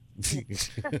terrible.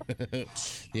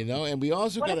 And we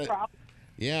also got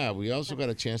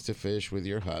a chance to fish with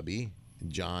your hubby,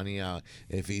 Johnny.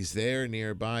 If he's there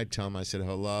nearby, tell him I said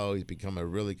hello. He's become a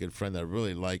really good friend. I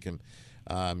really like him.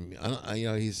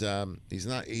 He's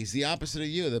the opposite of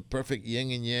you, the perfect yin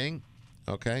and yang.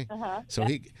 Okay, so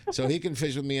he can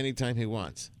fish with me anytime he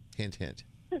wants. Hint, hint.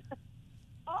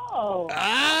 Oh.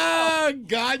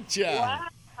 Gotcha.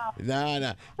 Wow.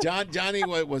 No. Johnny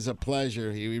was a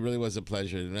pleasure. He really was a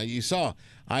pleasure. Now, you saw,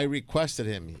 I requested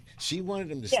him. She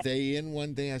wanted him to stay in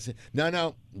one day. I said,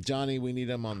 no, Johnny, we need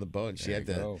him on the boat. She had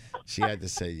to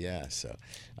say yes. So,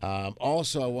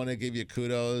 also, I want to give you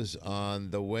kudos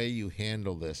on the way you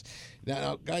handle this.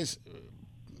 Now, guys,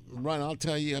 Ron, I'll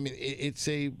tell you, I mean, it's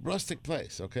a rustic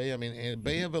place, okay? I mean, and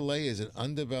Bay of LA is an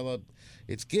undeveloped,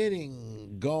 it's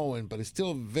getting going, but it's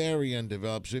still very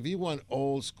undeveloped. So if you want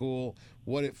old school,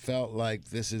 what it felt like,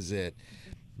 this is it.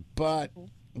 But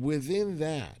within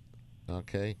that,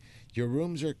 okay, your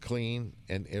rooms are clean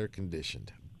and air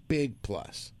conditioned. Big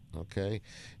plus, okay?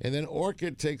 And then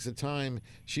Orchid takes the time,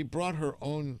 she brought her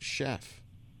own chef.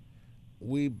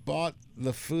 We bought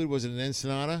the food, was it an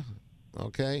ensenada?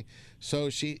 Okay, so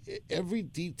every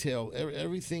detail,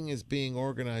 everything is being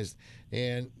organized,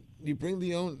 and you bring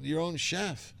your own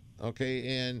chef. Okay,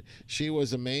 and she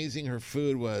was amazing. Her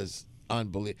food was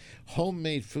unbelievable.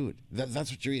 Homemade food.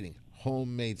 That's what you're eating.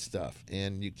 Homemade stuff,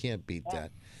 and you can't beat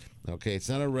that. Okay, it's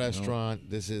not a restaurant.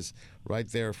 This is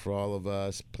right there for all of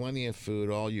us. Plenty of food,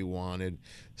 all you wanted.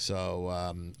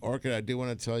 So, Orchid, I do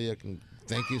want to tell you,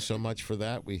 thank you so much for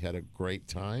that. We had a great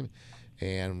time,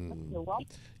 and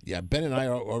yeah, Ben and I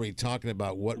are already talking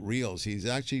about what reels. He's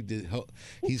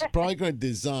probably going to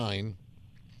design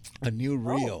a new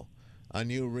reel. A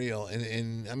new reel.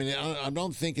 And I mean, I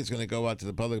don't think it's going to go out to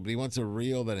the public, but he wants a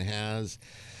reel that has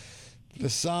the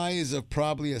size of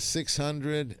probably a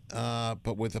 600,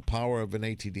 but with the power of an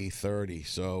ATD 30.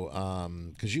 So,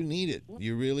 because you need it.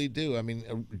 You really do. I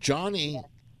mean, Johnny,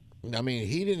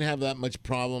 he didn't have that much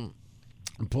problem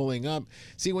pulling up.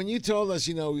 See, when you told us,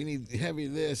 we need heavy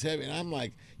this, heavy, and I'm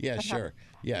like, yeah, sure.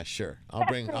 I'll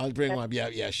bring one.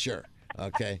 Yeah, sure.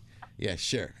 Okay. Yeah,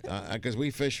 sure. Because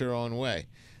we fish our own way.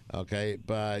 Okay.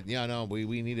 But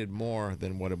we needed more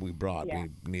than what we brought. Yeah.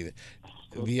 We needed.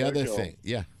 So the other thing,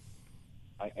 yeah.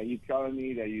 Are you telling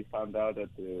me that you found out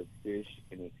that the fish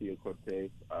in the Sea of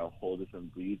Cortez are a whole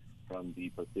different breed from the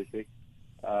Pacific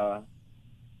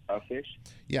fish?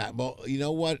 Yeah, well, you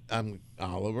know what,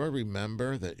 Oliver,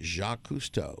 remember that Jacques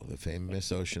Cousteau, the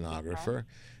famous oceanographer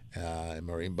and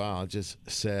marine biologist,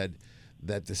 said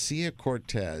that the Sea of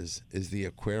Cortez is the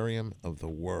aquarium of the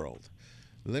world.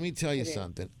 Let me tell you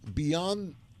something.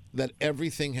 Beyond that,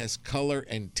 everything has color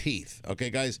and teeth. Okay,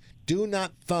 guys, do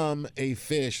not thumb a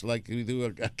fish like you do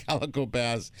a calico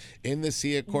bass in the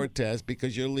Sea of Cortez,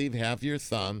 because you'll leave half your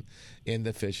thumb in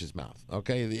the fish's mouth.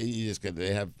 Okay,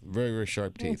 they have very, very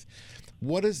sharp teeth.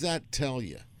 What does that tell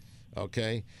you?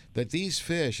 Okay, that these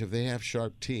fish, if they have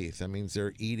sharp teeth, that means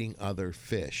they're eating other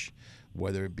fish,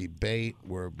 whether it be bait,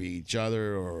 whether it be each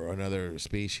other or another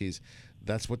species.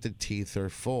 That's what the teeth are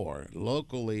for.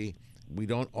 Locally, we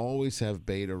don't always have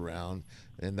bait around,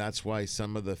 and that's why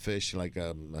some of the fish, like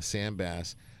a sand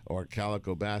bass or a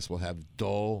calico bass, will have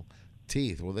dull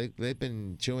teeth. Well, they've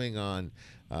been chewing on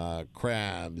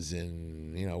crabs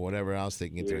and whatever else they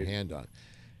can get their hand on.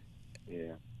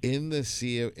 Yeah. In the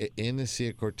Sea of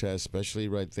Cortez, especially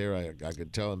right there, I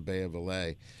could tell in Bay of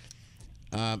LA,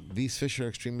 these fish are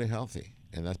extremely healthy,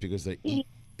 and that's because they eat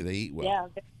well. Yeah.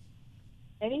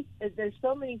 There's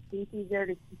so many species there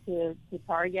to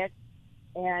target.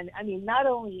 And, not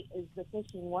only is the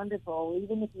fishing wonderful,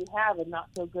 even if you have a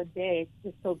not-so-good day, it's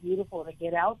just so beautiful to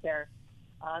get out there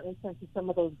into some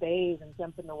of those bays and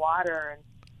jump in the water.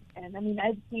 And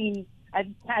I've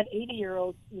had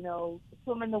 80-year-olds,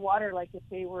 swim in the water like if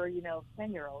they were,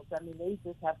 10-year-olds. They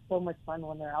just have so much fun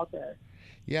when they're out there.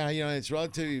 Yeah, it's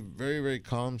relatively very, very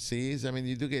calm seas.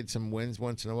 You do get some winds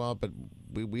once in a while, but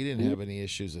we didn't have any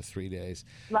issues of 3 days.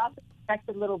 Lots of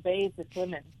protected little bays to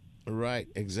swim in. Right,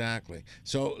 exactly.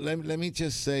 So let me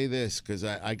just say this, because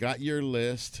I got your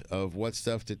list of what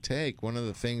stuff to take. One of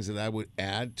the things that I would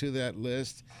add to that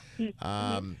list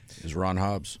is Ron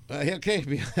Hobbs. Okay,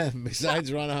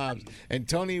 besides Ron Hobbs and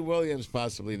Tony Williams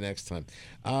possibly next time.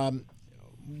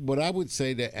 What I would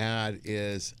say to add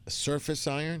is surface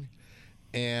iron,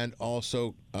 and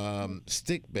also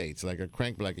stick baits like a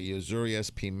crankbait, like a Yo-Zuri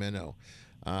SP Minnow.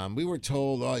 We were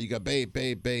told, you got bait.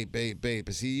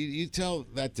 But see, you tell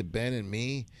that to Ben and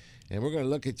me, and we're going to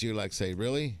look at you like, say,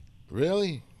 really?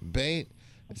 Bait?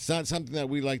 It's not something that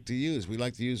we like to use. We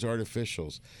like to use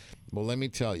artificials. Well, let me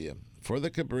tell you, for the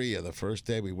Cabrilla, the first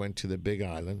day we went to the Big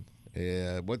Island.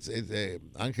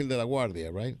 Ángel de la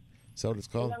Guardia, right? Is that what it's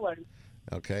called?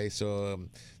 Okay, so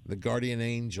the Guardian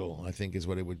Angel, I think is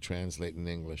what it would translate in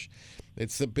English.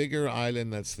 It's the bigger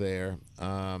island that's there.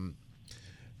 We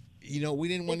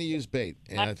didn't want to use bait.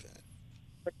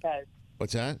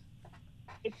 What's that?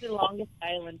 It's the longest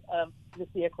island of the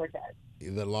Sea of Cortez.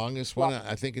 The longest one?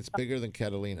 I think it's bigger than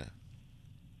Catalina.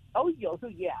 Oh,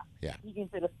 Yeah. You can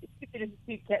fit a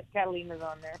few Catalinas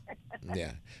on there.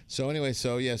 Yeah. So anyway,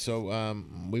 so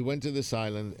we went to this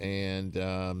island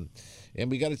and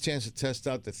we got a chance to test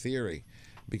out the theory,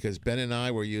 because Ben and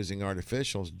I were using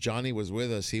artificials. Johnny was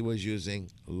with us. He was using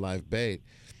live bait,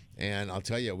 and I'll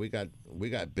tell you, we got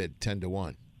bid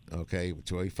 10-1. Okay,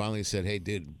 so he finally said, "Hey,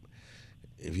 dude,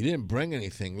 if you didn't bring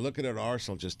anything, look at our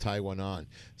arsenal. Just tie one on."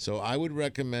 So I would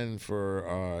recommend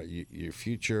for your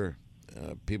future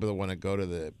people that want to go to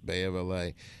the Bay of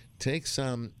LA, take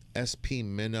some SP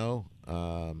Minnow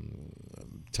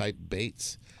type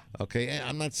baits. Okay, and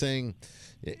I'm not saying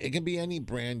it can be any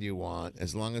brand you want,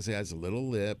 as long as it has a little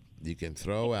lip you can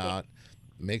throw out.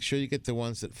 Make sure you get the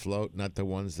ones that float, not the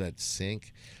ones that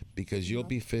sink, because you'll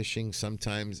be fishing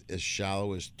sometimes as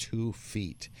shallow as 2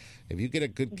 feet. If you get a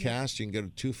good cast, you can go to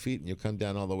 2 feet and you'll come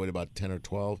down all the way to about 10 or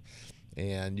 12.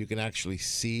 And you can actually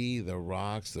see the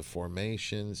rocks, the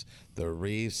formations, the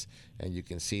reefs, and you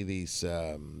can see these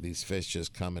fish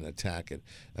just come and attack it.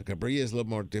 A cabrilla is a little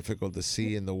more difficult to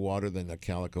see in the water than a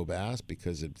calico bass,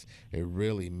 because it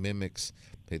really mimics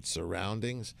its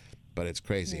surroundings, but it's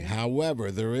crazy.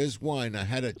 However, there is one. I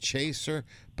had a chaser,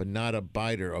 but not a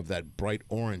biter, of that bright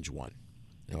orange one.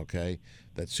 Okay,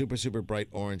 that super, super bright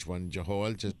orange one.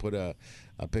 Jehoel just put a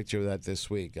picture of that this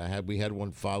week. We had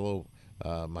one follow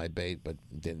my bait, but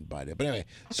didn't bite it. But anyway,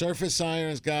 surface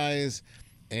irons, guys,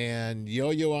 and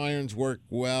yo-yo irons work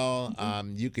well.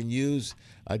 You can use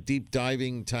a deep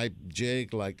diving type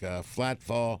jig like a flat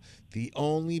fall. The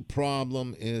only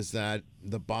problem is that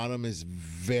the bottom is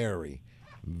very,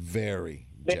 very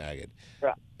jagged.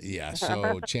 Yeah,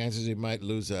 so chances you might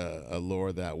lose a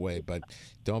lure that way, but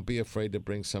don't be afraid to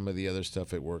bring some of the other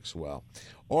stuff. It works well.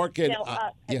 Orchid,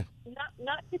 yeah.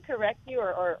 Not to correct you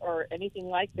or anything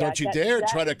like that. Don't you dare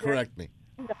try to correct me.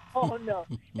 No.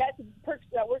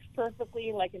 That works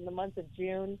perfectly, like in the month of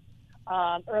June,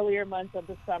 earlier months of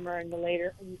the summer, and the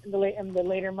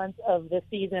later months of the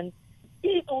season.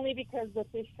 Only because the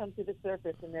fish come to the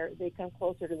surface and they come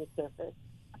closer to the surface.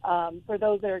 For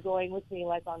those that are going with me,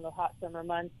 like on the hot summer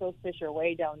months, those fish are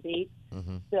way down deep.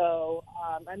 So,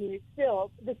 it's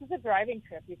still, this is a driving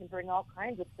trip. You can bring all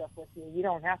kinds of stuff with you. You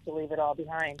don't have to leave it all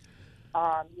behind.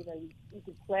 You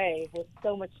can play with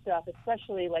so much stuff,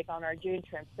 especially like on our June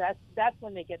trips. That's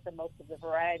when they get the most of the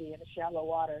variety in the shallow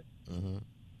water.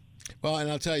 Well,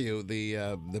 and I'll tell you,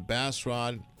 the bass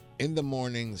rod in the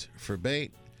mornings for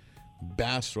bait,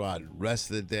 bass rod rest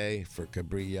of the day for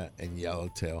cabrilla and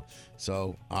yellowtail.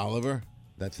 So Oliver,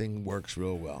 that thing works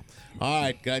real well. All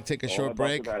right, gotta take a short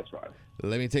break.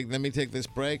 Let me take this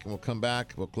break, and we'll come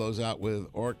back. We'll close out with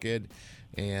Orchid,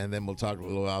 and then we'll talk a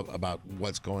little about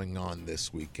what's going on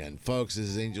this weekend. Folks, this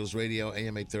is Angels Radio,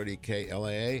 AM 830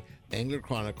 KLAA, Angler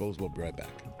Chronicles. We'll be right back.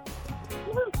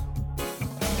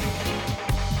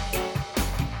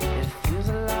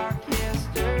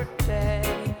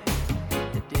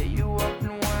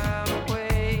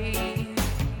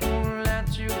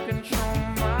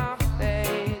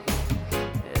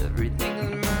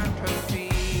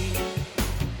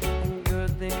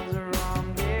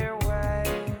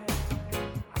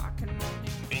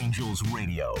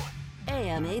 Radio.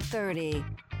 AM 830.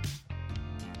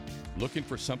 Looking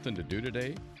for something to do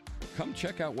today? Come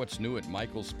check out what's new at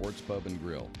Michael's Sports Pub and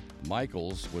Grill.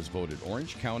 Michael's was voted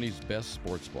Orange County's best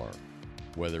sports bar.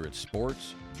 Whether it's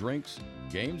sports, drinks,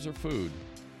 games, or food,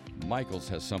 Michael's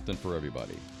has something for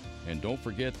everybody. And don't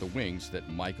forget the wings that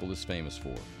Michael is famous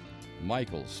for.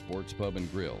 Michael's Sports Pub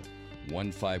and Grill,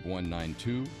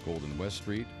 15192 Golden West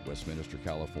Street, Westminster,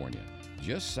 California,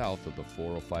 just south of the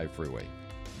 405 freeway.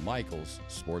 Michael's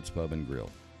Sports Pub and Grill.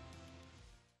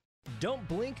 Don't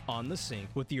blink on the sink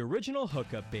with the original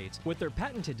hookup baits. With their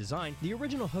patented design, the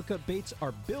original hookup baits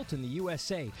are built in the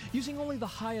USA, using only the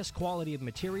highest quality of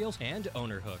materials and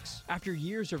owner hooks. After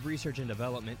years of research and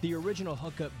development, the original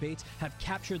hookup baits have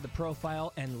captured the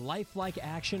profile and lifelike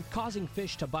action, causing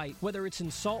fish to bite, whether it's in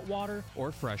saltwater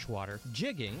or freshwater,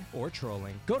 jigging or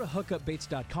trolling. Go to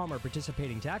hookupbaits.com or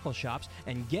participating tackle shops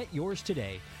and get yours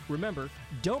today. Remember,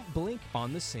 don't blink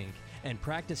on the sink, and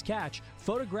practice catch,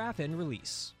 photograph, and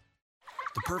release.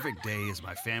 The perfect day is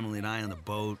my family and I on the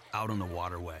boat, out on the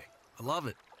waterway. I love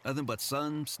it. Nothing but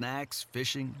sun, snacks,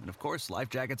 fishing, and of course, life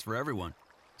jackets for everyone.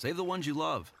 Save the ones you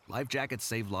love. Life jackets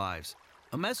save lives.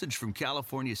 A message from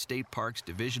California State Parks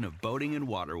Division of Boating and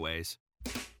Waterways.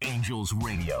 Angels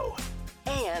Radio.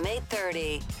 AM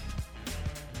 830.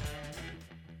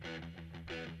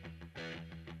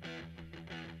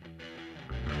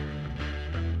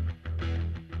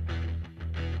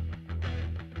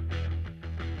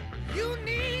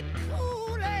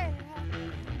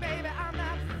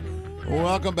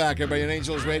 Welcome back, everybody, on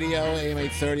Angels Radio, AM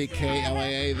 830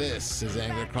 KLAA. This is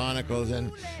Angler Chronicles,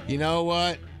 and you know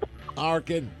what,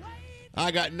 Orchid?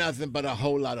 I got nothing but a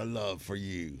whole lot of love for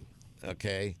you,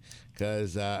 okay?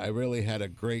 Because I really had a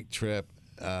great trip.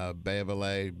 Bay of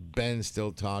LA. Ben's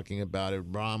still talking about it.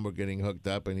 Ron, we're getting hooked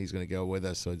up, and he's going to go with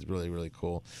us, so it's really, really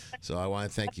cool. So I want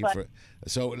to thank you for.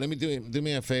 So let me do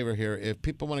me a favor here. If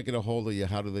people want to get a hold of you,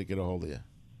 how do they get a hold of you?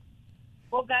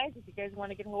 Well, guys, if you guys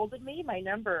want to get a hold of me, my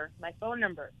phone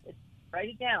number, write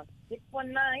it down,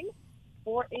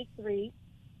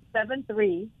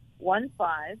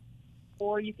 619-483-7315,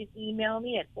 or you can email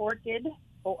me at orchid,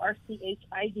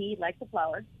 ORCHID, like the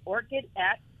flower, orchid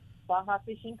at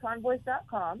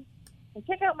BajaFishingConvoys.com, and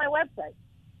check out my website,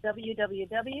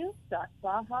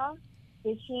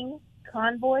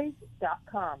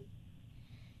 www.BajaFishingConvoys.com.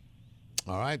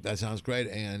 All right, that sounds great.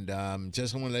 And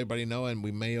just want to let everybody know, and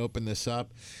we may open this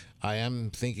up, I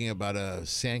am thinking about a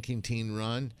San Quintin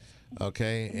run,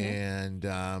 okay? And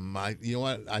you know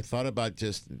what? I thought about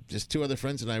just two other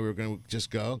friends and I were going to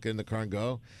just go, get in the car and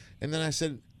go. And then I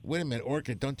said, wait a minute,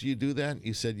 Orchid, don't you do that?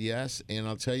 You said yes, and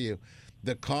I'll tell you,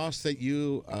 the cost that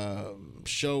you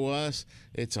show us,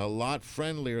 it's a lot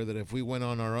friendlier than if we went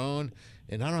on our own,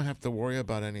 and I don't have to worry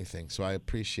about anything, so I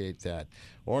appreciate that.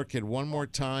 Orchid, one more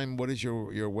time, what is your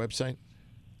website?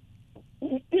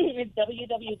 It's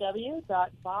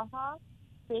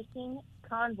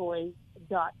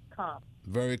www.BajaFishingConvoys.com.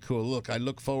 Very cool. Look, I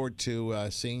look forward to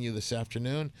seeing you this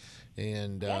afternoon,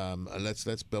 and let's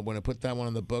want to put that one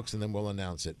on the books, and then we'll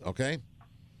announce it, okay?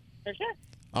 For sure.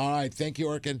 All right, thank you,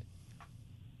 Orchid.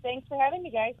 Thanks for having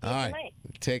me, guys. All right,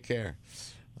 take care.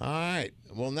 All right.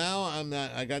 Well, now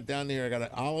I got down here. I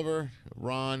got Oliver,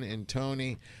 Ron, and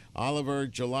Tony. Oliver,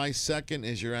 July 2nd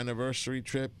is your anniversary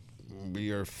trip.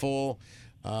 We are full.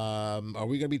 Are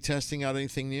we going to be testing out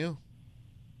anything new?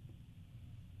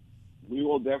 We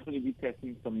will definitely be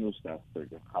testing some new stuff,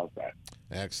 Sergio. How's that?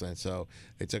 Excellent. So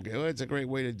it's a great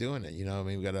way to doing it. You know, I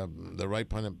mean, we got the right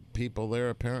kind of people there.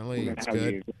 Apparently, it's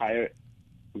good.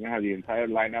 We're going to have the entire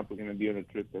lineup. We're going to be on a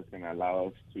trip that's going to allow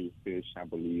us to fish, I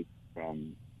believe,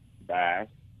 from bass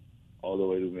all the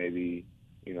way to maybe,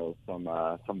 some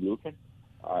bluefin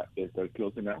if they're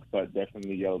close enough, but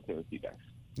definitely yellowtail and sea bass.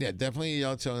 Yeah, definitely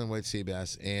yellowtail and white sea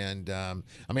bass. And,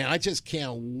 I just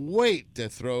can't wait to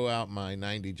throw out my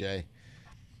 90J.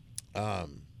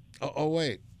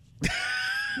 Wait.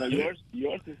 No, yours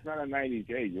is not a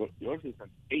 90J. Yours is an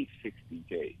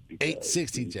 860J.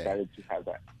 860J. Decided to have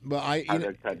that. Well,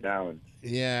 that cut down.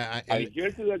 Yeah. I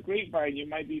hear through the grapevine you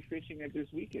might be fishing it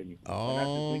this weekend.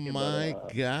 Oh my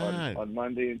God! On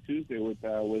Monday and Tuesday with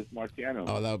Marciano.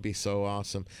 Oh, that would be so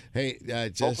awesome. Hey,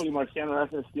 hopefully Marciano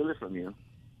doesn't steal it from you.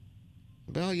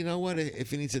 Well, you know what?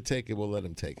 If he needs to take it, we'll let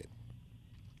him take it.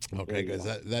 Okay, because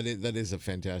that is a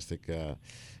fantastic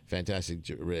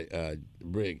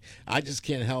rig. I just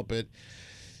can't help it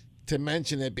to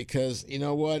mention it because you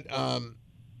know what?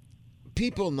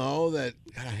 People know that.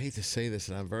 God, I hate to say this,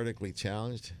 and I'm vertically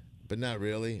challenged, but not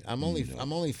really. I'm only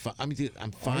 5. Are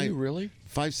you really?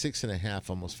 5'6.5",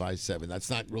 almost 5'7". That's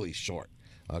not really short.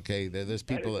 Okay, there's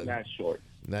people that is not short.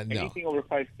 Anything no. over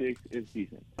 5'6" is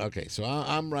decent. Okay, so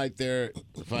I'm right there.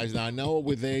 5. Now I know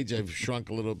with age I've shrunk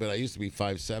a little bit. I used to be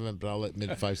 5'7", but I'll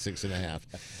admit 5'6.5".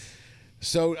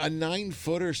 So a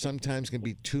 9-footer sometimes can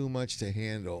be too much to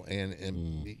handle,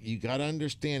 and you got to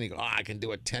understand. You go, I can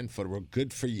do a 10-footer. Well,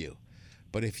 good for you.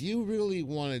 But if you really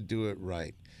want to do it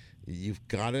right, you've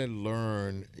got to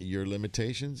learn your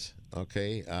limitations.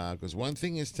 Okay, because one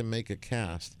thing is to make a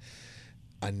cast,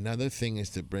 another thing is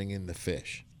to bring in the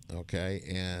fish. Okay,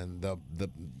 and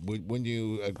when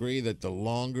you agree that the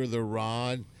longer the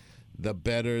rod, the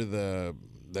better the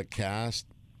cast,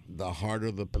 the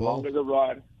harder the pull. The longer the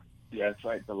rod. Yeah, that's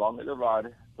right. The longer the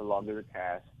rod, the longer the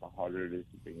cast, the harder it is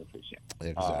to bring a fish in.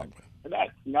 Exactly. And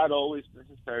that's not always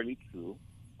necessarily true.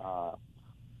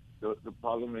 The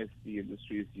problem is the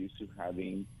industry is used to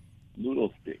having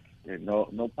noodle stick. And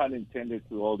no pun intended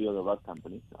to all the other rod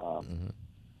companies. I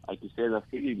could say that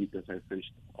freely because I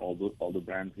fished all the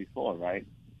brands before, right?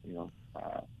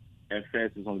 FS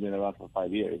has only been around for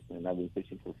 5 years, and I've been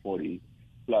fishing for 40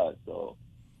 plus. So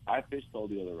I fished all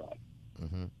the other rods.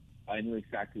 I knew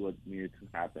exactly what needed to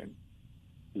happen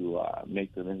to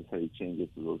make the necessary changes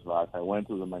to those rods. I went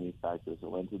to the manufacturers. I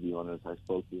went to the owners. I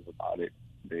spoke to them about it.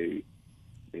 They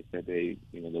said they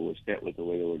were set with the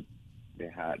way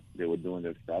they were doing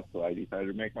their stuff. So I decided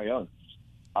to make my own.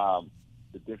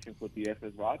 The difference with the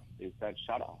FS rods is that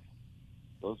shut off.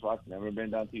 Those rods never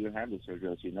bend down to your handle,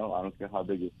 Sergio. As you know, I don't care how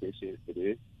big your fish it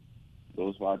is.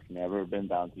 Those rods never bend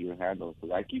down to your handle.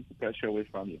 So I keep the pressure away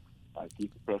from you. I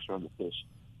keep the pressure on the fish.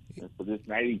 And for this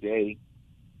 90-day,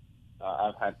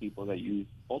 I've had people that use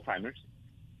old-timers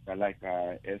that like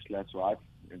S-less rods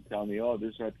and tell me, oh,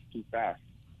 this rod's too fast.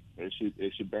 It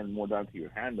should bend more down to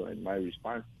your handle. And my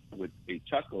response with a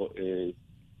chuckle is,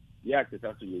 yeah, because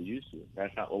that's what you're used to.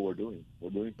 That's not what we're doing. We're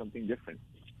doing something different.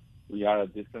 We are a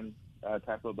different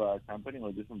type of company or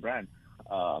a different brand.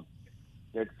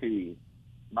 Let's see.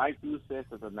 Mike Blue says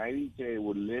that the 90J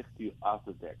will lift you off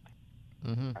the deck.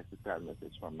 Mm-hmm. I just got a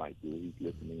message from Mike Blue. He's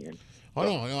listening in. Oh,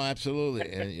 no, absolutely.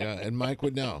 And Mike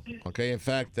would know. Okay, in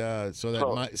fact,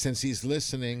 since he's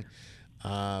listening,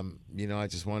 I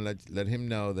just want to let him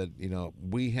know that,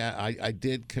 I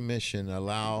did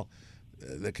allow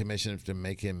the commission to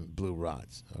make him blue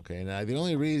rods. Okay, now the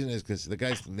only reason is because the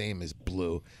guy's name is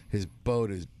Blue. His boat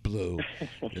is blue.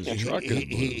 His truck is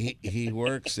blue. He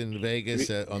works in Vegas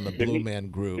on the Blue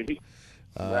Man Group.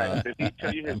 Right. Did he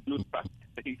tell you his blue truck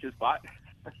that he just bought?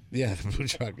 Yeah, the blue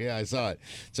truck. Yeah, I saw it.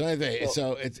 So anyway,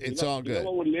 so it's all good.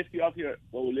 What would lift you off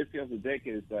the deck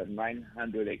is the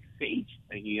 900X Sage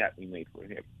that he had me made for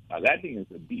him. That thing is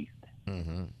a beast.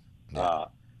 Mm-hmm. Yeah.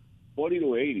 40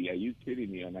 to 80. Are you kidding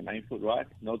me? On a 9-foot rod?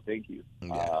 No, thank you.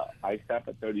 Yeah. I stop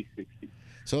at 30-60.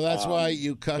 So that's why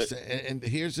you custom. And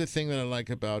here's the thing that I like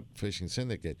about Fishing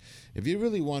Syndicate. If you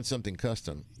really want something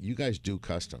custom, you guys do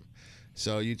custom.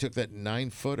 So you took that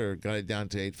 9-footer, got it down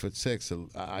to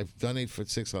 8'6". I've done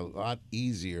 8'6" a lot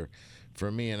easier for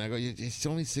me. And I go, it's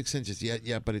only 6 inches.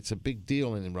 Yeah, but it's a big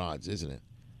deal in rods, isn't it?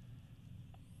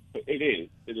 It is.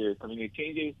 I mean, it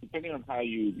changes depending on how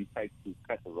you decide to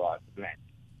cut the rod, the blank.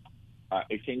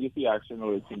 It changes the action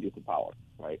or it changes the power,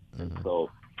 right? Mm-hmm. And so,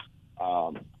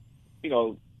 all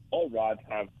rods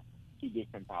have two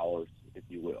different powers, if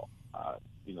you will.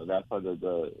 That's why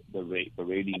the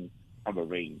rating have a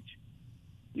range.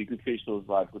 You can fish those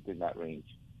rods within that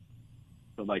range.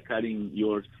 So by cutting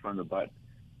yours from the butt,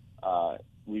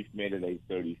 we've made it a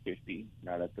 30-50,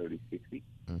 not a 30-60.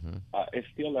 Mm-hmm. It's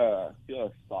still a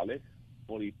solid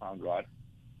 40-pound rod.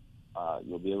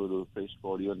 You'll be able to fish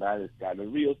 40 on that. It's got a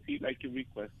real seat like you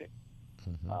requested.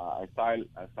 Mm-hmm. I saw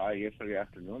it yesterday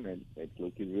afternoon, and it's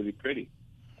looking really pretty.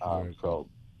 So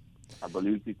I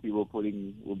believe PT will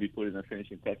be putting a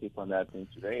finishing touches on that thing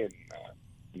today, and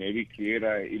maybe create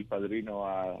a Il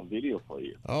Padrino video for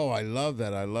you. Oh, I love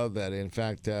that. In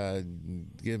fact, give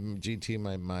GT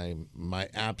my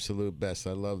absolute best.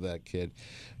 I love that kid.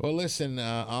 Well, listen,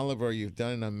 Oliver, you've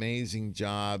done an amazing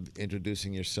job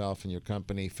introducing yourself and your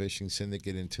company, Fishing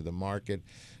Syndicate, into the market.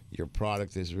 Your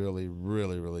product is really,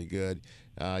 really, really good.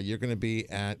 You're going to be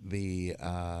at the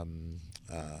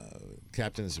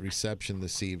captain's reception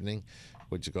this evening,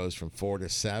 which goes from 4 to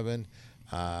 7.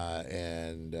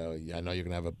 And I know you're going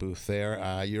to have a booth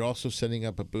there. You're also setting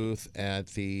up a booth at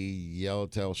the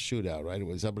Yellowtail Shootout, right?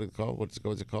 Is that what it's called? What's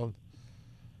it called?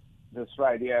 That's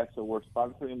right, yeah. So we're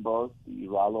sponsoring both the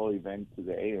Rollo event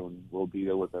today, and we'll be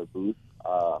there with our booth.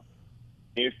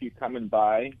 If you come and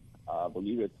buy, I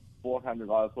believe it's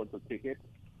 $400 worth of tickets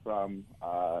from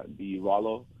the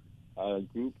Rollo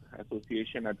Group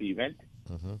Association at the event.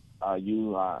 Mm-hmm.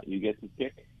 You get to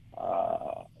pick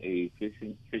a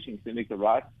fishing syndicate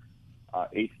rod,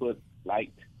 8-foot,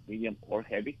 light, medium, or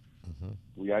heavy. Mm-hmm.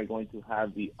 We are going to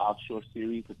have the offshore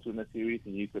series, the tuna series,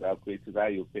 and you could upgrade to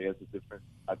that. You'll pay us a difference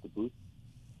at the booth.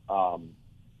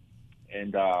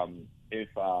 If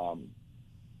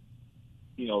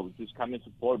just come and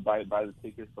support, buy the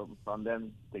tickets from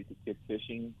them, take the kids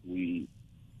fishing. We're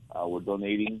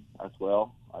donating as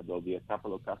well. There'll be a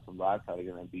couple of custom rods that are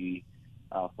going to be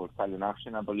for silent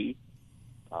auction, I believe.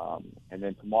 And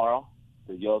then tomorrow,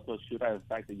 the Yellowtail Shootout. In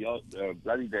fact, the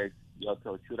Bloody Bear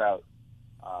Yellowtail Shootout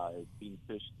is being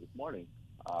fished this morning.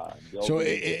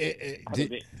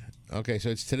 Okay, so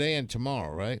it's today and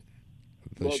tomorrow, right?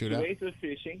 Today's the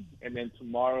fishing, and then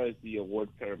tomorrow is the award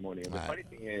ceremony. And the funny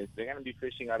thing is, they're going to be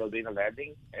fishing out of Dana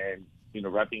Landing, and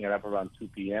wrapping it up around 2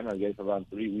 p.m. I guess around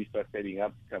 3 we start setting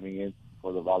up, coming in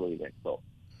for the Rollo event. So,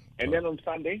 and then on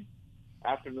Sunday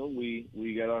afternoon we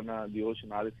get on the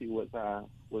Ocean Odyssey with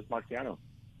Marciano.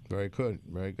 Very good,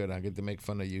 very good. I get to make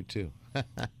fun of you too.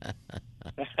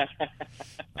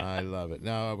 I love it.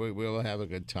 No, we'll have a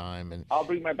good time, and I'll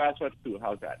bring my bass rods too.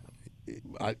 How's that?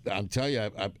 I'm telling you,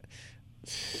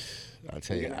 I'll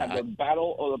tell you. We're gonna have the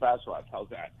battle of the bass rods. How's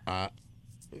that?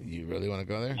 You really want to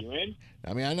go there? You in?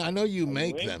 I mean, I know you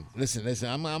make them. Listen.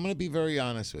 I'm going to be very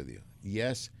honest with you.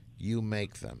 Yes, you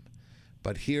make them,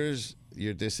 but here's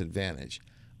your disadvantage.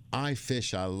 I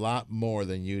fish a lot more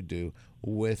than you do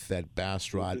with that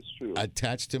bass rod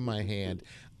attached to my hand.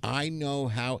 I know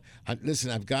how. Listen,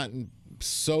 I've gotten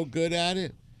so good at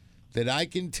it that I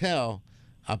can tell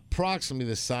approximately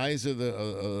the size of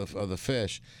the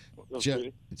fish.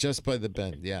 Just by the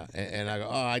bend, yeah. And I go,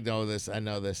 oh, I know this.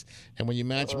 And when you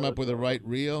match them up with the right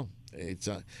reel, it's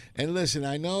and listen,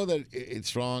 I know that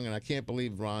it's wrong, and I can't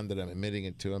believe, Ron, that I'm admitting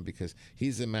it to him because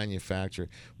he's the manufacturer.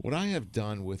 What I have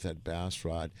done with that bass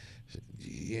rod,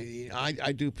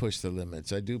 I do push the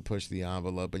limits. I do push the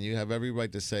envelope, and you have every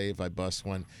right to say if I bust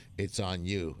one, it's on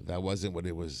you. That wasn't what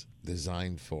it was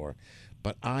designed for.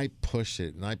 But I push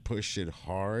it, and I push it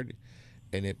hard,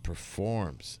 and it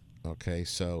performs. Okay,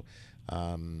 so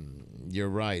you're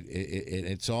right.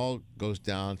 It's all goes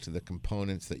down to the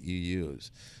components that you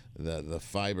use, the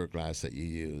fiberglass that you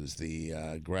use,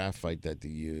 the graphite that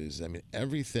you use. I mean,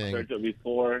 everything.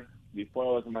 Before I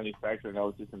was a manufacturer and I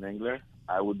was just an angler,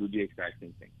 I would do the exact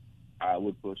same thing. I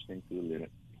would push things to the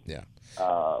limit. Yeah.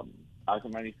 As a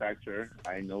manufacturer,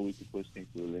 I know we can push things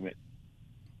to the limit.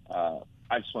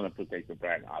 I just want to protect the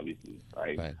brand, obviously,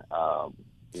 right?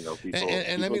 People,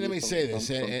 and let me say this.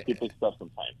 People stuff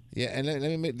sometimes. Yeah, and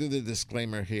let me do the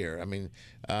disclaimer here. I mean,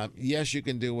 yes, you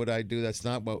can do what I do. That's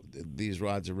not what these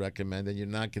rods are recommended. You're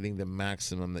not getting the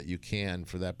maximum that you can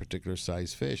for that particular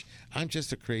size fish. I'm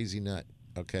just a crazy nut,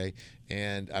 okay?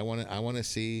 And I want to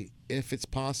see if it's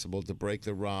possible to break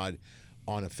the rod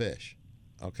on a fish.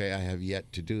 Okay, I have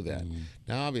yet to do that.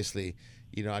 Now, obviously,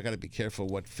 I got to be careful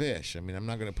what fish. I mean, I'm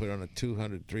not going to put on a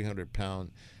 200,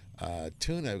 300-pound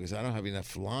tuna because I don't have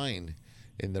enough line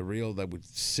in the reel that would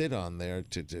sit on there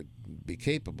to be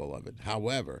capable of it.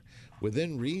 However,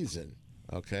 within reason,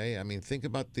 okay? I mean, think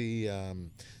about the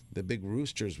big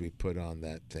roosters we put on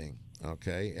that thing,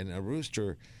 okay? And a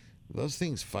rooster, those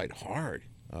things fight hard,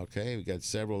 okay? We got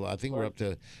several. I think we're up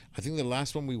to, I think the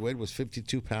last one we weighed was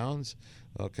 52 pounds,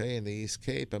 okay, in the East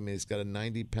Cape. I mean, it's got a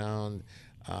 90-pound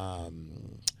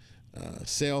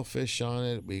sailfish on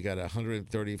it. We got a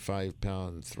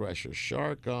 135-pound thresher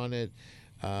shark on it.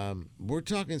 We're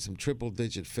talking some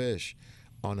triple-digit fish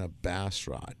on a bass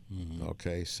rod.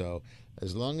 Okay, so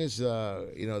as long as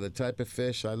the type of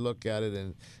fish, I look at it,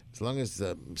 and as long as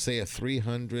say a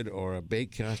 300 or a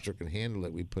bait caster can handle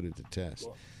it, we put it to test.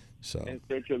 So. And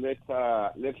Sergio,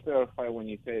 let's verify when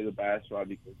you say the bass rod,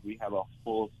 because we have a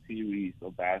full series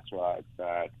of bass rods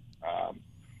that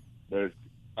there's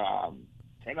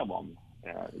 10 of them,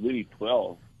 really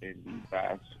 12 in the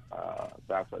bass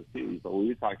rod series. But what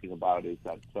we're talking about is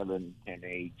that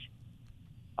 7-10H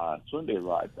swim bait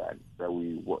rod that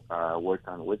we worked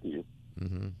on with you,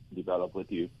 developed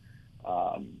with you.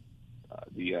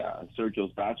 The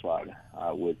Sergio's bass rod,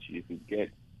 which you could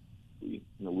get.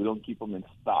 We don't keep them in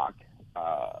stock,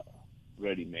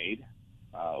 ready-made.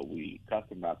 We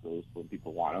custom map those when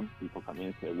people want them. People come in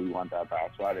and say, we want that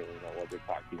bass rod, and we know what they're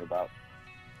talking about.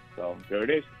 So there it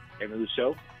is. End of the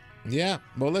show. Yeah.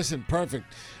 Well, listen, perfect.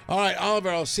 All right, Oliver,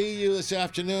 I'll see you this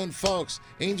afternoon. Folks,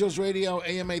 Angels Radio,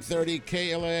 AM 830,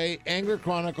 KLA, Angler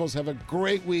Chronicles. Have a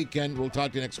great weekend. We'll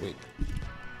talk to you next week.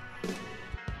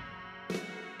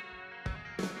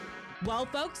 Well,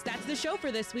 folks, that's the show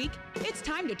for this week. It's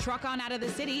time to truck on out of the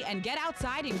city and get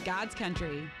outside in God's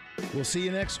country. We'll see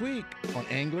you next week on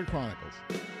Angler Chronicles.